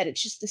them that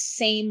it's just the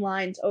same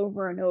lines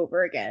over and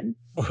over again.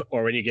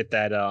 Or when you get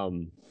that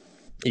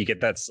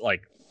that's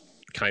like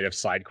kind of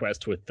side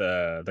quest with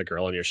the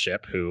girl on your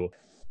ship who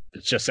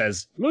just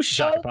says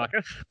Musha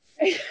Shakapaka.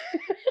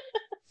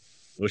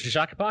 Musha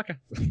Shakapaka.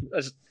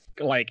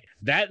 Like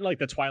that, like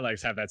the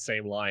Twi'leks have that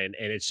same line,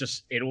 and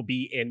it'll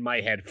be in my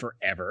head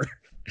forever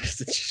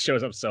because it just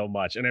shows up so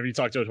much. And whenever you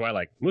talk to a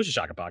Twi'lek, Musha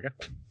Shakapaka.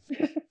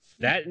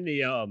 That and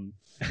the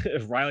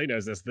if Riley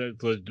knows this, the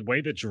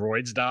way the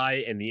droids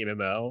die in the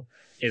MMO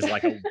is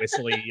like a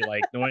whistly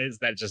like noise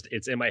that just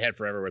it's in my head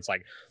forever. Where it's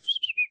like,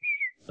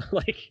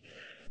 like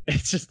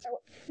it's just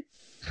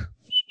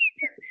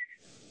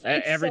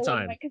every so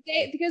time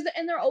because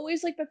they're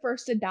always like the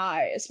first to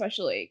die,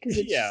 especially because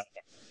it's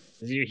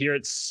you hear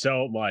it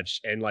so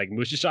much, and like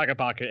Musha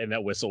Shakapaka and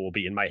that whistle will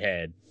be in my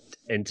head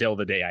until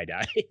the day I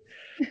die.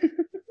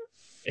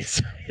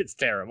 It's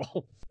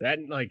terrible. That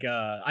like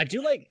I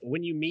do like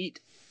when you meet.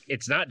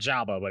 It's not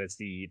Jabba, but it's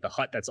the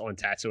hut that's on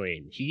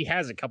Tatooine. He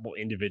has a couple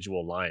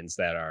individual lines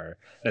that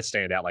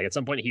stand out. Like at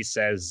some point he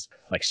says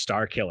like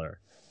Star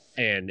Killer,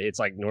 and it's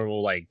like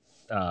normal like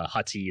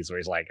Huttese where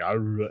he's like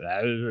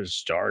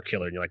Star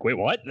Killer, and you're like, wait,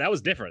 what? That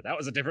was different. That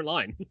was a different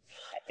line.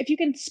 If you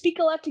can speak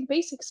Galactic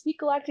Basic, speak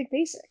Galactic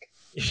Basic.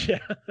 Yeah.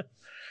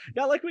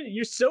 Yeah, like when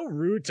you're so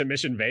rude to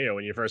Mission Veo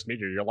when you first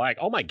meet her, you're like,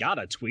 oh my god,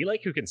 a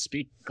Twi'lek who can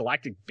speak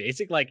Galactic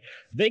Basic? Like,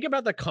 think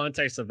about the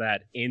context of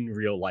that in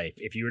real life.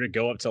 If you were to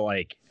go up to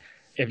like,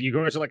 if you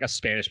go to like a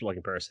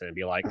Spanish-looking person and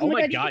be like, oh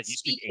my god, you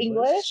speak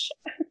English?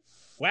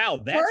 Wow,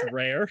 that's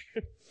rare.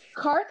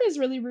 Karth is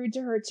really rude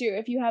to her too.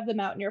 If you have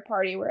them out in your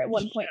party, where at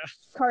one point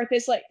Karth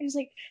is like, he's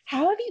like,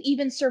 how have you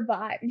even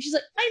survived? And she's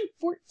like, I'm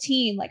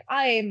 14. Like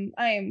I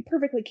am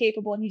perfectly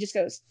capable. And he just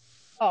goes,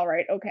 all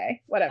right,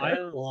 okay,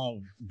 whatever.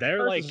 They're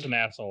Karth like is an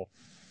asshole.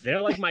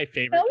 They're like my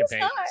favorite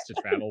companions to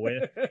travel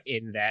with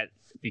in that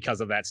because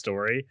of that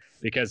story.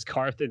 Because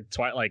Karth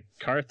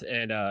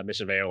and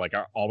Mission Veo like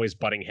are always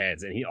butting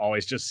heads, and he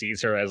always just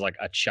sees her as like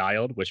a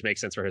child, which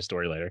makes sense for his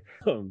story later.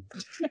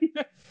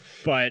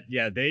 But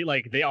yeah,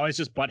 they always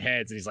just butt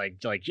heads, and he's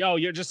like, yo,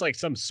 you're just like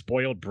some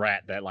spoiled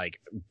brat that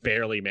like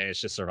barely managed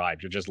to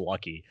survive. You're just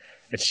lucky.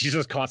 And she's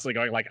just constantly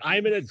going like,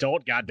 I'm an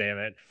adult,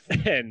 goddammit.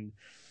 And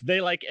they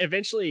like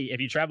eventually,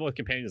 if you travel with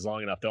companions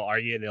long enough, they'll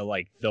argue and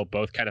they'll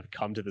both kind of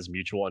come to this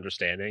mutual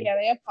understanding. Yeah,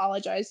 they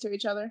apologize to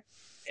each other.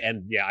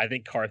 And yeah, I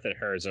think Karth and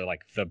hers are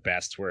like the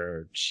best,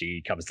 where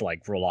she comes to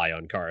like rely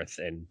on Karth,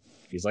 and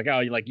he's like, oh,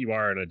 you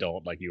are an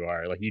adult, like you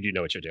do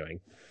know what you're doing.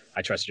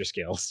 I trust your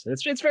skills.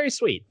 It's very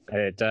sweet.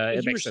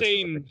 As you were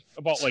saying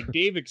about like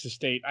Davik's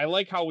estate, I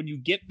like how when you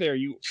get there,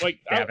 you like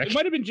it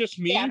might have been just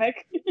me.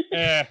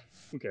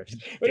 Okay.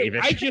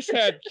 I just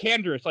had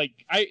Canderous. Like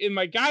in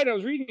my guide I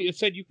was reading, it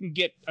said you can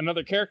get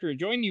another character to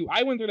join you.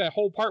 I went through that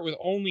whole part with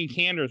only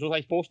Canderous. Was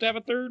I supposed to have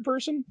a third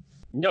person?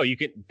 No, you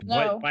can.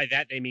 No. By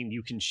that they mean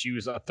you can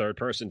choose a third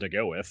person to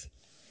go with.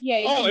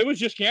 Yeah. It was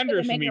just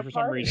Canderous for me for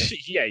some reason.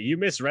 Yeah, you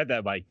misread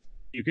that, Mike.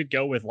 You could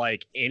go with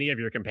like any of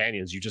your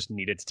companions. You just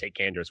needed to take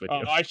Canderous with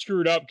you. I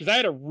screwed up because I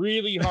had a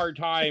really hard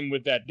time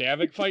with that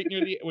Davik fight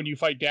when you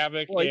fight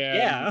Davik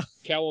and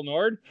Cal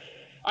Nord.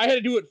 I had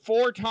to do it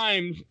 4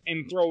 times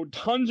and throw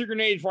tons of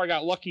grenades before I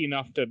got lucky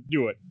enough to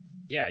do it.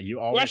 Yeah, you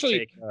always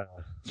take...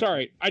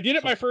 Sorry, I did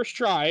it my first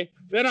try.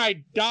 Then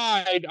I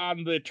died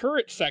on the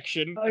turret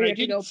section, and I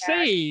didn't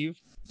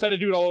save, so I had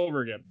to do it all over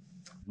again.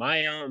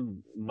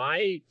 My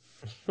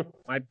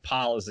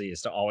policy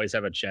is to always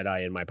have a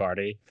Jedi in my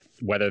party,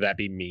 whether that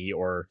be me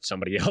or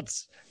somebody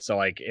else. So,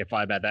 like, if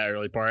I'm at that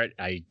early part,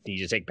 I need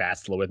to take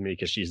Bastila with me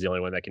because she's the only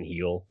one that can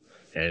heal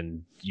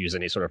and use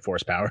any sort of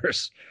force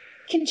powers.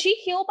 Can she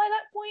heal by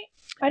that point?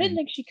 I didn't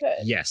think she could.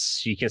 Yes,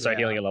 she can start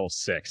healing at level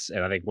 6,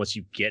 and I think once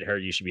you get her,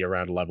 you should be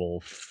around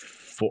level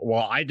 4.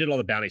 Well, I did all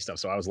the bounty stuff,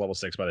 so I was level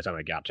 6 by the time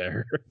I got to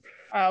her.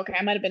 Oh, okay,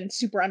 I might have been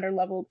super under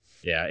leveled.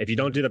 Yeah, if you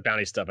don't do the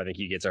bounty stuff, I think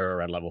you get to her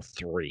around level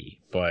 3.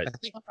 But I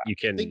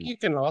think you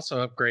can also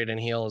upgrade and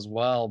heal as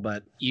well,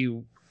 but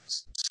you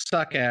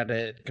suck at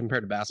it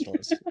compared to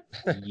Basila's.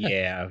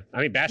 Yeah,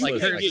 I mean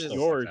Basila's like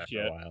yours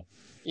yet. A while.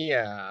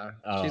 Yeah,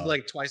 she's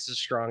like twice as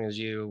strong as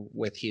you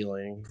with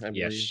healing. I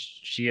believe.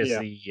 She is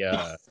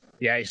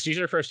she's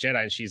her first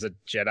Jedi, and she's a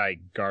Jedi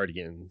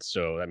Guardian.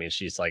 So I mean,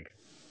 she's a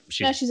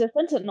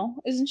Sentinel,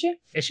 isn't she?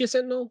 Is she a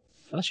Sentinel?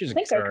 I thought she was. I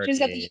think so.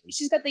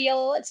 She's got the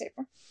yellow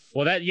lightsaber.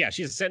 Well,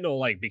 she's a Sentinel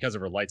like because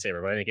of her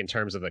lightsaber, but I think in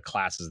terms of the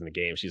classes in the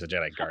game, she's a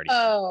Jedi Guardian.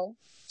 Oh,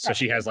 so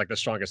she has like the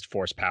strongest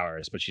force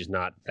powers, but she's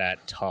not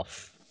that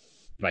tough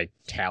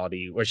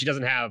vitality, or she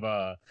doesn't have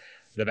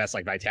the best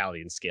like vitality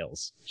and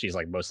skills. She's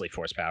like mostly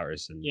force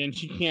powers, and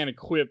she can't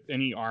equip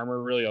any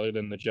armor really other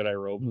than the Jedi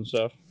robes and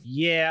stuff.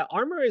 Yeah,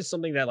 armor is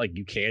something that like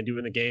you can do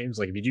in the games.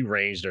 Like if you do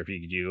ranged or if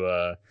you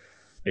do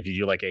If you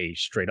do like a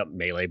straight up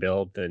melee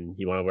build, then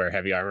you want to wear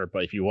heavy armor.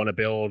 But if you want to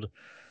build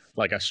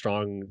like a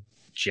strong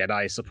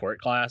Jedi support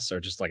class or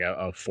just like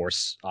a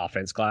force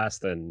offense class,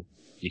 then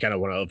you kind of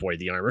want to avoid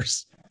the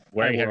armors.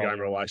 Wearing heavy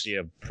armor will actually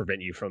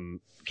prevent you from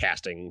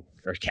casting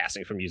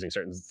from using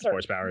certain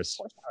force powers.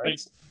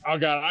 Oh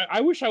god,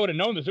 I wish I would have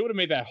known this. It would have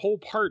made that whole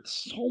part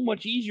so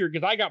much easier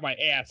because I got my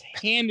ass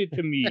handed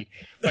to me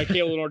by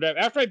KOTOR.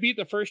 After I beat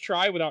the first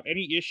try without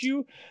any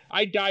issue,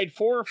 I died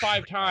 4 or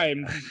 5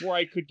 times before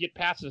I could get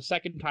past it the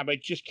second time. I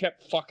just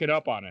kept fucking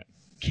up on it.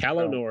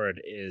 KOTOR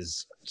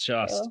is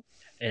just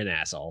an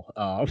asshole.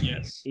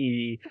 Yes.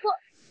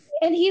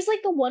 And he's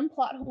like the one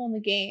plot hole in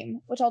the game,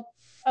 which I'll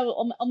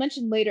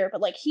mention later, but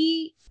like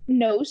he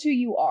knows who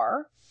you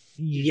are.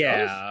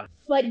 Yeah.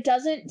 But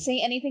doesn't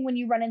say anything when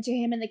you run into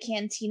him in the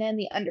cantina in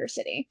the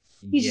Undercity.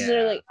 He's just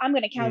literally like, I'm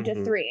gonna count to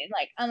 3, and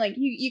like I'm like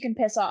you can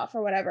piss off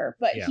or whatever.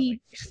 But you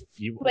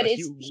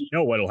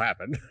know what'll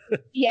happen.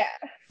 Yeah.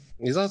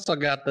 He's also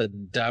got the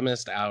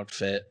dumbest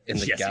outfit in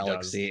the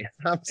galaxy.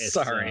 I'm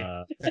sorry.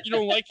 You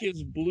don't like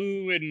his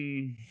blue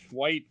and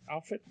white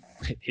outfit?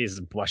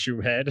 His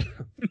mushroom head.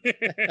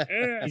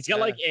 He's got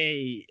like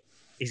a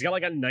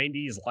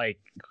 90s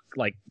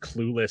like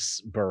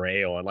Clueless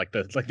beret on, like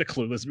the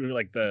Clueless movie,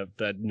 like the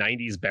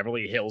 90s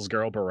Beverly Hills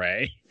girl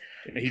beret.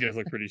 He does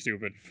look pretty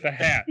stupid. The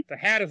hat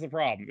is the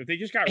problem. If they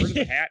just got rid of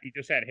the hat, he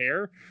just had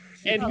hair.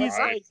 And he's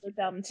like, so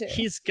dumb too.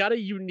 He's got a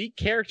unique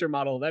character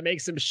model that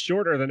makes him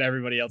shorter than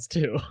everybody else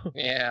too.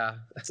 Yeah.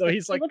 So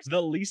he's like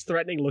the least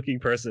threatening looking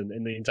person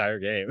in the entire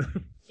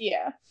game.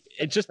 Yeah.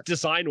 It's just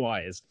design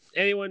wise.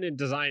 Anyone in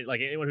design,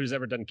 like anyone who's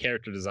ever done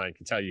character design,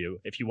 can tell you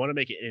if you want to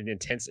make it an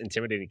intense,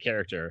 intimidating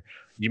character,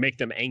 you make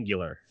them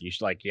angular. You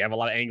should you have a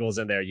lot of angles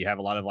in there. You have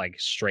a lot of like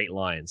straight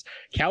lines.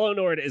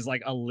 KOTOR is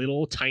like a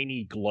little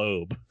tiny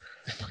globe.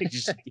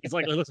 He's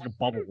like, it looks like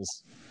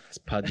bubbles. It's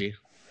pudgy.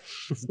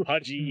 He's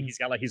pudgy. He's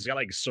got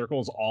like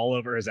circles all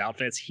over his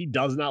outfits. He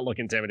does not look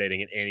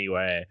intimidating in any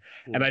way.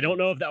 And I don't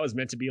know if that was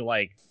meant to be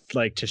like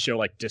to show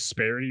like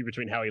disparity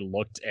between how he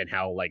looked and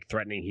how like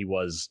threatening he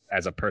was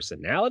as a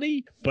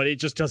personality, but it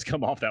just does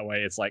come off that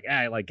way. It's like,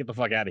 get the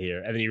fuck out of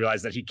here. And then you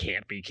realize that he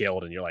can't be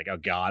killed, and you're like, oh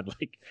god,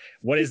 like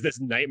what is this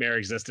nightmare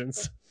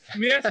existence? I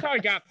mean, that's how I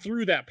got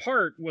through that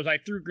part, was I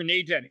threw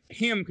grenades at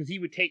him because he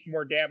would take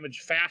more damage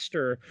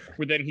faster,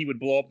 where then he would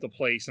blow up the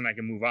place and I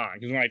could move on.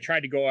 Because when I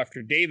tried to go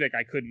after Davik,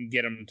 I couldn't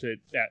get him to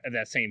at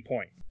that same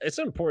point. It's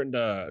an important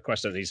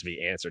question that needs to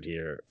be answered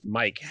here.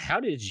 Mike, how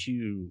did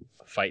you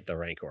fight the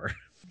Rancor?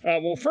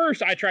 Well,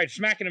 first I tried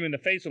smacking him in the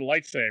face with a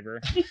lightsaber.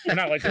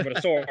 Not lightsaber, but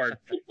a sword.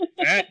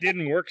 That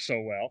didn't work so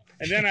well.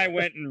 And then I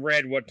went and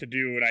read what to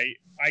do, and I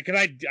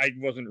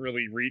wasn't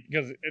really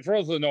because for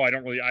those who know,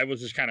 I was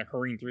just kind of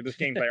hurrying through this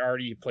game because I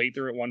already played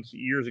through it once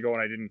years ago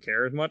and I didn't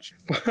care as much.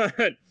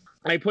 But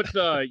I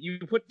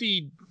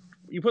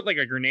you put like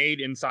a grenade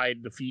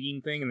inside the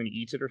feeding thing and then he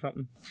eats it or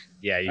something.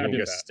 Yeah, you can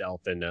go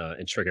stealth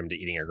and trick him to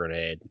eating a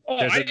grenade.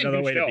 There's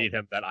another way to beat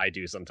him that I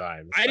do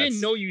sometimes. I didn't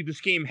know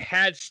this game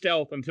had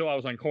stealth until I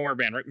was on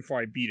Korriban right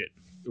before I beat it.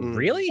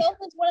 Really? Stealth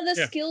is one of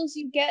the skills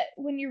you get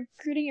when you're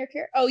recruiting your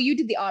character. Oh, you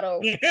did the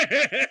auto.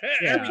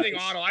 Everything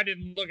auto. I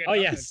didn't look at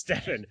nothing. Yeah,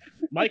 Stefan.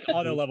 Mike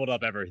auto leveled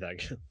up everything.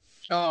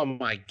 Oh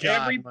my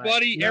god.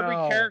 Everybody, every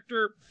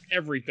character,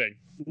 everything.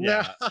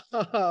 Yeah.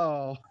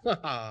 No.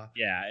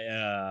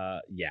 Yeah.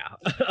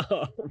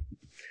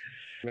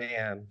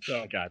 Man.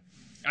 Oh god.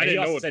 I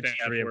didn't know what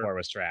 3 and 4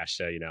 was trash,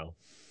 so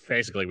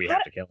basically we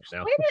have to kill him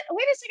now. Wait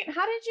a second.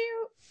 How did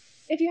you,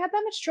 if you had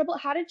that much trouble,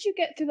 how did you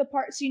get through the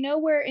part? So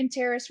where in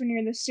Terrace when you're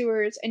in the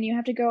sewers and you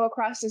have to go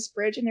across this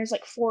bridge and there's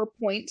like 4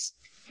 points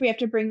where you have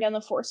to bring down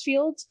the force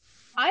fields?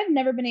 I've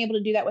never been able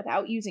to do that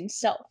without using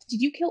stealth.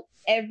 Did you kill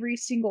every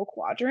single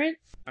quadrant?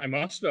 I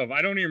must have.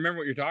 I don't even remember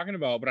what you're talking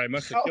about, but I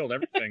must have killed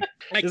everything.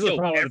 I killed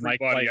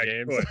everybody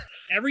I could.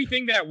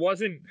 Everything that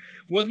wasn't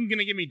going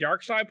to give me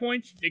dark side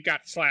points, it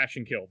got slashed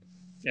and killed.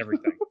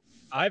 Everything.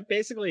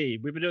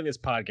 We've been doing this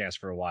podcast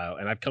for a while,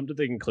 and I've come to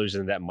the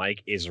conclusion that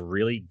Mike is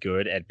really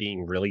good at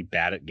being really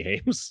bad at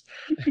games.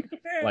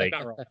 Like,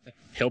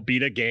 he'll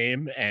beat a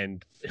game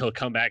and he'll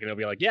come back and he'll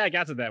be like, yeah, I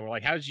got to that. We're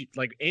like, how did you,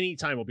 like,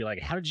 anytime we'll be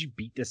like, how did you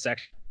beat this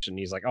section? And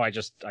he's like, oh, I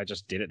just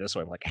did it this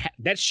way. I'm like,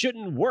 that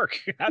shouldn't work.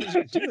 How did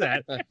you do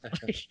that?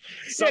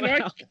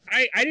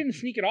 I didn't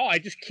sneak at all. I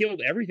just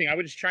killed everything. I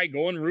would just try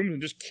going in rooms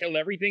and just kill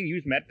everything,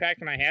 use med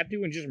packs when I had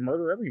to, and just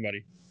murder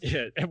everybody.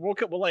 Yeah, and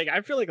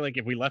I feel like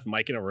if we left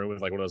Mike in a room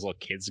with like one of those little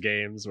kids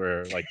games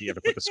where like you have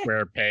to put the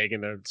square peg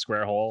in the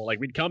square hole,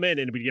 like we'd come in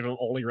and we'd give them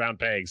only round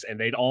pegs and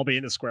they'd all be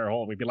in the square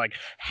hole and we'd be like,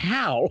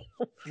 how?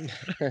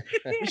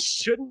 It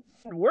shouldn't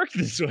work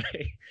this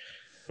way.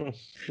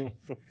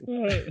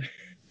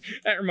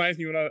 That reminds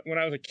me when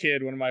I was a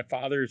kid, one of my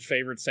father's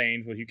favorite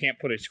sayings was, "You can't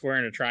put a square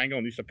in a triangle,"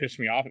 and it used to piss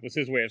me off. It was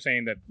his way of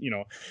saying that,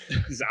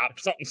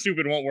 something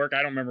stupid won't work.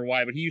 I don't remember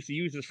why, but he used to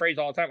use this phrase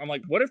all the time. I'm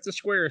like, what if the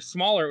square is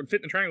smaller? It would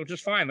fit in the triangle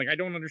just fine. Like, I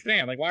don't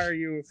understand. Like, why are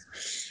you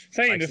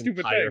saying this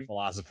stupid thing?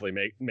 Philosophy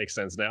makes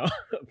sense now.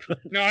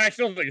 No, I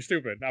still think it's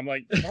stupid. I'm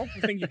like, all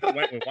the thing you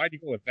went with, why'd you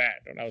go with that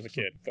when I was a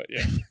kid? But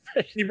yeah,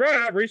 you brought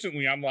it up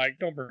recently. I'm like,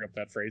 don't bring up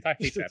that phrase. I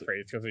hate that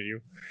phrase because of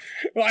you.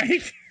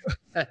 Like.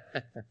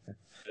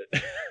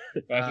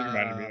 That's what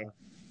reminded me of.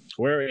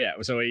 Where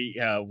so you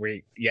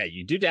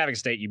do Davik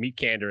State, you meet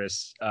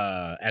Canderous.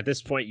 At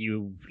this point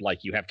you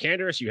have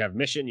Canderous, you have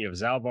Mission, you have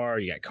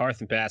Zalbar, you got Karth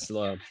and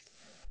Bastila,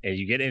 and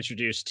you get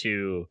introduced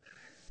to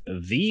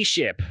the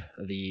ship,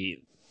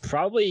 the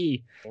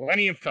probably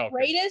Millennium Falcon.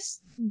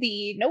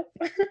 Nope.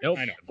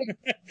 I know.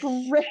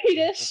 The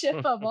greatest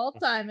ship of all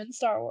time in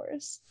Star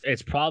Wars. I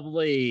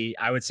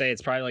would say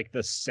it's probably like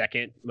the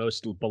second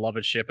most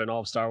beloved ship in all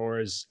of Star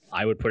Wars.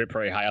 I would put it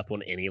pretty high up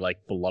on any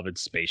like beloved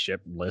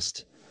spaceship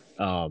list.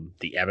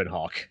 The Ebon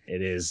Hawk.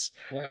 It is.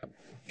 Yeah.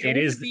 It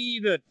is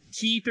the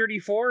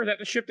T-34. Is that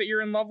the ship that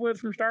you're in love with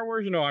from Star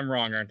Wars? No, I'm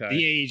wrong, aren't I?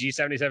 The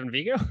AEG-77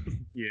 Vigo.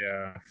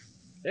 Yeah.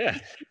 Yeah,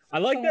 I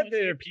like that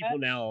there are people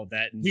now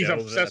that he's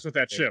obsessed with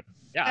that ship.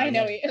 Yeah, I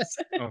know he is.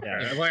 Okay.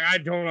 Yeah. Like, I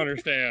don't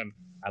understand.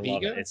 I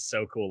love it. It's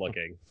so cool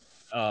looking.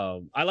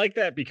 I like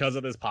that because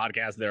of this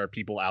podcast, there are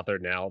people out there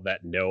now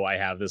that know I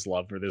have this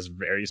love for this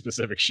very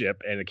specific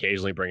ship and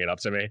occasionally bring it up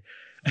to me.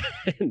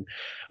 And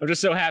I'm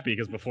just so happy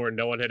because before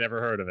no one had ever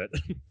heard of it.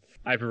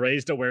 I've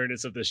raised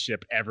awareness of this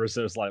ship ever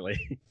so slightly.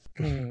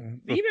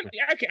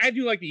 I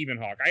do like the Ebon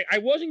Hawk. I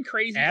wasn't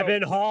crazy.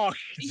 Ebon Hawk.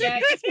 Yeah.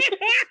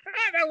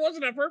 That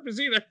wasn't on purpose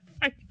either.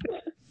 Oh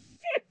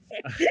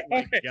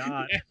my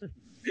God.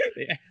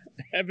 Yeah.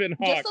 Ebon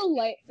Hawk.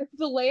 Just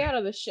the layout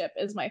of the ship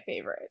is my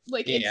favorite.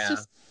 Like,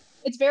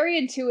 it's very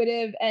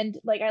intuitive, and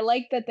like, I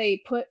like that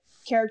they put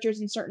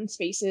characters in certain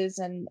spaces,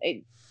 and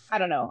I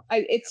don't know.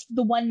 It's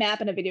the one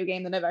map in a video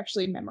game that I've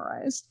actually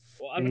memorized.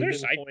 Well, there's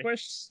side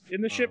quests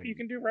in the ship you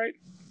can do, right?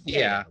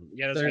 Yeah.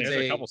 There's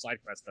a couple side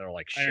quests that are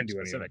like ship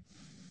specific.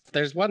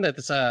 There's one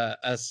that's a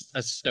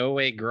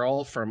stowaway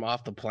girl from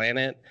off the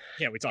planet.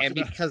 Yeah, we talked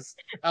about. Because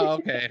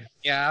okay,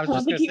 yeah, I was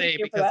just gonna say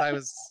because I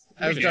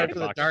was going for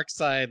the dark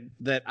side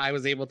that I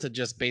was able to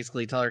just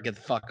basically tell her get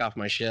the fuck off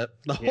my ship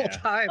the whole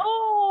time.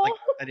 Oh, like,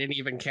 I didn't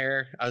even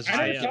care. I was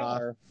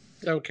just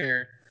don't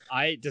care.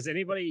 Does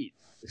anybody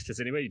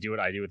do what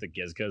I do with the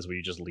Gizkas where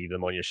you just leave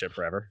them on your ship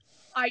forever?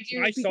 I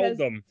do. I sold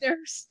them.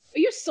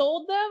 You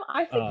sold them?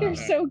 I think they're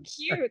so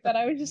cute that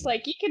I was just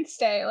like, you can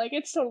stay. Like,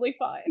 it's totally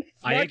fine.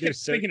 I think they're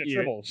so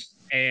cute.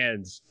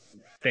 And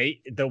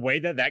the way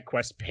that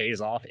quest pays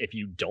off if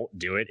you don't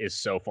do it is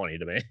so funny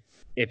to me.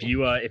 If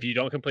you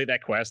don't complete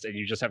that quest and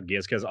you just have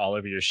Gizkas all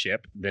over your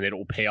ship, then it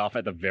will pay off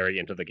at the very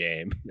end of the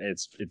game.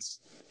 It's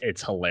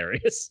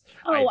hilarious.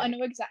 Oh, I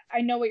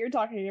know what you're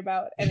talking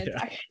about, and it's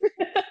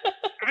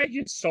I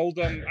just sold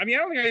them. I mean, I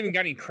don't think I even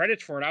got any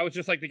credits for it. I was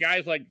just like, the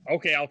guy's like,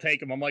 okay, I'll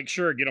take them. I'm like,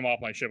 sure, get them off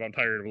my ship. I'm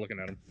tired of looking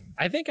at them.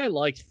 I think I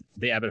liked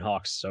the Ebon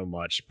Hawk so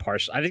much.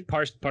 I think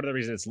part of the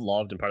reason it's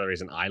loved and part of the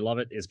reason I love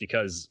it is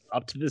because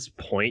up to this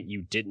point,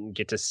 you didn't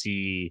get to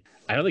see.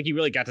 I don't think you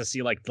really got to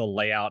see like the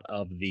layout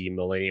of the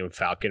Millennium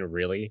Falcon.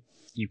 Really,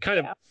 you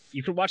could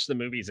watch the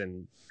movies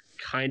and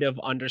kind of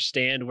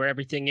understand where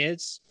everything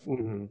is,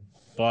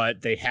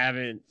 but they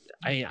haven't.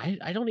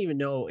 I don't even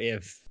know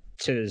if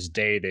to this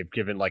day they've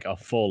given like a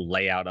full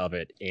layout of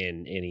it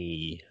in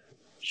any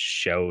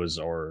shows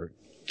or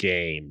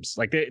games.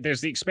 Like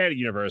there's the expanded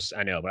universe,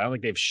 I know, but I don't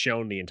think they've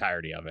shown the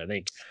entirety of it. I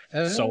think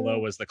Solo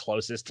was the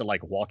closest to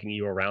like walking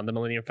you around the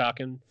Millennium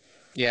Falcon.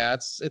 Yeah,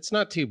 it's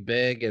not too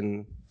big,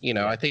 and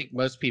I think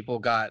most people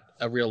got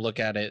a real look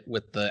at it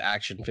with the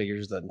action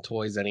figures and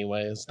toys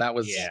anyways. That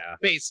was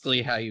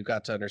basically how you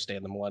got to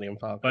understand the Millennium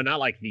Falcon. But not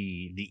like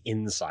the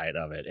inside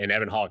of it. And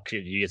Ebon Hawk,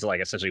 you get to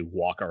like essentially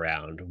walk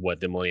around what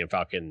the Millennium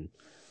Falcon,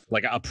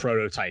 like a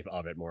prototype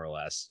of it more or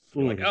less.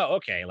 You're like, oh,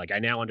 okay, like I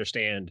now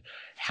understand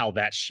how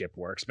that ship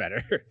works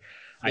better.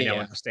 I now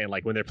understand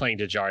like when they're playing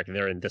Dejarik,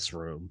 they're in this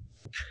room.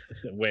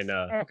 when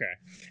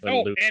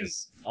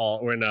Han's all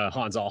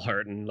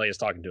hurt and Leia's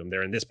talking to him,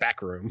 they're in this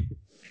back room.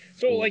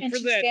 So like for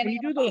that, when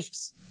you do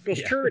those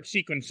turret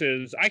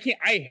sequences, I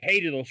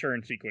hated those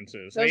turret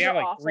sequences. They have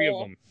like awful. 3 of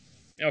them.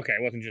 Okay,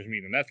 it wasn't just me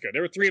then. That's good.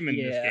 There were 3 of them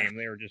in this game.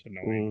 They were just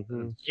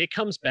annoying. It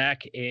comes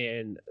back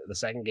in the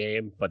second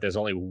game, but there's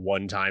only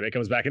one time it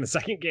comes back in the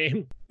second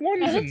game.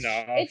 One is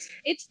enough.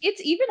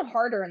 It's even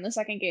harder in the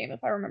second game,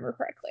 if I remember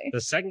correctly.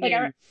 The second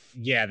game,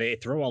 they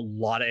throw a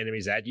lot of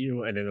enemies at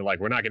you, and then they're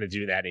like, we're not going to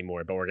do that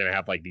anymore, but we're going to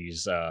have like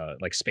these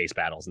like space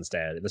battles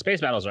instead. The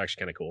space battles are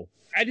actually kind of cool.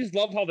 I just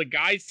loved how the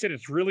guys said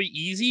it's really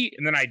easy,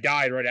 and then I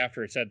died right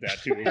after it said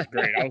that too. It was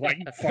great. I was like,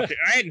 fuck it.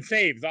 I hadn't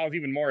saved, so I was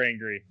even more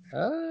angry.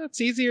 It's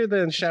easier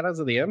than Shadows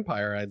of the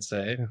Empire, I'd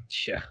say.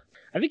 Yeah.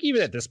 I think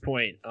even at this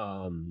point,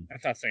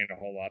 that's not saying a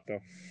whole lot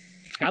though.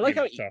 I like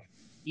how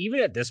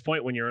even at this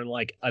point when you're in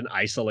like an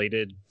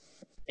isolated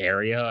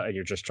area and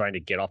you're just trying to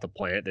get off the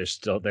planet,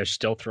 they're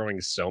still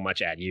throwing so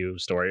much at you,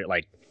 story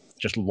like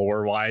just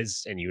lore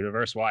wise and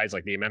universe wise,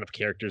 like the amount of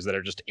characters that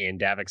are just in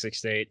Davik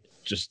 68,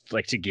 just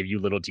like to give you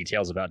little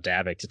details about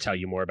Davik, to tell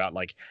you more about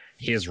like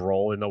his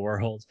role in the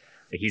world.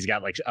 Like he's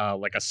got like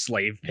a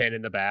slave pen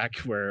in the back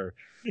where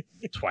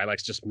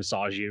Twi'leks just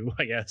massage you,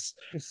 I guess.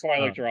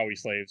 Twi'leks are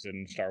always slaves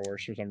in Star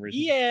Wars for some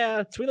reason.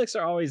 Yeah, Twi'leks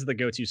are always the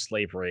go-to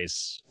slave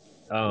race.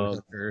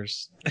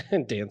 Workers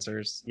and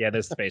dancers. Yeah,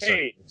 there's space.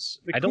 Hey,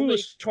 the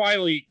coolest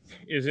Twi'lek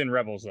is in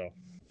Rebels, though.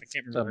 I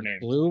can't remember her name.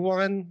 Blue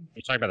one?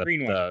 You're talking about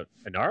the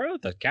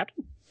Inara, the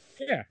captain?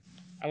 Yeah,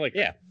 I like.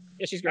 Yeah,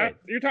 she's great.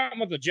 You're talking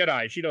about the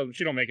Jedi. She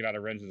don't make it out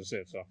of Revenge of the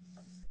Sith. So.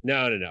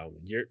 No.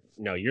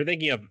 You're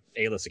thinking of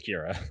Ayla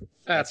Secura.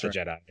 That's the right.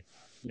 Jedi.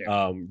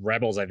 Yeah.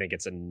 Rebels, I think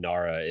it's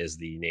Inara is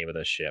the name of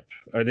the ship,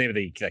 or the name of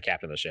the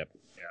captain of the ship.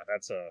 Yeah,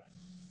 that's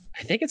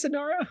I think it's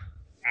Inara.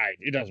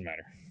 It doesn't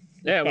matter.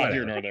 Yeah, not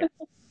here nor there.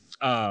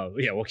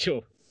 Yeah, well,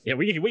 cool. Yeah,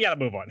 we gotta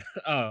move on.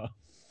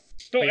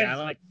 So yeah,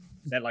 I like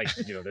that. Like,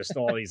 there's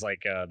still all these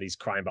like these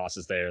crime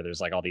bosses there. There's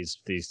like all these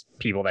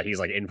people that he's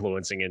like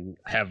influencing, and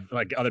have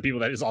like other people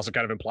that is also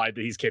kind of implied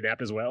that he's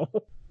kidnapped as well.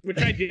 Which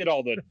I did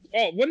all the.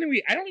 One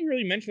thing I don't even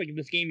really mention, like in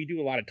this game, you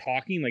do a lot of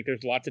talking. Like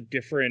there's lots of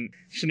different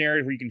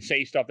scenarios where you can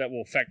say stuff that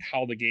will affect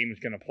how the game is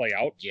going to play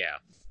out. Yeah,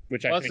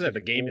 which well, I think the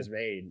game is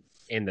made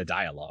in the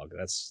dialogue.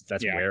 That's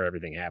where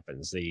everything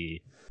happens.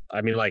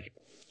 Like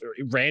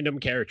random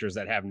characters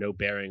that have no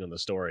bearing on the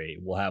story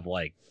will have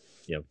like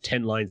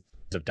 10 lines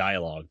of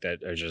dialogue that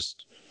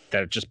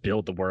just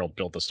build the world,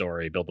 build the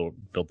story, build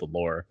the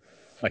lore.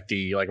 Like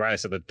Riley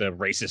said, the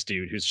racist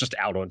dude who's just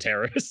out on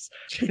terrorists.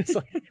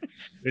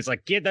 It's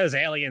like get those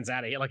aliens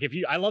out of here. Like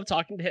I love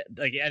talking to him.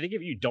 Like I think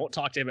if you don't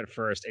talk to him at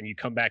first and you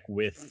come back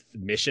with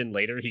mission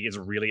later, he gets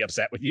really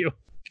upset with you.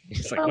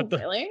 He's like,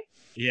 really?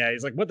 Yeah,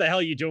 he's like, what the hell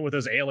are you doing with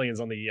those aliens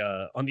on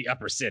the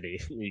upper city?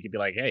 And you could be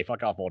like, hey,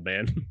 fuck off, old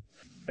man.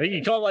 I think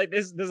you call it like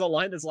this. There's a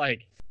line that's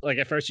like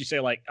at first you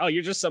say like, oh,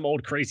 you're just some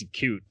old crazy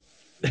coot.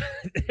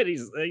 And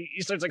he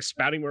starts like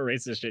spouting more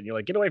racist shit and you're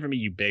like, get away from me,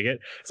 you bigot.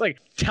 It's like,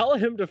 tell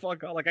him to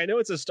fuck off. Like, I know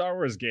it's a Star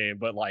Wars game,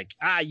 but like,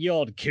 you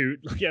old coot.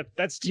 Yeah,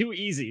 that's too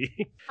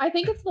easy. I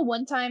think it's the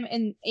one time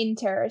in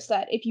Terrace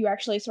that if you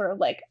actually sort of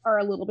like are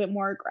a little bit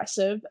more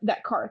aggressive,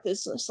 that Karth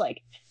is just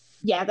like,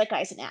 yeah, that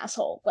guy's an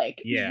asshole.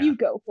 Like, you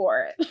go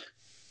for it.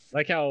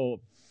 Like how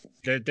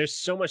there's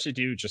so much to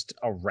do just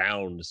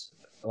around,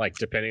 like,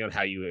 depending on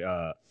how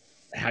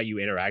you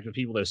interact with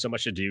people, there's so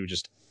much to do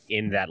just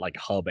in that like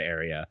hub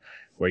area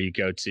where you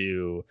go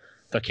to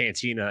the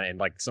cantina and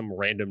like some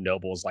random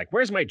noble's like,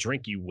 where's my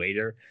drink, you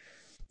waiter?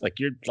 Like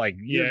you're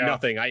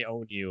nothing, I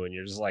own you, and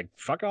you're just like,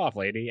 fuck off,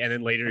 lady. And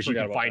then later you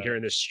can find her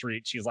in the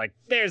street. She's like,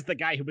 there's the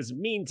guy who was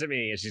mean to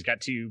me, and she's got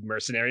 2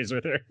 mercenaries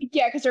with her.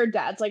 Yeah, because her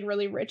dad's like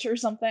really rich or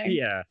something.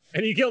 Yeah,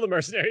 and you kill the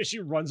mercenary. She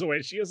runs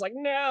away. She was like,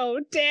 no,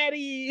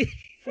 daddy.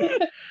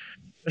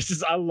 This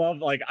is, I love,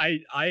 like,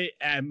 I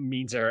am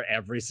mean to her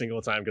every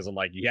single time because I'm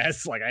like,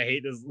 yes, like I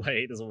hate this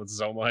woman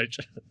so much.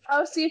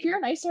 Oh, see, if you're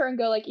nice to her and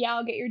go like, yeah,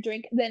 I'll get your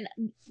drink, then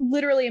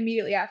literally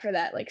immediately after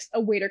that, like a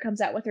waiter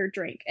comes out with her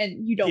drink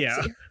and you don't see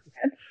her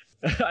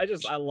again.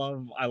 I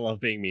love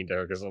being mean to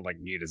her because I'm like,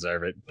 you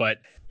deserve it. But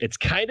it's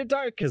kind of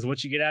dark because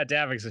once you get out of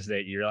Davik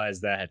Estate, you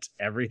realize that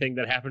everything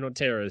that happened on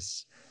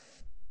Terrace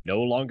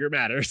no longer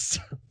matters.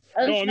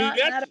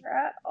 Matter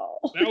at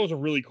all. That was a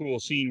really cool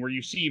scene where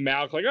you see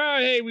Malk like, oh,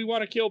 hey, we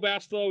want to kill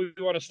Bastila,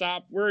 we want to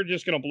stop. We're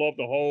just going to blow up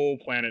the whole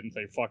planet and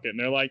say, fuck it. And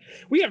they're like,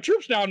 we have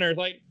troops down there. It's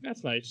like,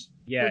 that's nice.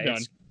 Yeah, we're done.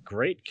 It's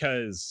great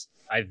because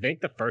I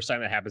think the first time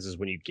that happens is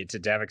when you get to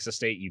Davik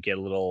Estate, you get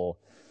a little,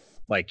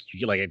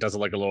 it does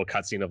like a little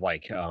cutscene of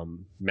like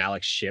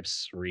Malik's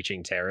ships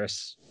reaching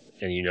Terrace,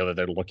 and you know that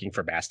they're looking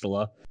for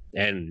Bastila.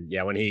 And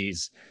yeah, when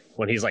he's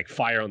like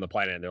fire on the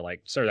planet, and they're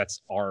like, sir,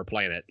 that's our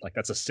planet, like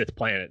that's a Sith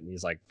planet, and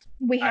he's like,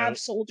 we have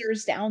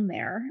soldiers down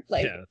there,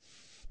 like, yeah.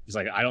 He's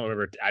like, I don't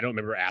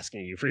remember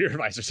asking you for your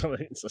advice or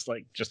something. It's just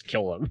like, just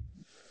kill him.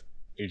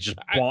 He just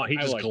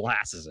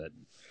glasses it.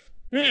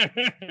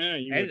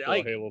 You would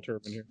kill Halo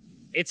Turpin here.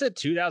 It's a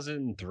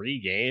 2003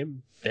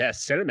 game. The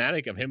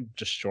cinematic of him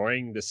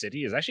destroying the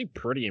city is actually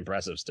pretty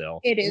impressive still.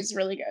 It is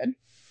really good.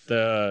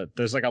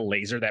 There's like a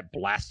laser that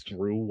blasts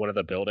through one of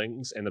the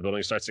buildings and the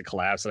building starts to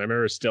collapse. And I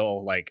remember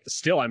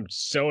still I'm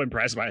so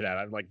impressed by that.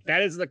 I'm like,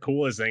 that is the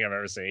coolest thing I've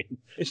ever seen.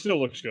 It still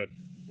looks good.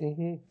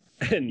 Mm-hmm.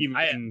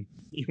 And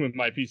even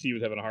my PC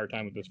was having a hard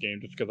time with this game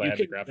just because I had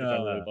the graphics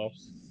on really low.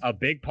 A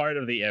big part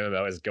of the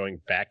MMO is going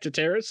back to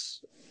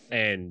Terrace.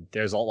 And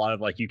there's a lot of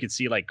like, you could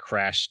see like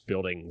crashed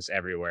buildings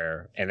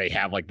everywhere, and they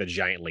have like the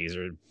giant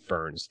laser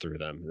burns through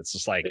them. It's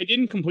just like, they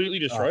didn't completely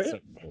destroy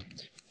it.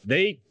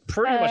 They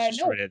pretty much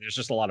destroyed it. There's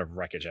just a lot of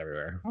wreckage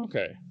everywhere.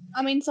 Okay.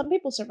 I mean, some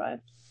people survive.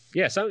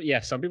 Yeah,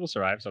 some people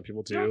survive. Some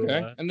people do.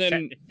 Okay. And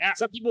then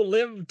some people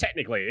live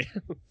technically.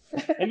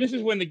 And this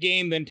is when the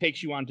game then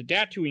takes you on to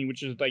Tatooine,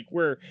 which is like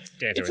where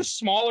it's a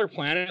smaller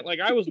planet. Like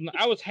I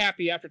was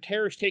happy after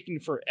Terrace taking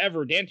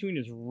forever. Tatooine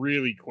is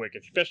really quick,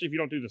 especially if you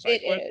don't do the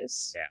side quest. It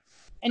is. Yeah.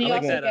 And you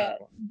also get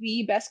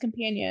the best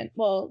companion.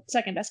 Well,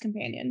 second best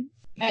companion.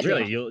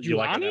 Really, you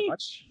like it that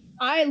much?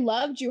 I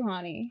love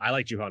Juhani. I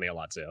like Juhani a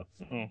lot too.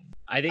 Oh.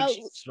 I think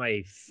she's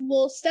my.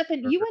 Well,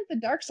 Stefan, you went the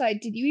dark side.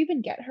 Did you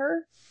even get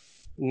her?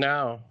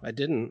 No, I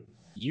didn't.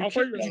 How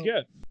far did you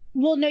get?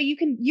 Well, no, you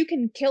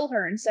can kill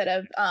her instead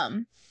of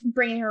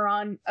bringing her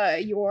on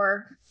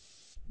your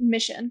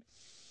mission.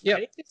 Yeah, I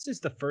think this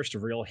is the first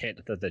real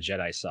hint that the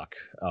Jedi suck,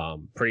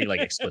 pretty like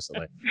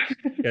explicitly,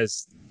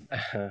 because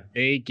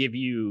they give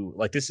you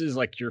like this is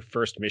like your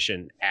first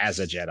mission as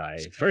a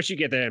Jedi. First, you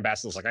get there, and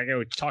Ambassador's like, "I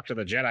go talk to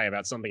the Jedi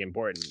about something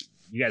important.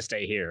 You guys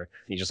stay here."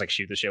 And you just like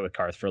shoot the shit with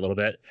Karth for a little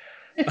bit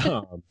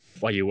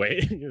while you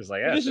wait. You're just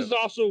like, this is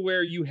also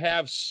where you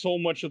have so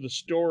much of the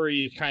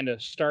story kind of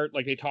start.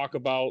 Like they talk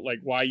about like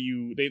why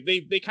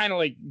they kind of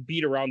like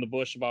beat around the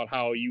bush about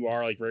how you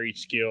are like very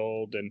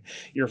skilled and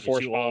your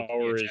force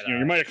powers,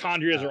 your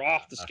mitochondria are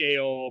off the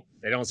scale.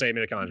 They don't say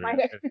mitochondria.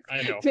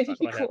 I know. They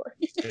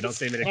don't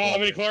say mitochondria. Oh,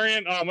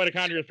 midichlorian. Oh,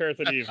 mitochondria is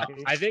parasitic.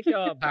 I think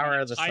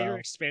power of the entire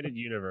expanded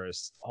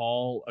universe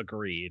all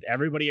agreed.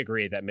 Everybody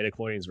agreed that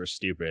midichlorians were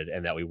stupid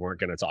and that we weren't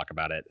going to talk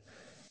about it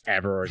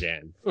ever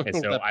again. And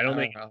so I don't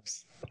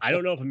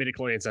know if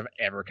midichlorians have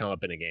ever come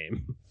up in a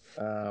game.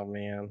 Oh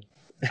man,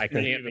 I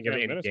can't think of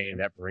any game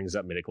that brings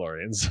up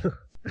midichlorians.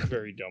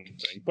 Very dumb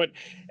thing. But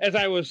as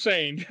I was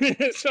saying,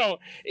 so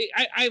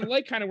I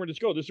like kind of where this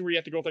goes. This is where you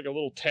have to go with like a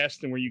little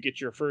test and where you get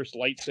your first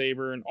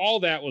lightsaber and all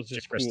that was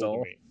just crystal.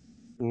 Cool to me.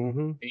 Mm-hmm.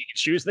 And you can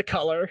choose the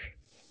color.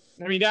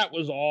 I mean, that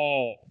was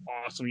all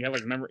awesome. You have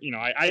like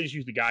I just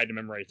used the guide to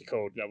memorize the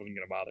code. That wasn't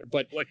going to bother.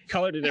 But what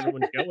color did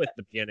everyone go with at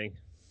the beginning?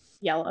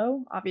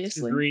 Yellow,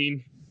 obviously.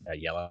 Green.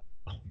 Yellow.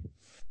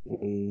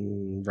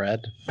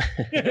 Red.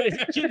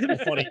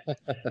 It's funny.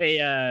 Hey, you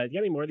got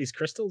any more of these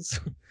crystals?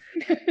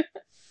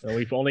 So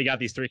we've only got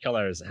these 3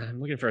 colors.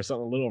 I'm looking for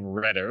something a little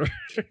redder.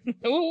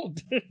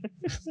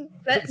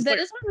 That is one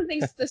of the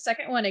things the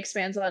second one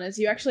expands on is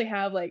you actually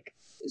have like,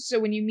 so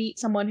when you meet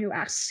someone who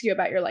asks you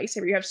about your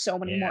lightsaber, you have so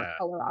many more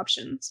color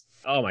options.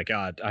 Oh my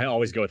god, I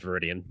always go with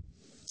Viridian.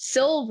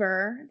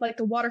 Silver, like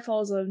the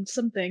waterfalls on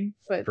something,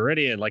 but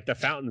Viridian, like the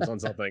fountains on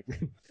something.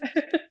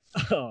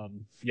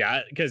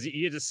 Yeah, because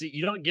you just see,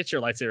 you don't get your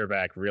lightsaber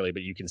back really,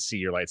 but you can see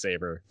your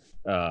lightsaber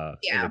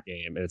in the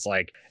game, and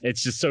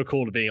it's just so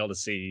cool to be able to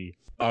see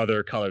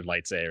other colored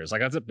lightsabers. Like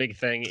that's a big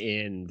thing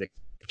in the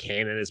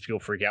canon is people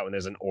freak out when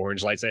there's an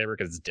orange lightsaber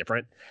because it's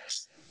different.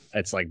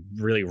 It's like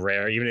really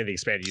rare. Even in the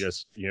expanded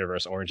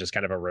universe, orange is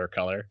kind of a rare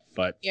color.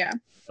 But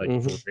like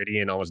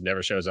Viridian almost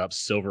never shows up.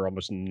 Silver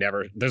almost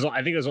never.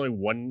 I think there's only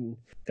one.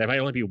 There might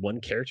only be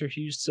one character who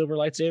used silver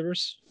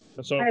lightsabers.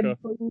 Ahsoka.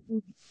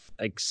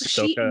 Like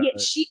Ahsoka.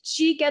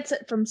 She gets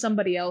it from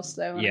somebody else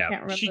though. Yeah, I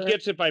can't remember. She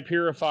gets it by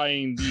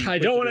purifying. I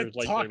don't want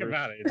to talk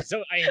about it.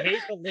 So I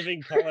hate the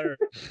living color.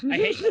 I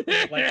hate the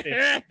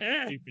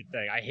lightsaber stupid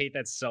thing. I hate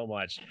that so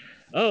much.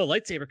 Oh,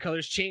 lightsaber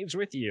colors change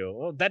with you.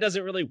 Well, that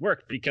doesn't really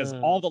work because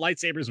all the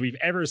lightsabers we've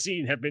ever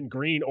seen have been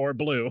green or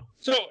blue.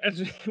 So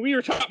as we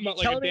were talking about,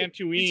 like a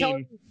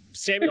Dantooine,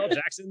 Samuel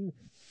Jackson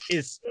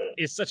is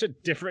such a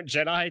different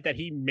Jedi that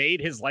he made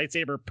his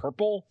lightsaber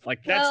purple.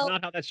 Like that's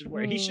not how that should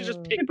work. He should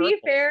just pick purple. To be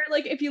fair,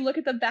 like if you look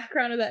at the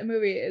background of that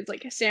movie, it's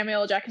like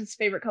Samuel Jackson's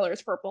favorite color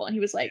is purple, and he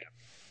was like,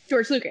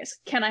 George Lucas,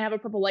 can I have a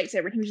purple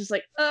lightsaber? And he was just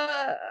like,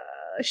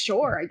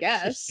 sure, I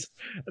guess.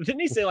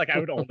 Didn't he say like I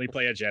would only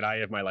play a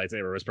Jedi if my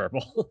lightsaber was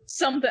purple?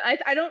 Something.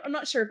 I'm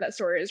not sure if that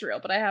story is real,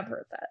 but I have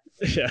heard that.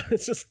 Yeah,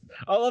 it's just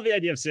I love the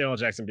idea of Samuel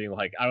Jackson being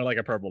like, I would like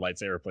a purple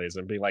lightsaber, please,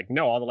 and being like,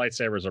 no, all the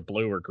lightsabers are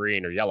blue or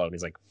green or yellow, and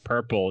he's like,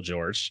 purple,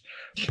 George,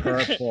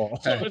 purple.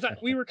 So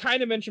we were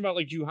kind of mentioning about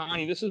like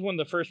Juhani. This is one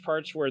of the first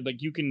parts where like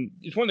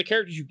it's one of the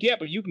characters you get,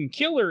 but you can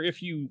kill her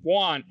if you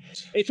want.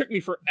 It took me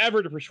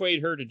forever to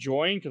persuade her to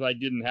join because I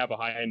didn't have a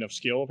high enough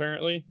skill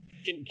apparently.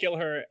 You can kill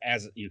her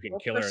as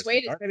kill her.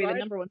 Persuade is maybe the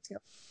number one skill.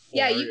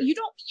 Yeah, you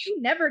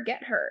never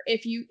get her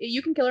if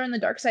you can kill her in the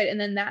dark side, and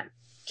then that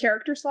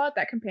character slot,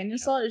 that companion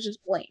slot is just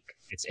blank.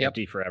 It's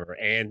empty forever.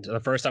 And the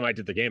first time I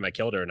did the game, I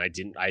killed her, and I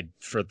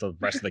for the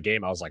rest of the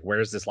game, I was like,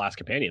 "Where's this last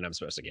companion I'm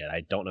supposed to get?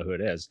 I don't know who it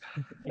is."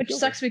 Which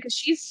sucks because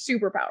she's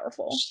super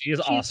powerful.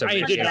 She's awesome.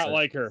 I did not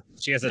like her.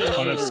 She has a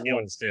ton of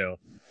skills too.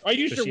 I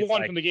used her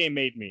one from the game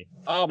made me.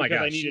 Oh my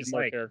god, I needed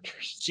more characters.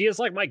 She is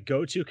like my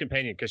go-to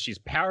companion because she's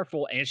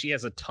powerful and she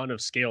has a ton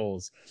of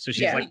skills. So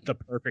she's like the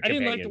perfect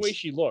companion. I didn't like the way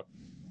she looked.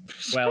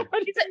 Well,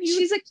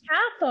 she's a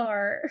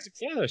Cathar.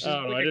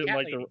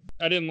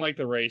 I didn't like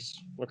the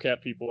race. We're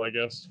cat people, I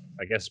guess.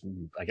 I guess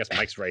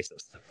Mike's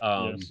racist.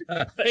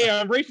 Hey,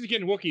 racist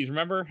getting Wookiees.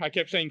 Remember, I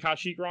kept saying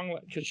Kashyyyk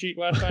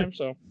last time.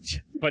 So,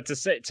 but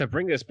to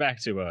bring this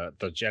back to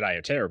the Jedi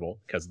are terrible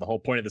because the whole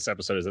point of this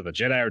episode is that the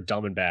Jedi are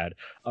dumb and bad.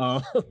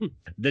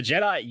 The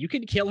Jedi, you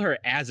can kill her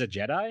as a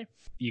Jedi.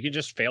 You can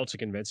just fail to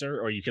convince her,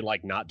 or you can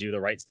like not do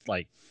the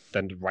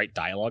right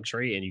dialogue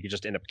tree, and you can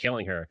just end up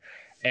killing her.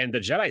 And the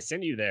Jedi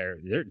send you there.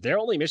 Their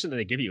only mission that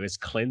they give you is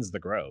cleanse the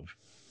grove.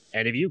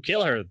 And if you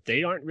kill her,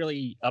 they aren't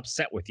really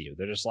upset with you.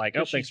 They're just like,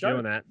 oh, thanks for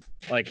doing that.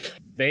 Like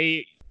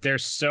they're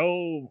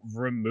so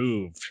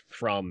removed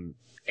from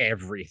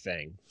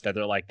everything that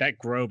they're like, that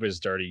grove is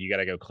dirty, you got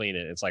to go clean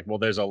it. It's like, well,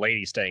 there's a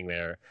lady staying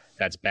there,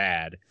 that's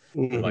bad.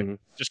 Like,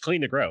 just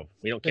clean the grove.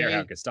 We don't care how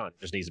it gets done.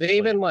 It just needs to be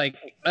even clean. like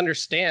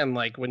understand,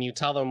 like when you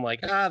tell them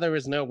like, there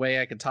was no way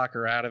I could talk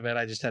her out of it,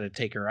 I just had to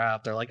take her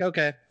out, they're like,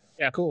 okay,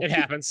 yeah, cool, it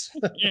happens.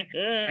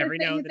 Every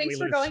now and then thanks we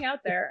for lose. going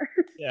out there.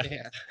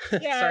 Yeah.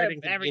 Sorry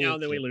to Every now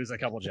and then we lose a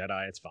couple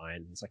Jedi. It's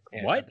fine. It's like,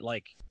 what?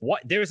 Like,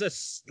 what? There's a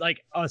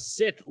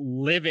Sith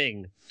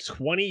living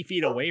 20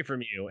 feet away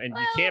from you, and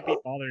you can't be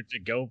bothered to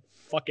go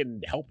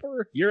fucking help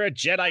her? You're a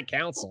Jedi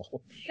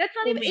Council. That's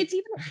not even. It's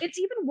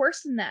even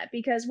worse than that,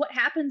 because what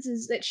happens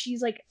is that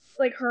she's like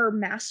her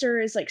master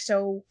is like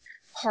so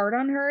hard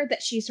on her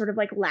that she sort of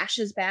like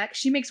lashes back.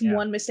 She makes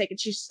one mistake and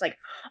she's just like,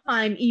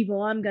 I'm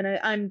evil, I'm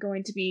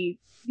going to be,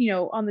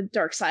 on the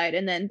dark side.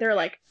 And then they're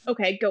like,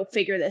 okay, go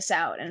figure this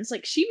out. And it's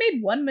like, she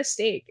made one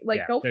mistake,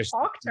 like go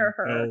talk to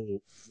her.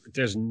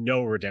 There's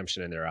no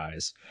redemption in their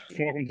eyes.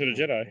 Welcome to the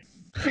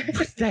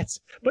Jedi.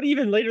 But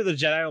even later the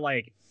Jedi are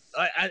like,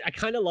 I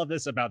kind of love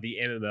this about the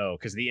MMO,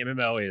 because the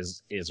MMO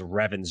is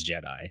Revan's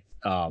Jedi.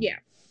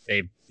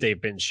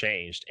 They've been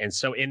changed, and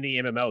so in the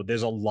MMO,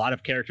 there's a lot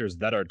of characters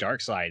that are dark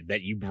side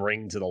that you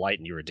bring to the light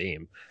and you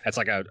redeem. That's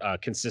like a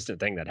consistent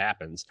thing that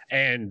happens.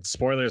 And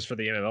spoilers for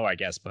the MMO, I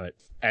guess, but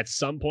at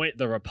some point,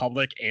 the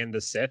Republic and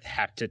the Sith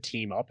have to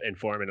team up and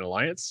form an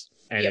alliance,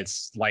 and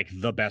it's like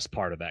the best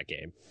part of that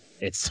game.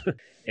 It's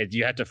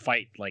you have to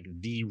fight like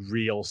the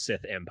real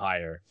Sith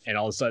Empire, and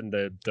all of a sudden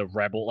the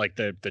rebel, like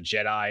the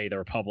Jedi, the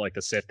Republic,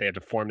 the Sith, they have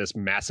to form this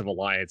massive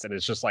alliance, and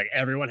it's just like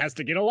everyone has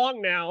to get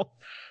along now.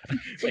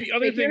 But the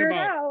other thing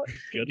about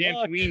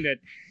Dantooine, that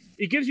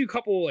it gives you a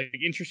couple like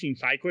interesting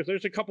side quests.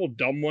 There's a couple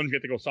dumb ones. You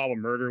have to go solve a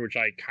murder, which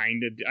I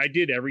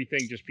did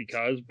everything just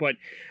because. But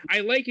I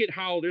like it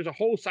how there's a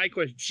whole side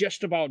quest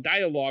just about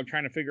dialogue,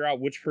 trying to figure out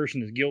which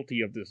person is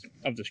guilty of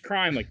this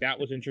crime. Like that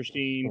was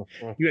interesting.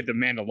 You had the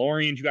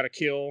Mandalorians you got to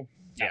kill.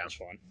 That was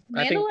fun.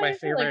 I think my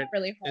favorite like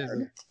really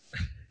hard.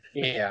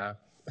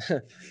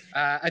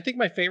 I think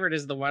my favorite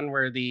is the one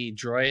where the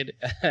droid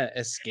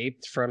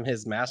escaped from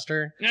his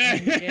master.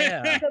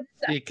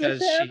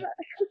 Because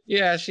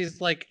she's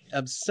like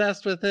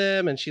obsessed with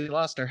him, and she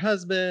lost her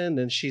husband,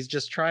 and she's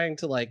just trying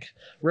to like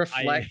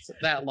reflect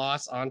that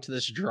loss onto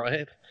this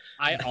droid.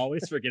 I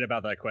always forget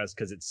about that quest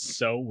because it's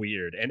so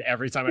weird, and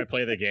every time I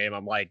play the game,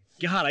 I'm like,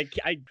 God,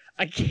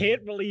 I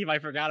can't believe I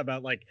forgot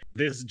about like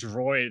this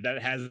droid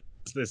that has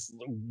this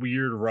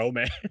weird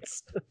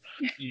romance.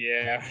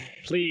 Yeah,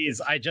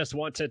 please, I just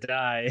want to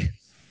die.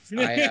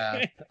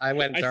 I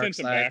went dark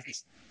side.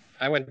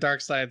 I went dark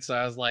side, so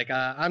I was like,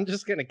 I'm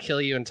just gonna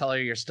kill you and tell her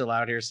you're still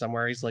out here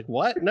somewhere. He's like,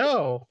 what?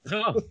 No.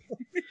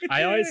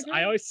 I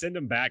always send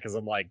him back because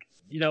I'm like,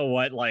 you know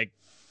what, like,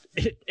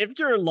 if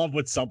you're in love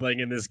with something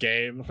in this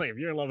game, like if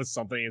you're in love with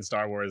something in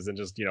Star Wars, then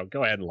just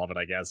go ahead and love it,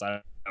 I guess.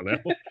 I don't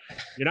know.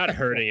 You're not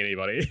hurting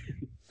anybody.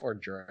 Poor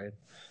droid.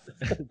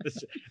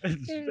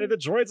 The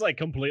droid's like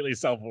completely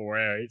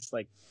self-aware. It's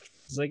like,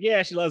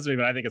 yeah, she loves me,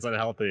 but I think it's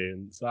unhealthy,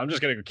 and so I'm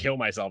just gonna kill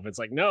myself. It's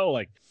like, no,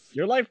 like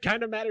your life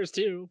kind of matters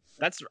too.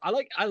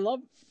 I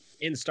love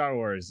in Star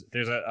Wars.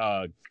 There's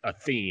a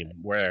theme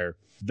where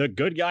the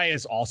good guy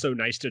is also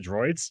nice to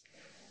droids.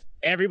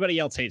 Everybody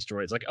else hates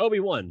droids. Like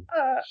Obi-Wan.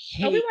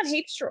 Obi-Wan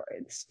hates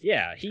droids.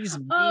 Yeah, he's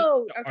mean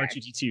to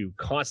R2-D2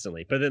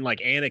 constantly. But then like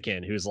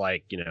Anakin, who's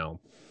like,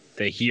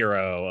 the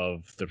hero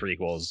of the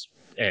prequels,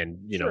 and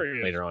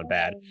later on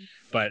bad.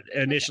 But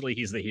initially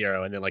he's the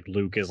hero, and then like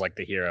Luke is like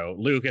the hero.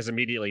 Luke is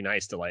immediately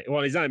nice to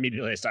he's not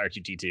immediately nice to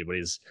R2-D2, but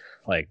he's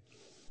like,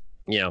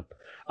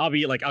 I'll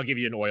give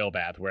you an oil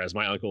bath, whereas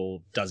my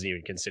uncle doesn't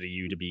even consider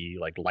you to be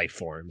like life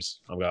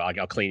forms.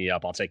 I'll clean you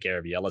up, I'll take care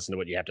of you, I'll listen to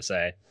what you have to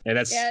say. And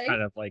that's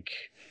kind of like,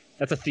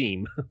 that's a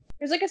theme.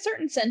 There's like a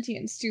certain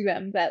sentience to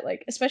them that,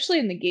 like, especially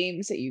in the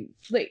games that you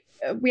like,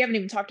 we haven't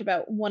even talked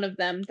about one of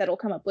them that'll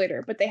come up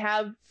later, but they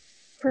have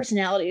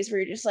personalities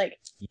where you're just like,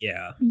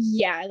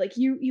 like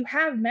you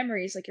have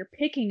memories, like you're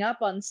picking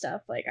up on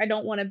stuff. Like, I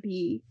don't want to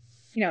be,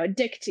 a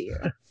dick to you.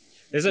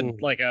 There's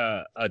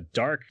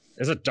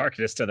there's a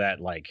darkness to that,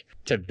 like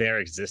to their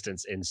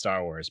existence in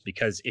Star Wars,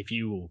 because if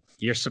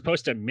you're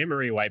supposed to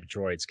memory wipe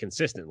droids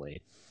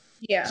consistently,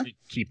 to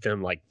keep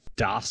them like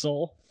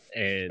docile,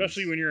 and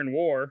especially when you're in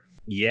war.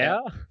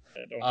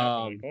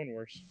 Clone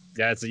Wars.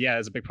 That's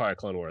a big part of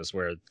Clone Wars,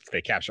 where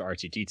they capture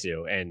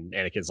R2-D2, and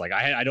Anakin's like,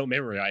 I don't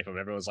memory wipe him.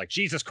 Everyone's like,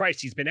 Jesus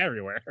Christ, he's been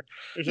everywhere.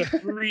 There's a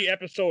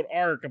 3-episode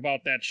arc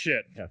about that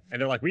shit. Yeah.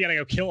 And they're like, we gotta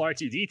go kill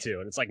R2-D2,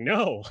 and it's like,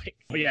 no.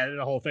 But yeah,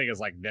 the whole thing is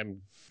like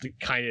them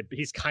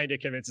he's kind of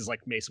convinces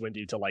like Mace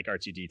Windu to like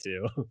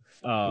R2-D2.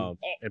 And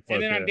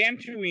then on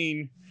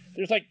Dantooine,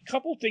 there's like a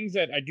couple things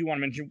that I do want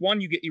to mention. One,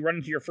 you run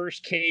into your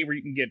first cave where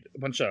you can get a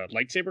bunch of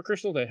lightsaber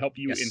crystals that help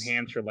you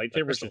enhance your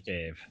lightsaber. Crystal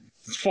cave.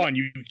 It's fun.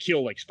 You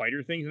kill like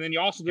spider things, and then you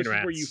also this is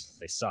where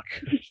they suck.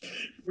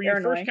 Where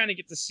you first kind of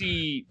get to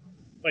see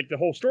like the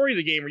whole story of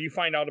the game, where you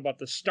find out about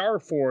the Star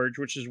Forge,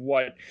 which is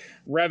what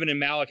Revan and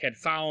Malik had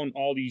found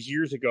all these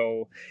years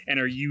ago and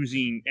are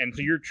using, and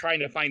so you're trying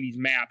to find these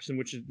maps, and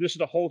this is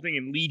the whole thing,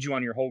 and leads you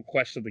on your whole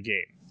quest of the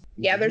game.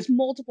 Yeah, there's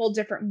multiple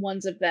different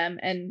ones of them,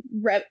 and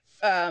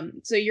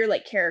so your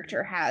like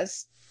character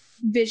has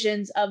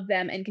visions of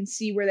them and can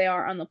see where they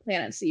are on the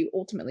planet, so you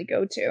ultimately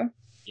go to.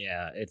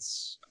 Yeah,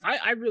 it's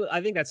I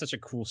think that's such a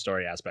cool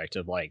story aspect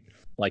of like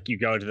you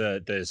go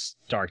to this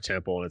dark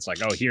temple and it's like,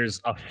 oh,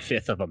 here's a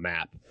fifth of a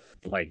map,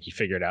 like you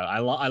figure it out.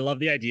 I love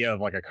the idea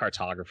of like a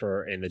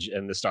cartographer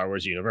in the Star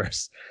Wars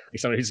universe, like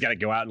somebody who's got to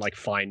go out and like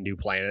find new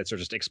planets or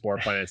just explore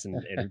planets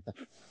and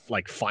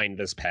like find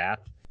this path.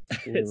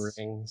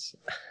 Rings.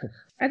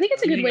 I think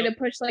it's a good way to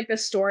push like the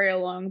story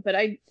along, but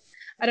I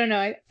don't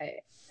know.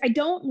 I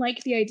don't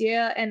like the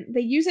idea, and they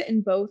use it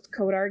in both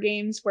KOTOR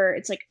games where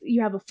it's like you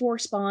have a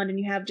force bond and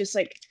you have just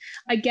like,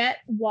 I get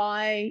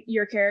why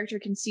your character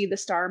can see the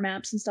star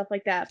maps and stuff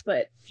like that,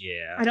 but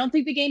yeah, I don't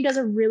think the game does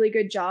a really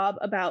good job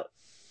about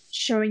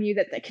showing you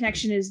that the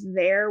connection is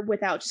there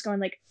without just going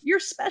like,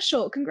 you're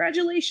special,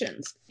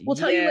 congratulations, we'll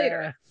tell you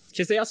later.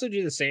 Because they also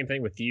do the same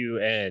thing with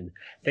you, and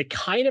they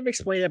kind of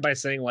explain it by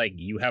saying like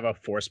you have a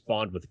force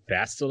bond with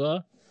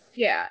Bastila.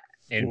 Yeah.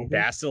 And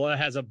Bastila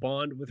has a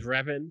bond with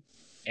Revan.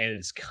 And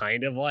it's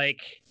kind of like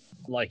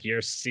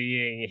you're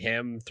seeing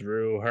him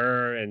through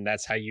her, and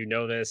that's how you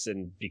know this.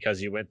 And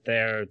because you went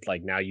there,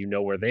 like now you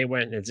know where they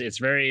went. It's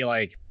very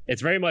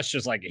much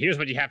just like, here's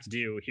what you have to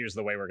do. Here's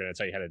the way we're going to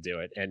tell you how to do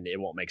it, and it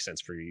won't make sense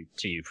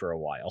to you for a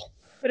while.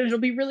 But it'll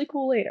be really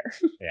cool later.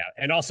 Yeah,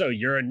 and also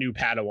you're a new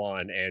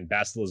Padawan, and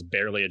Bastila's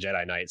barely a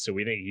Jedi Knight, so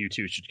we think you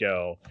two should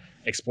go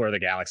explore the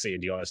galaxy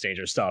and do all this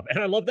dangerous stuff. And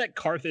I love that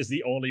Karth is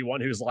the only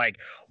one who's like,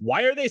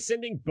 why are they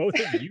sending both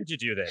of you to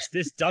do this?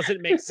 This doesn't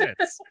make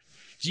sense.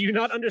 Do you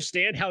not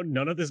understand how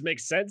none of this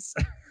makes sense?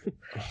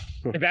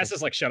 And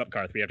Bastila's like, shut up,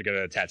 Karth, we have to go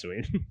to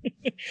Tatooine.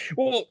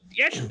 Well,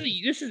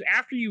 actually, this is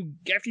after you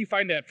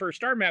find that first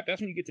star map,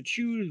 that's when you get to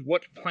choose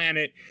what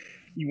planet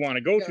you want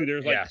to go to.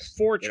 There's like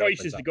 4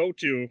 choices to go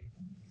to.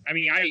 I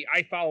mean,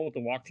 I follow what the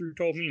walkthrough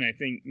told me, and I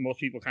think most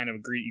people kind of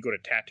agree you go to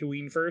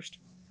Tatooine first.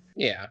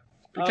 Yeah,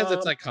 because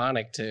it's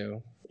iconic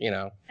too, you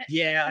know.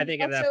 Yeah, I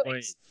think at that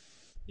point,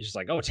 you're just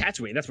like, oh,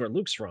 Tatooine, that's where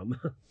Luke's from.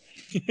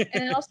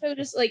 And it also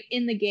just like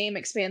in the game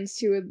expands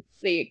to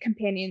the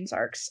companions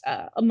arcs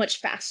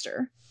much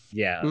faster.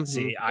 Yeah,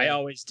 see, I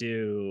always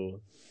do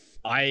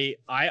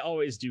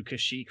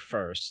Kashyyyk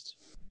first.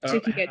 So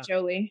you can get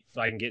Jolie.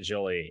 So I can get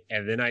Jolie,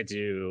 and then I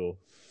do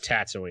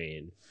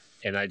Tatooine,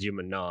 and I do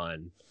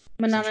Manon.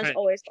 Manon is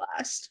always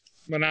last.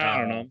 Manon, I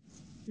don't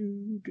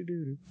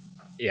know.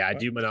 Yeah, I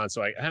do Manon,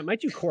 so I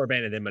might do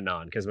Korriban and then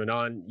Manon, because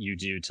Manon you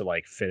do to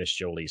like finish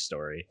Jolie's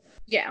story.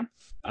 Yeah.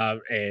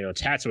 And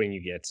Tatooine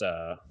you get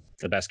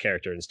the best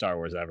character in Star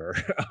Wars ever.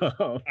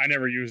 I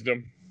never used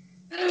him.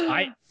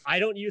 I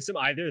don't use him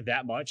either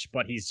that much,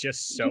 but he's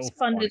just so he's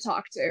fun to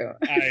talk to.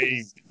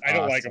 I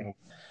don't like him.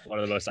 One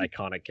of the most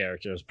iconic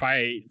characters,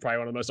 probably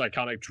one of the most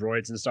iconic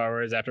droids in Star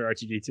Wars after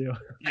R2-D2.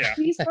 Yeah,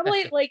 he's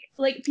probably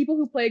like people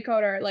who play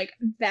KOTOR, like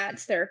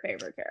that's their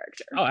favorite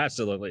character. Oh,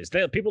 absolutely!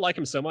 People like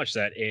him so much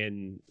that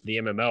in the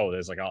MMO,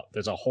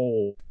 there's a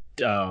whole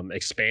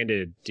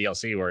expanded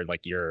DLC where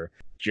like you're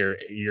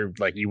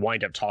like you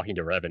wind up talking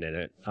to Revan in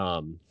it.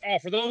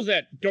 For those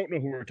that don't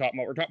know who we're talking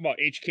about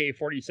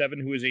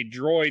HK-47, who is a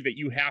droid that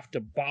you have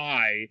to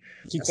buy.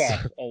 It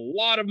costs a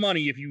lot of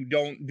money if you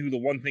don't do the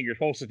one thing you're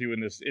supposed to do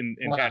in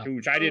Tatooine,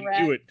 which I didn't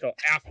do it till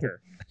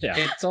after. Yeah,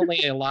 it's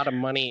only a lot of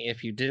money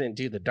if you didn't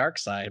do the dark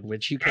side,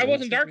 which you. I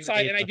wasn't dark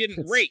side, and I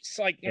didn't race.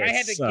 Like I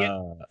had to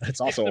get. It's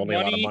also only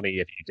a lot of money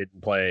if you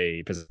didn't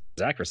play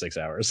Zach for 6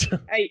 hours.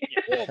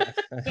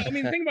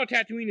 The thing about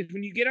Tatooine is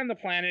when you get on the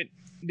planet,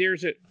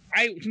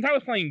 since I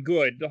was playing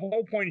good, the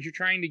whole point is you're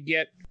trying to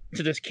get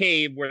to this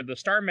cave where the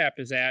star map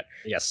is at.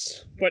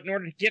 Yes. But in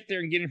order to get there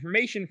and get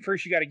information,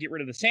 first you got to get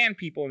rid of the sand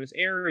people in this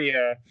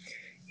area.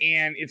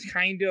 And it's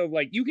kind of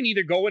like you can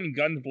either go in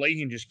guns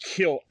blazing and just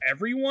kill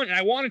everyone. And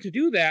I wanted to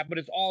do that, but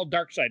it's all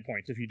dark side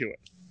points if you do it.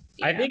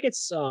 Yeah. I think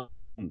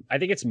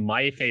it's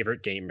my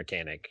favorite game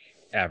mechanic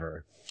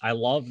ever. I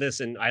love this,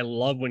 and I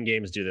love when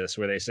games do this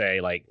where they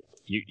say like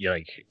you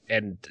like,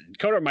 and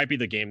KOTOR might be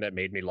the game that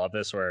made me love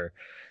this, where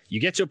you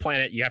get to a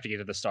planet, you have to get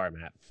to the star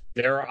map.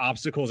 There are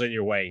obstacles in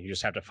your way, and you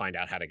just have to find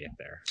out how to get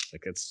there.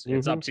 Like it's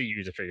up to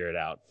you to figure it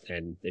out.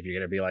 And if you're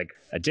gonna be like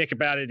a dick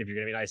about it, if you're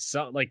gonna be nice,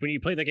 like when you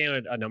play the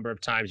game a number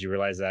of times, you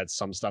realize that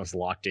some stuff's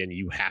locked in.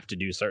 You have to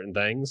do certain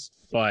things,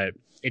 but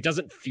it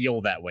doesn't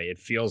feel that way. It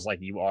feels like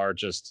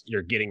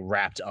you're getting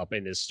wrapped up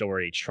in this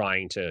story,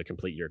 trying to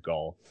complete your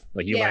goal.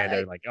 Like you land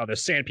there, like, oh,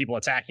 there's sand people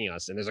attacking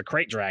us, and there's a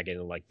crate dragon,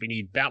 and like you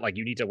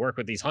need to work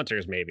with these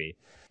hunters, maybe.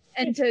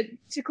 And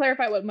to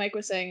clarify what Mike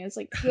was saying, is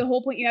like the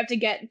whole point you have to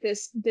get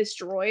this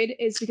droid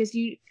is because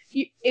you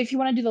if you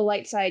want to do the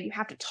light side, you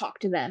have to talk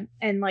to them,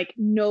 and like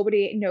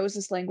nobody knows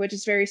this language.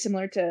 It's very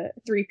similar to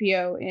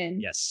 3PO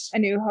in A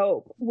New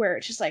Hope, where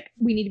it's just like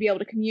we need to be able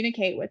to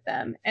communicate with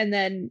them, and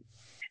then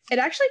it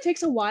actually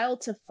takes a while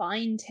to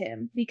find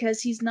him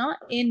because he's not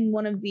in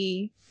one of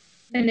the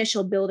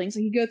initial buildings.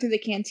 Like you go through the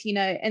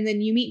cantina, and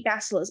then you meet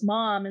Basila's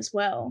mom as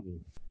well.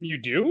 You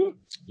do?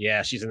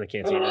 Yeah, she's in the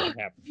cantina.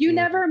 You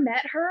never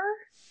met her?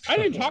 I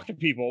didn't talk to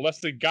people unless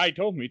the guy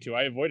told me to.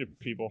 I avoided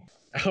people.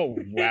 Oh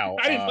wow!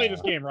 I didn't play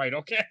this game right.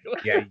 Okay.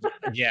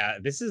 yeah.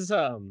 This is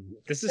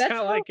kind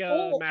of like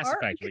Mass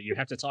Effect, where you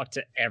have to talk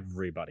to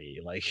everybody.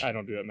 Like I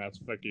don't do that in Mass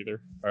Effect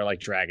either. Or like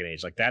Dragon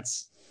Age. Like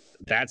that's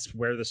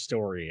where the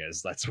story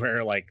is. That's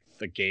where like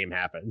the game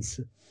happens.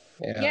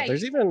 Yeah,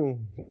 there's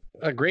even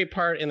a great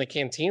part in the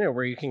cantina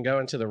where you can go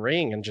into the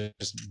ring and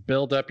just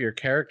build up your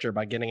character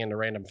by getting into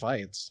random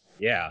fights.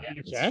 Yeah,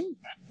 you can.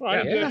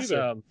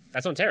 Well,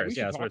 that's on Terrace.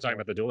 Yeah, that's what we're talking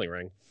about, the dueling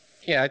ring.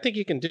 Yeah, I think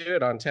you can do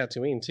it on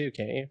Tatooine too,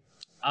 can't you?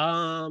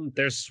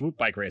 There's swoop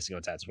bike racing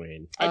on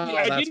Tatooine.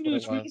 I didn't do the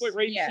swoop bike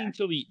racing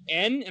until the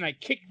end, and I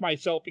kicked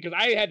myself because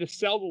I had to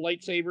sell the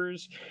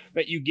lightsabers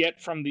that you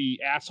get from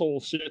the asshole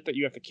Sith that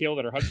you have to kill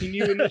that are hunting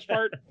you in this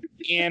part.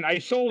 And I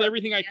sold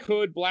everything I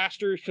could,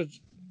 blasters,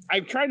 because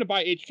I'm trying to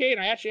buy HK,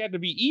 and I actually had to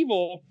be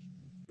evil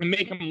and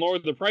make them lower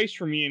the price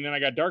for me. And then I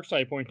got dark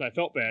side points, and I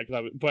felt bad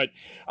but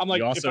I'm like,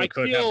 you also if I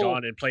could have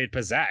gone and played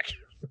Pazak.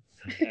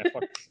 Yeah,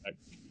 fuck Pazak.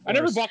 I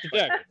never bought the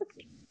deck.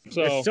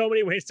 So there's so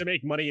many ways to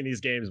make money in these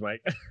games,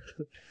 Mike.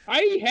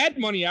 I had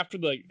money after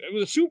it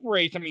was a super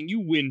race. I mean, you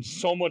win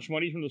so much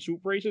money from the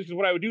super races because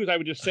what I would do is I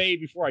would just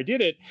save before I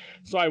did it,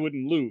 so I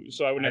wouldn't lose.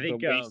 So I wouldn't have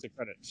to waste the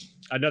credits.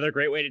 Another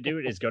great way to do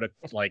it is go to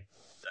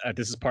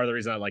this is part of the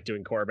reason I like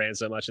doing Korriban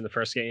so much in the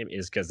first game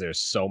is because there's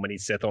so many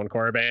Sith on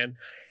Korriban,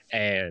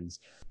 and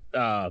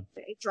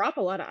they drop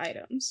a lot of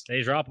items.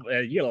 You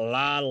get a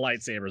lot of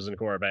lightsabers in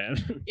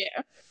Korriban.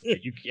 Yeah.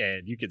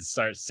 You can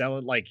start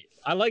selling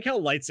I like how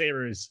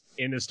lightsabers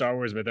in the Star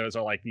Wars mythos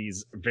are like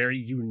these very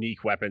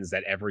unique weapons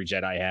that every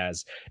Jedi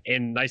has.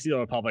 In Knights of the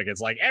Republic,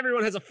 it's like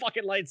everyone has a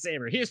fucking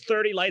lightsaber. Here's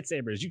 30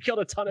 lightsabers. You killed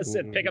a ton of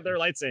Sith. Pick up their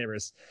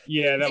lightsabers.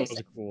 Yeah, that was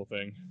a cool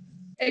thing.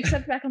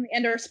 Except back on the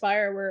Endor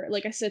Spire, where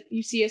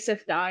you see a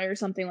Sith die or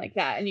something like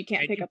that, and you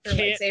can't pick up their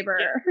lightsaber.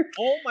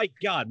 Oh my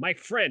god, my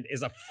friend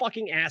is a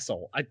fucking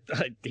asshole.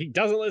 He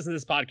doesn't listen to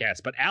this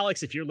podcast, but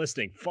Alex, if you're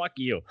listening, fuck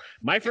you.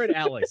 My friend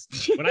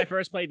Alex, when I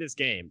first played this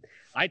game,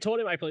 I told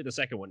him I played the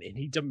second one, and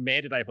he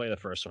demanded I play the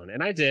first one,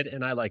 and I did,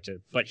 and I liked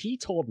it. But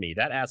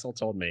that asshole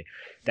told me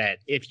that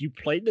if you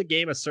played the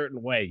game a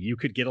certain way, you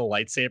could get a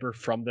lightsaber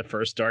from the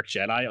first Dark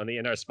Jedi on the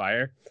Endor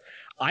Spire.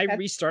 I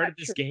restarted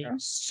this game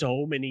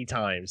so many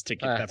times to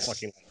get that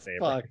fucking lightsaber.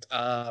 Fucked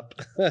up.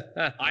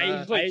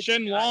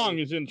 Shen Long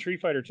is in Street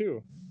Fighter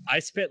 2. I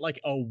spent like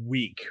a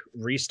week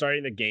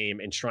restarting the game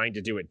and trying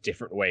to do it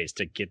different ways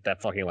to get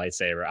that fucking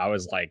lightsaber. I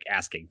was like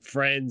asking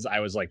friends. I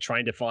was like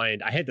trying to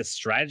find. I had the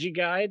strategy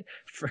guide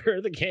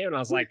for the game, and I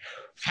was like,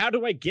 "How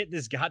do I get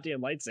this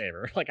goddamn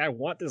lightsaber? Like, I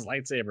want this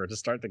lightsaber to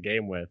start the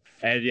game with."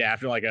 And yeah,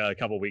 after like a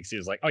couple weeks, he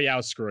was like, "Oh yeah, I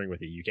was screwing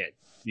with you. You can't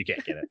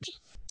get it."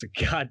 So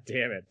god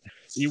damn it,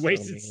 you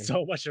wasted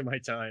so much of my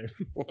time.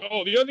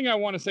 Oh, the other thing I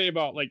want to say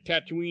about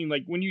Tatooine,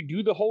 when you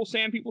do the whole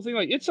sand people thing,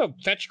 it's a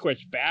fetch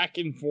quest back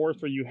and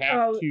forth where you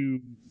have to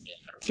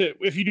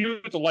if you do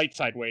it the light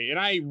side way, and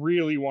I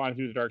really want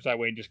to do the dark side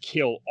way and just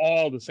kill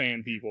all the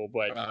sand people,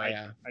 but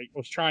I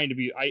was trying to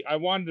be I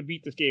wanted to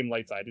beat this game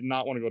light side. I did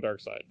not want to go dark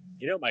side.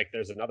 Mike,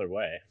 there's another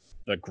way.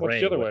 The gray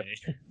What's the other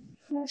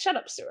way? Shut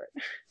up, Stuart.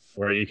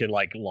 Where you can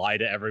lie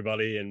to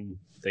everybody and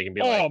they can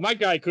be my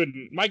guy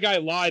couldn't. My guy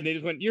lied. And they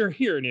just went,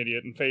 "You're an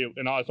idiot," and failed.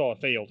 And I saw a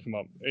fail come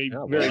up.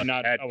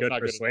 Good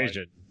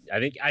persuasion. I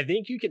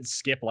think you can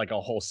skip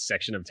a whole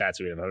section of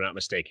Tatooine if I'm not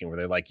mistaken,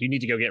 where they're you need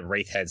to go get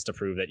wraith heads to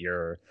prove that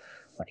you're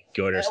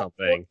good or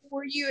something.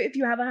 Or if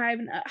you have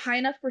a high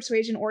enough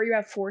persuasion, or you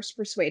have force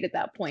persuade at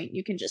that point,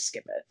 you can just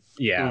skip it.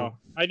 Yeah,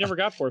 I never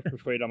got force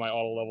persuade on my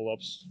auto level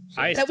ups.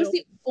 So. That was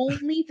the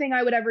only thing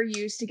I would ever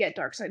use to get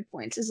dark side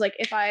points. Is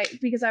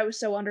because I was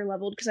so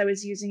underleveled because I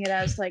was using it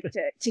as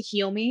to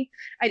heal me.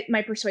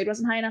 My persuade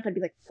wasn't high enough. I'd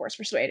be force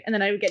persuade, and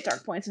then I would get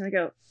dark points, and I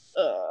go,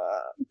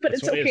 but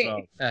it's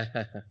okay.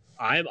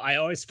 I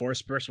always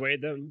force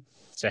persuade them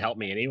to help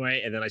me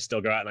anyway, and then I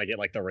still go out and I get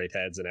the wraith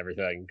heads and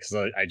everything because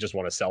I just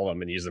want to sell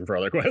them and use them for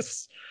other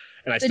quests.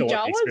 And the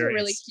Jawas are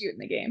really cute in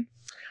the game.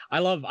 I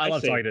love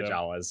talking to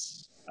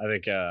Jawas. I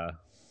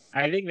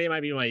think they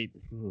might be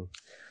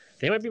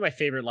my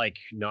favorite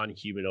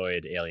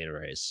non-humanoid alien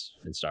race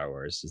in Star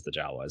Wars is the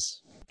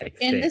Jawas.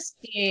 In this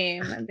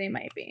game, they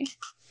might be.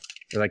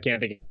 Because I can't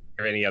think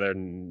of any other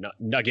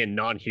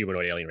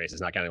non-humanoid alien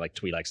races, not counting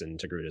Twi'leks and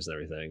Togrutas and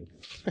everything.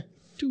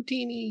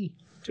 Tutini,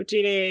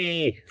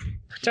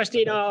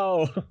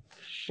 Tostino.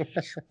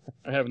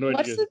 I have no idea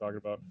what you're talking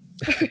about.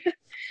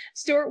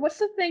 Stuart, what's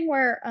the thing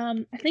where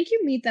I think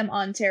you meet them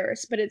on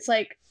Terrace, but it's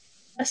a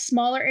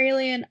smaller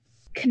alien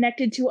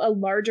connected to a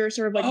larger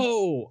sort of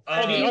the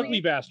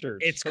ugly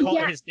bastard. It's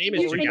called his name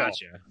is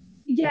Gotcha.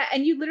 Yeah,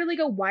 and you literally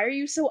go, "Why are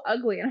you so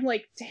ugly?" And I'm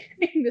like,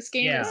 "Dang, this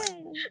game is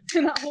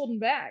not holding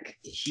back."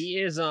 He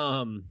is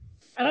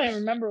I don't even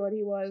remember what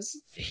he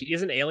was. He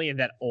is an alien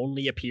that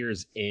only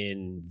appears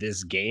in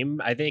this game,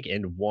 I think,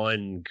 in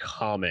one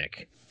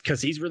comic. Because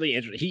he's really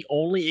interesting. He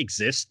only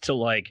exists to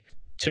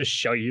to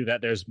show you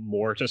that there's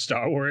more to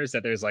Star Wars,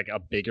 that there's like a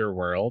bigger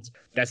world.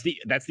 That's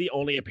the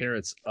only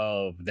appearance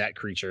of that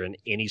creature in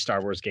any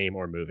Star Wars game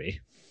or movie.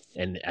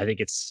 And I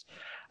think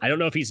I don't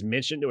know if he's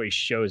mentioned or he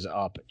shows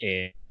up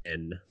in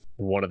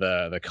one of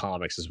the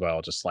comics as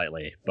well, just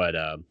slightly. But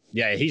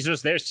yeah, he's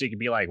just there so you can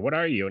be like, what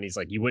are you? And he's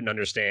like, you wouldn't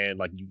understand,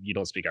 like you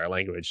don't speak our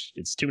language.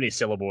 It's too many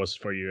syllables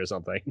for you or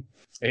something.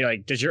 And you're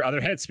like, does your other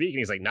head speak? And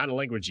he's like, not a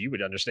language you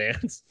would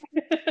understand.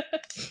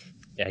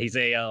 Yeah, he's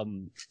a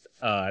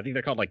I think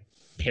they're called like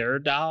pear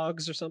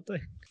dogs or something.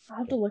 I'll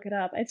have to look it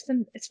up. It's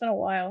been a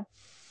while.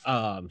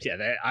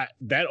 Yeah,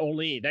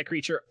 that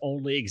creature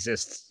only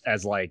exists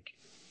as like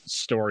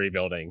story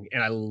building,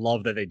 and I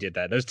love that they did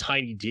that. Those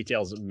tiny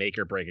details make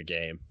or break a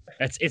game.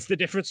 It's the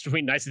difference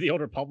between Knights of the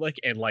Old Republic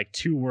and like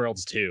Two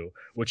Worlds 2,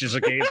 which is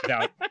a game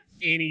without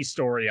any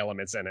story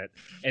elements in it,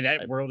 and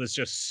that world is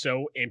just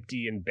so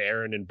empty and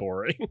barren and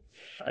boring.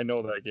 I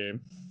know that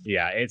game.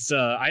 Yeah, it's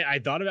I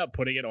thought about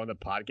putting it on the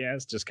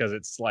podcast just because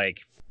it's like,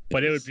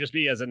 but it would just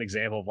be as an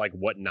example of like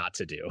what not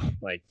to do.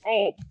 Like,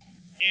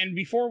 and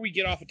before we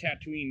get off of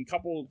Tatooine, a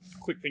couple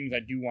quick things I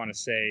do want to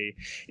say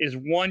is,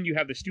 one, you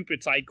have the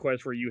stupid side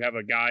quest where you have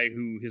a guy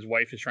who his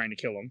wife is trying to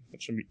kill him,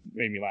 which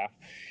made me laugh,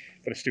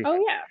 but it's stupid.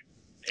 Oh yeah.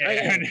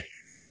 And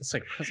it's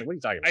like, what are you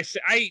talking about?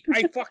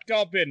 I fucked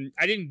up and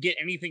I didn't get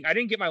anything. I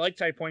didn't get my light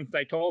side points.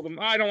 I told him,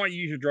 I don't want you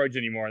to use your droids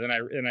anymore. Then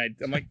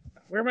I'm like,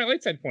 where are my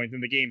light side points?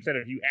 And the game said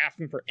if you ask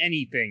him for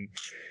anything,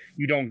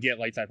 you don't get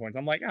light side points.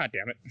 I'm like,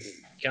 damn it.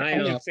 Can I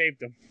only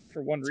saved them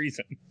for one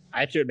reason. I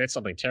have to admit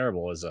something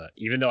terrible is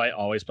even though I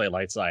always play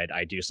light side,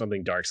 I do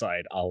something dark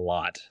side a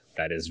lot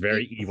that is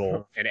very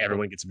evil, and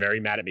everyone gets very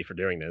mad at me for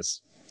doing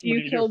this.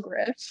 You kill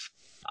Griff?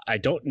 I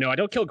don't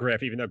kill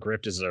Griff, even though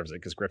Griff deserves it,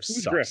 because Griff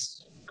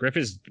sucks. Griff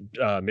is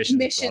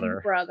Mission's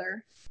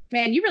brother.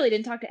 Man, you really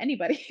didn't talk to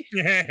anybody.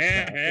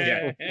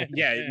 yeah,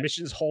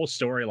 Mission's whole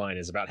storyline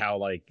is about how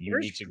like you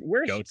need to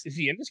go. Is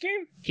he in this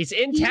game? He's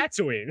in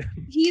Tatooine.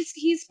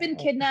 He's been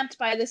kidnapped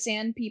by the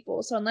Sand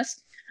People. So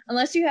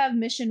unless you have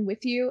Mission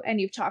with you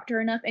and you've talked to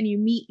her enough and you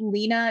meet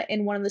Lena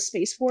in one of the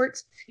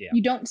spaceports,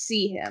 you don't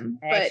see him.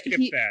 But I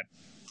skipped that.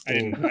 I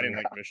didn't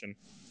like Mission.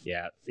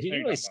 Yeah, he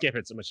didn't really skip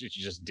it so much that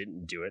you just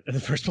didn't do it in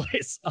the first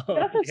place.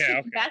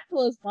 Back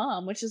to his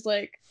mom, which is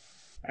like.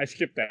 I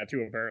skipped that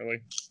too, apparently.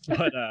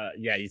 But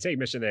yeah, you take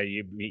Mission there,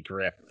 you meet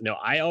Griff. No,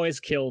 I always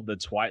kill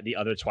the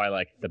other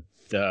Twilight,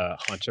 the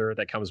hunter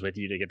that comes with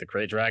you to get the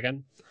Krayt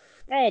Dragon.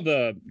 Oh,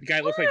 the guy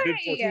looks like Bib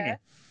Fortuna.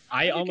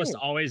 I almost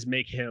always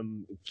make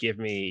him give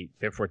me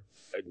Bib Fortuna.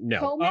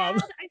 No,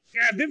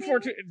 Bib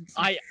Fortuna.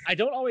 I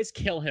don't always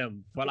kill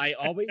him, but I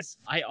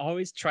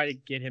always try to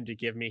get him to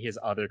give me his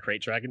other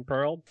Krayt Dragon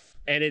Pearl.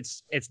 And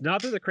it's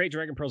not that the Krayt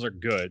Dragon Pearls are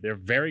good; they're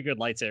very good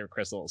lightsaber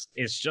crystals.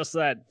 It's just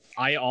that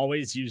I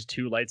always use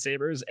two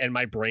lightsabers, and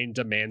my brain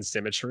demands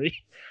symmetry.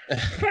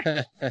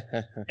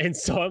 And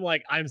so I'm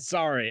like, I'm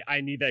sorry,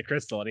 I need that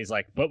crystal. And he's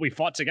like, but we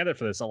fought together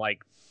for this. I'm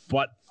like,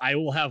 but I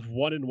will have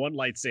one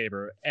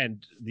lightsaber,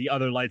 and the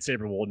other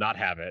lightsaber will not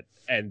have it,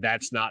 and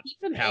that's not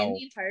how. In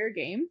the entire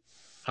game?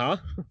 Huh?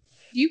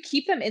 Do you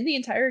keep them in the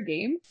entire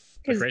game?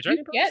 Because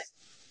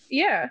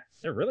yeah,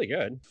 they're really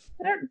good.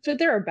 But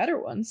there are better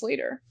ones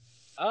later.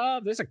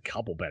 There's a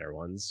couple better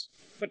ones,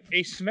 but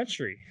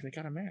asymmetry, they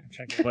got a match.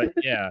 But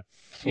yeah,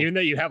 even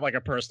though you have like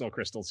a personal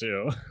crystal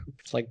too,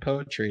 it's like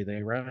poetry.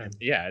 They rhyme.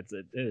 Yeah,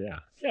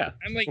 yeah.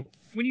 I'm like,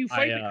 when you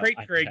fight the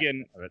Krayt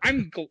Dragon,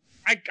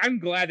 I'm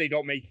glad they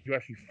don't make you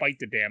actually fight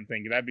the damn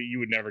thing. You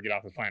would never get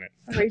off the planet.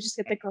 Or you just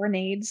get the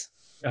grenades.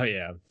 Oh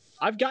yeah,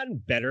 I've gotten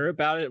better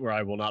about it where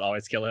I will not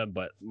always kill him,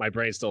 but my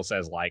brain still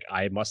says like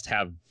I must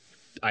have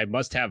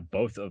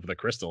both of the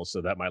crystals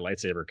so that my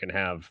lightsaber can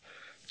have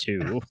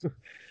two.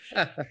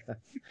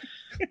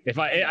 If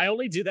I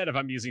only do that if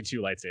I'm using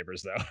two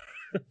lightsabers though.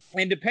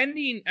 And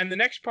the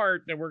next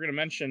part that we're going to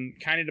mention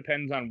kind of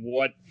depends on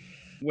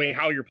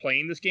how you're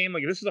playing this game.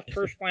 Like if this is the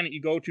first planet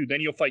you go to,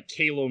 then you'll fight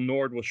Kalo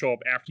Nord will show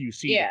up after you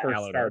see the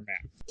first star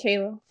map.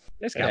 Kalo.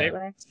 It's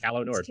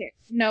Kalo Nord.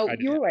 No,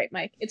 you were right,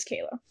 Mike. It's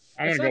Kalo.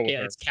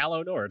 It's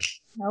Kalo Nord.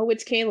 No,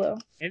 it's Kalo.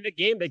 In the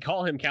game they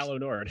call him Kalo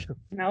Nord.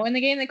 No, in the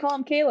game they call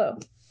him Kalo.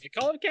 They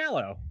call him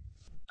Kalo.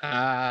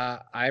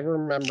 I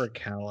remember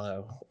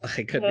Kalo.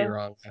 I could be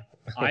wrong.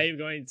 I'm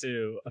going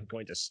to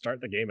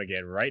start the game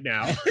again right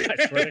now.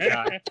 I swear to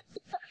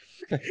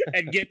God.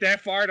 And get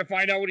that far to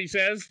find out what he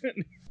says.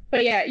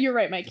 But yeah, you're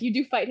right, Mike. You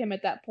do fight him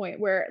at that point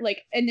where,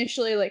 like,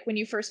 initially, like when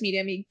you first meet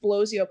him, he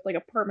blows you up like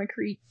a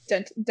permacrete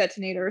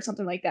detonator or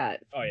something like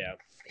that. Oh yeah,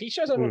 he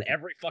shows up on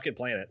every fucking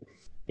planet.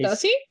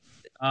 Does he?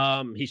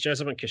 He shows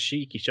up on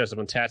Kashyyyk. He shows up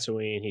on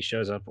Tatooine. He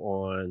shows up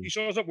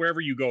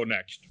wherever you go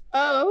next.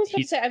 Oh, I was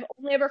going to say I've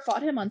only ever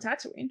fought him on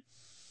Tatooine.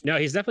 No,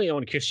 he's definitely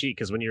on Kashyyyk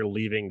because when you're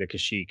leaving the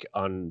Kashyyyk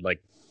on like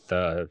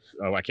I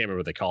can't remember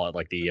what they call it,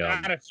 like the.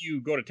 Not if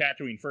you go to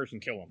Tatooine first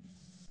and kill him.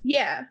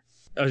 Yeah.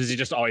 Oh, does he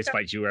just always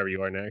fight you wherever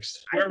you are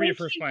next? Wherever your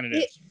first planet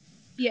is.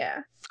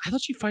 Yeah. I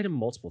thought you fight him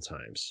multiple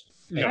times.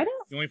 No, you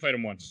only fight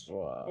him once.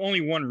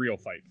 Only one real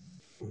fight.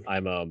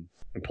 I'm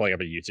pulling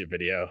up a YouTube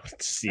video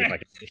to see if I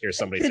can hear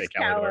somebody say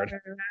KOTOR.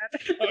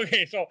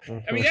 Okay, so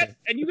I mean that,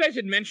 and you guys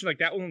had mentioned like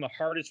that was one of the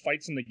hardest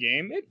fights in the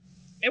game.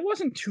 It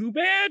wasn't too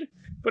bad,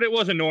 but it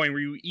was annoying.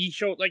 Where you each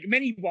showed like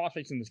many boss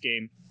fights in this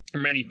game,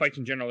 or many fights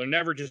in general, they're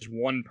never just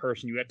one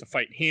person. You have to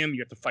fight him.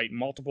 You have to fight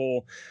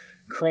multiple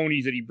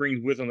cronies that he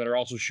brings with him that are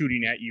also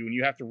shooting at you, and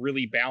you have to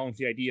really balance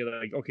the idea that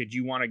like, okay, do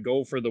you want to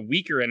go for the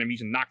weaker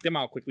enemies and knock them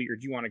out quickly, or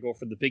do you want to go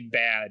for the big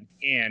bad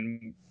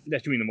and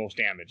that's doing the most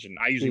damage? And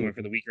I usually went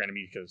for the weaker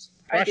enemies because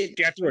you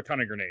have to throw a ton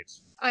of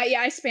grenades.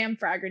 I spam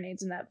frag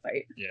grenades in that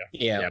fight.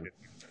 Yeah.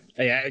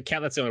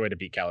 That's the only way to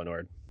beat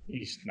KOTOR.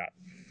 He's not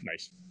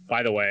nice.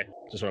 By the way,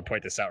 just want to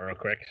point this out real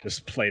quick.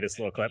 Just play this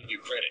little clip. You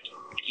credit.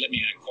 You let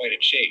me on quite a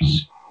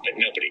chase, but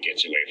nobody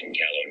gets away from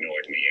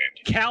KOTOR in the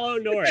end.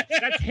 KOTOR.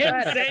 That's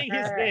him saying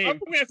his name. I'm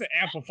gonna have to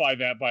amplify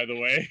that, by the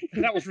way.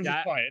 That was really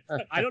quiet.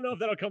 I don't know if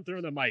that'll come through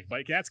in the mic,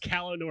 but that's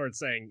KOTOR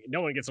saying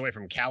no one gets away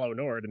from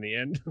KOTOR in the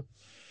end.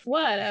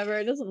 Whatever.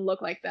 It doesn't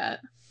look like that.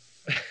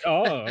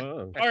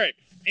 All right.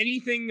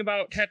 Anything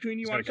about Tatooine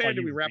you want to say? Or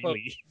do we wrap up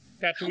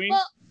Tatooine?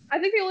 Well, I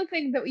think the only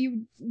thing that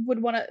you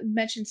would want to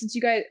mention, since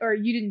you guys, or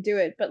you didn't do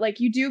it, but like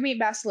you do meet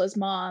Basila's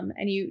mom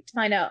and you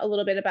find out a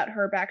little bit about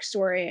her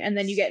backstory, and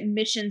then you get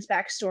Mission's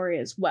backstory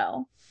as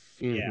well.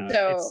 Yeah.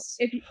 So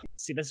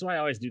see, this is why I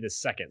always do this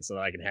second, so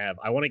that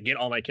I want to get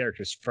all my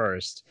characters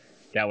first.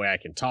 That way I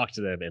can talk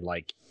to them and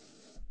like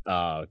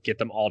get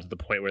them all to the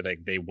point where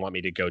they want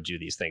me to go do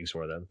these things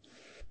for them.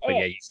 But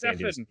you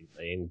stand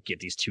and get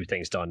these two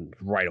things done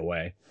right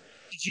away.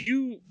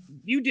 You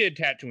did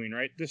Tatooine,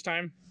 right, this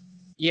time?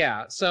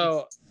 Yeah,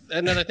 so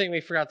another thing we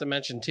forgot to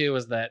mention too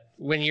is that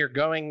when you're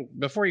going,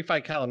 before you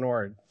fight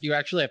KOTOR, you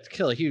actually have to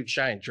kill a huge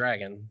giant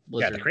dragon.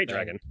 The Crate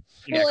Dragon.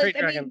 Crate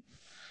Dragon.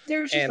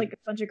 There's just like a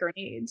bunch of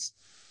grenades.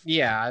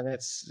 Yeah, and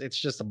it's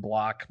just a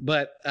block,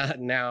 but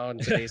now in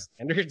today's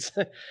standards.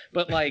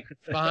 But like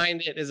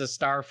behind it is a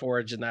Star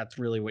Forge, and that's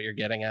really what you're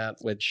getting at,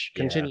 which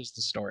continues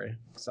the story.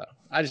 So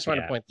I just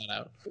want to point that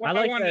out. Well,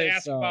 I wanted to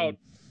ask about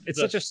it's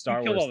such a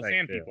Star Wars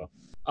thing too.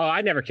 Oh,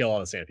 I never kill all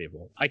the sand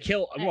people.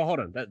 Well,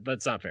 hold on.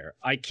 That's not fair.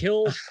 I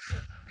kill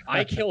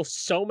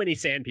so many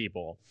sand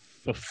people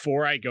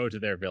before I go to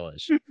their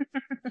village.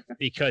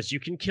 Because you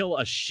can kill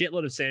a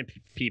shitload of sand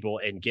people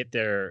and get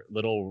their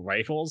little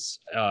rifles.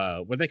 What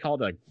are they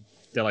called?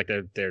 They're like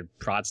their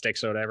prod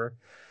sticks or whatever.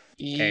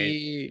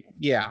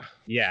 Yeah,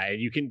 and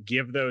you can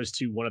give those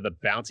to one of the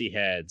bounty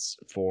heads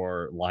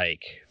for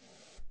like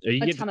a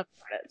ton of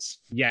credits.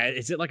 Yeah,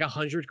 is it like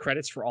 100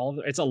 credits for all of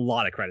them? It's a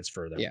lot of credits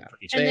for them. Yeah,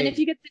 and then if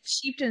you get the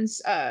chieftain's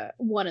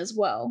one as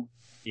well.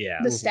 Yeah,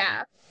 the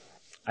staff.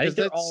 I think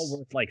they're all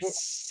worth like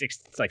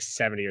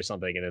 70 or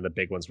something, and then the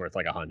big one's worth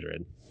like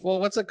 100. Well,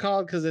 what's it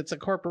called? Because it's a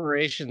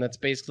corporation that's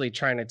basically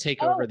trying to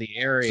take over the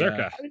area.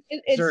 Zerka.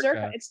 It's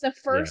Zerka. It's the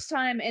first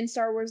time in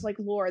Star Wars like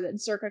lore that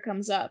Zerka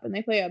comes up, and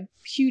they play a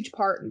huge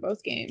part in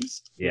both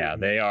games. Yeah,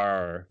 they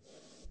are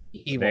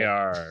evil.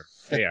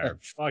 They are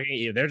fucking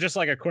evil. They're just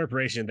like a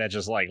corporation that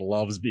just like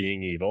loves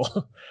being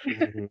evil.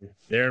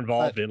 They're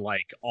involved in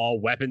like all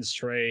weapons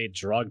trade,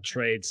 drug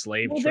trade,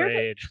 slave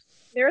trade.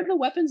 They're the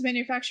weapons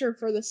manufacturer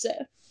for the Sith.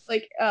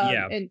 Like,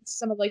 and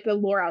some of like the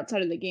lore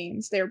outside of the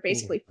games, they're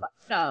basically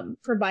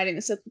providing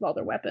the Sith with all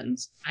their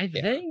weapons. I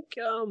think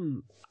I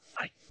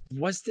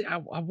want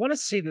to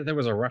say that there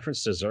was a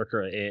reference to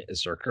Zerker.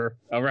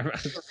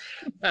 Reference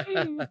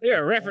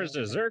to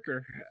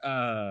Zerker.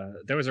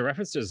 There was a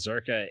reference to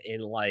Zerka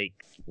in like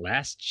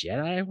Last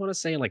Jedi. I want to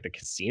say in like the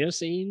casino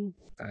scene.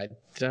 I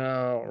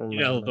don't remember. You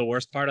know the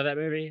worst part of that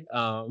movie.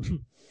 All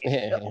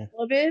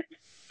of it.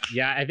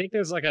 Yeah, I think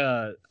there's like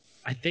a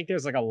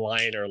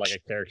line or like a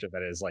character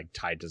that is like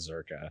tied to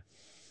Zerka.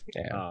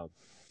 Yeah.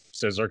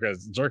 So Zerka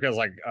is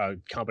like a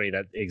company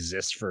that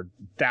exists for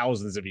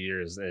thousands of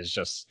years and is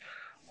just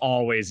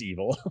always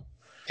evil.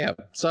 Yeah.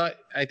 So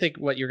I think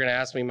what you're going to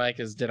ask me, Mike,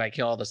 is did I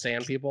kill all the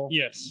sand people?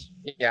 Yes.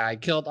 Yeah, I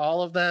killed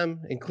all of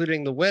them,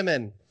 including the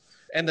women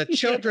and the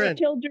children. The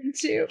children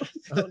too.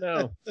 Oh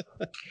no.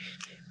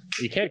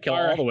 You can't kill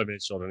all the women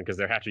and children because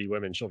there have to be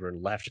women and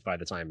children left by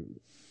the time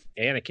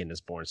Anakin is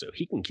born, so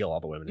he can kill all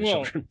the women and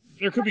children.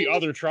 There could be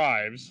other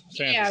tribes.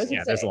 Yeah,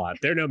 there's a lot.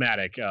 They're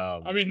nomadic.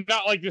 I mean,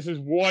 not like this is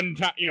one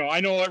time. You know, I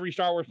know every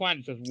Star Wars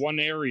planet is one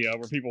area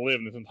where people live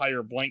in this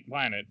entire blank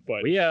planet.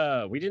 But we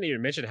didn't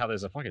even mention how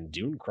there's a fucking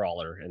dune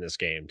crawler in this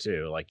game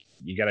too. Like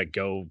you got to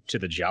go to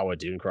the Jawa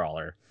dune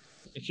crawler.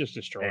 It's just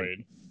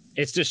destroyed.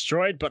 It's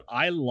destroyed, but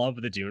I love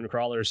the dune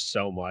crawlers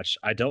so much.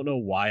 I don't know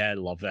why I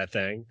love that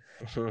thing.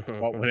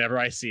 But whenever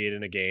I see it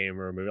in a game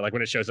or a movie, like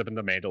when it shows up in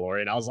The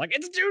Mandalorian, I was like,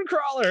 it's a dune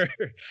crawler!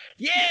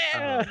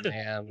 Yeah! Oh,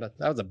 man,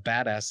 that was a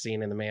badass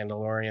scene in The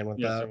Mandalorian with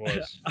that. It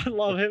was. I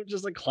love him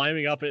just like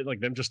climbing up it,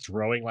 like them just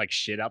throwing like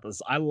shit out this.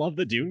 I love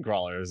the dune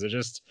crawlers. They're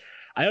just,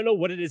 I don't know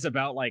what it is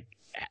about, like,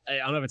 I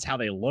don't know if it's how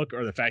they look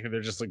or the fact that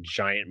they're just like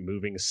giant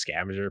moving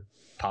scavenger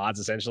pods,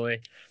 essentially.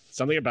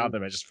 Something about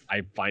them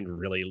I find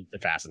really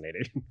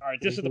fascinating. All right,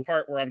 this is the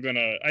part where I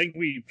think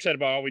we said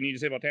about all we need to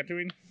say about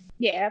Tatooine.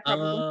 Yeah,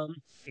 probably.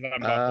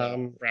 I'm about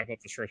to wrap up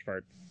this first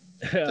part.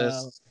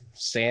 This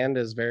sand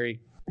is very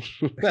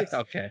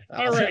Okay.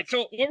 All right.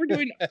 So what we're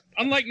doing,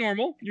 unlike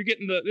normal, you're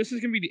getting this is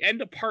going to be the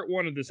end of part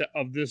 1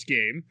 of this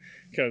game,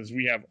 because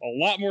we have a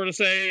lot more to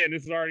say, and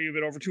this is already a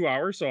bit over 2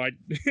 hours. So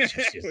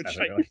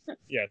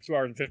 2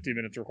 hours and 15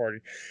 minutes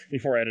recording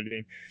before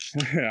editing.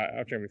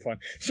 It's gonna be fun.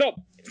 So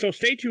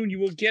stay tuned. You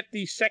will get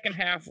the second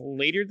half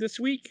later this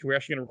week. We're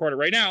actually going to record it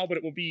right now, but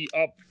it will be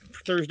up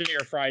Thursday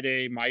or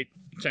Friday, my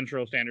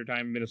Central Standard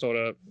Time,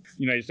 Minnesota,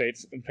 United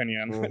States, depending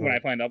on when I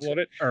plan to upload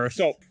it.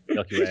 So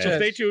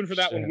stay tuned for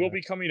that one. Will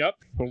be coming up.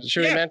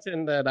 Should we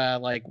mention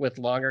that, like with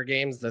longer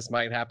games, this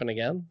might happen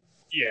again?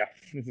 Yeah.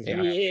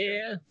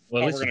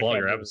 Well, at least it's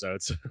longer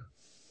episodes.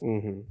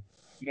 Mm-hmm.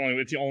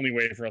 It's the only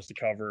way for us to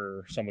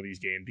cover some of these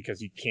games,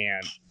 because you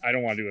can't. I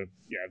don't want to do it.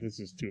 Yeah, this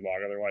is too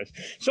long otherwise.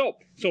 So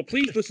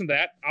please listen to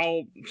that.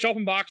 I'll Shelf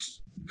and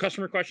Box,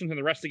 customer questions, and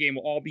the rest of the game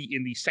will all be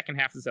in the second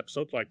half of this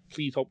episode. So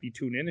please hope you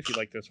tune in if you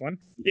like this one.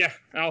 Yeah,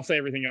 I'll say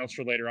everything else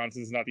for later on,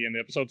 since it's not the end of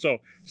the episode. So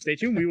stay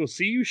tuned. We will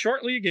see you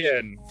shortly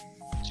again.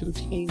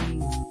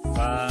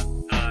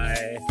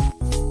 Bye.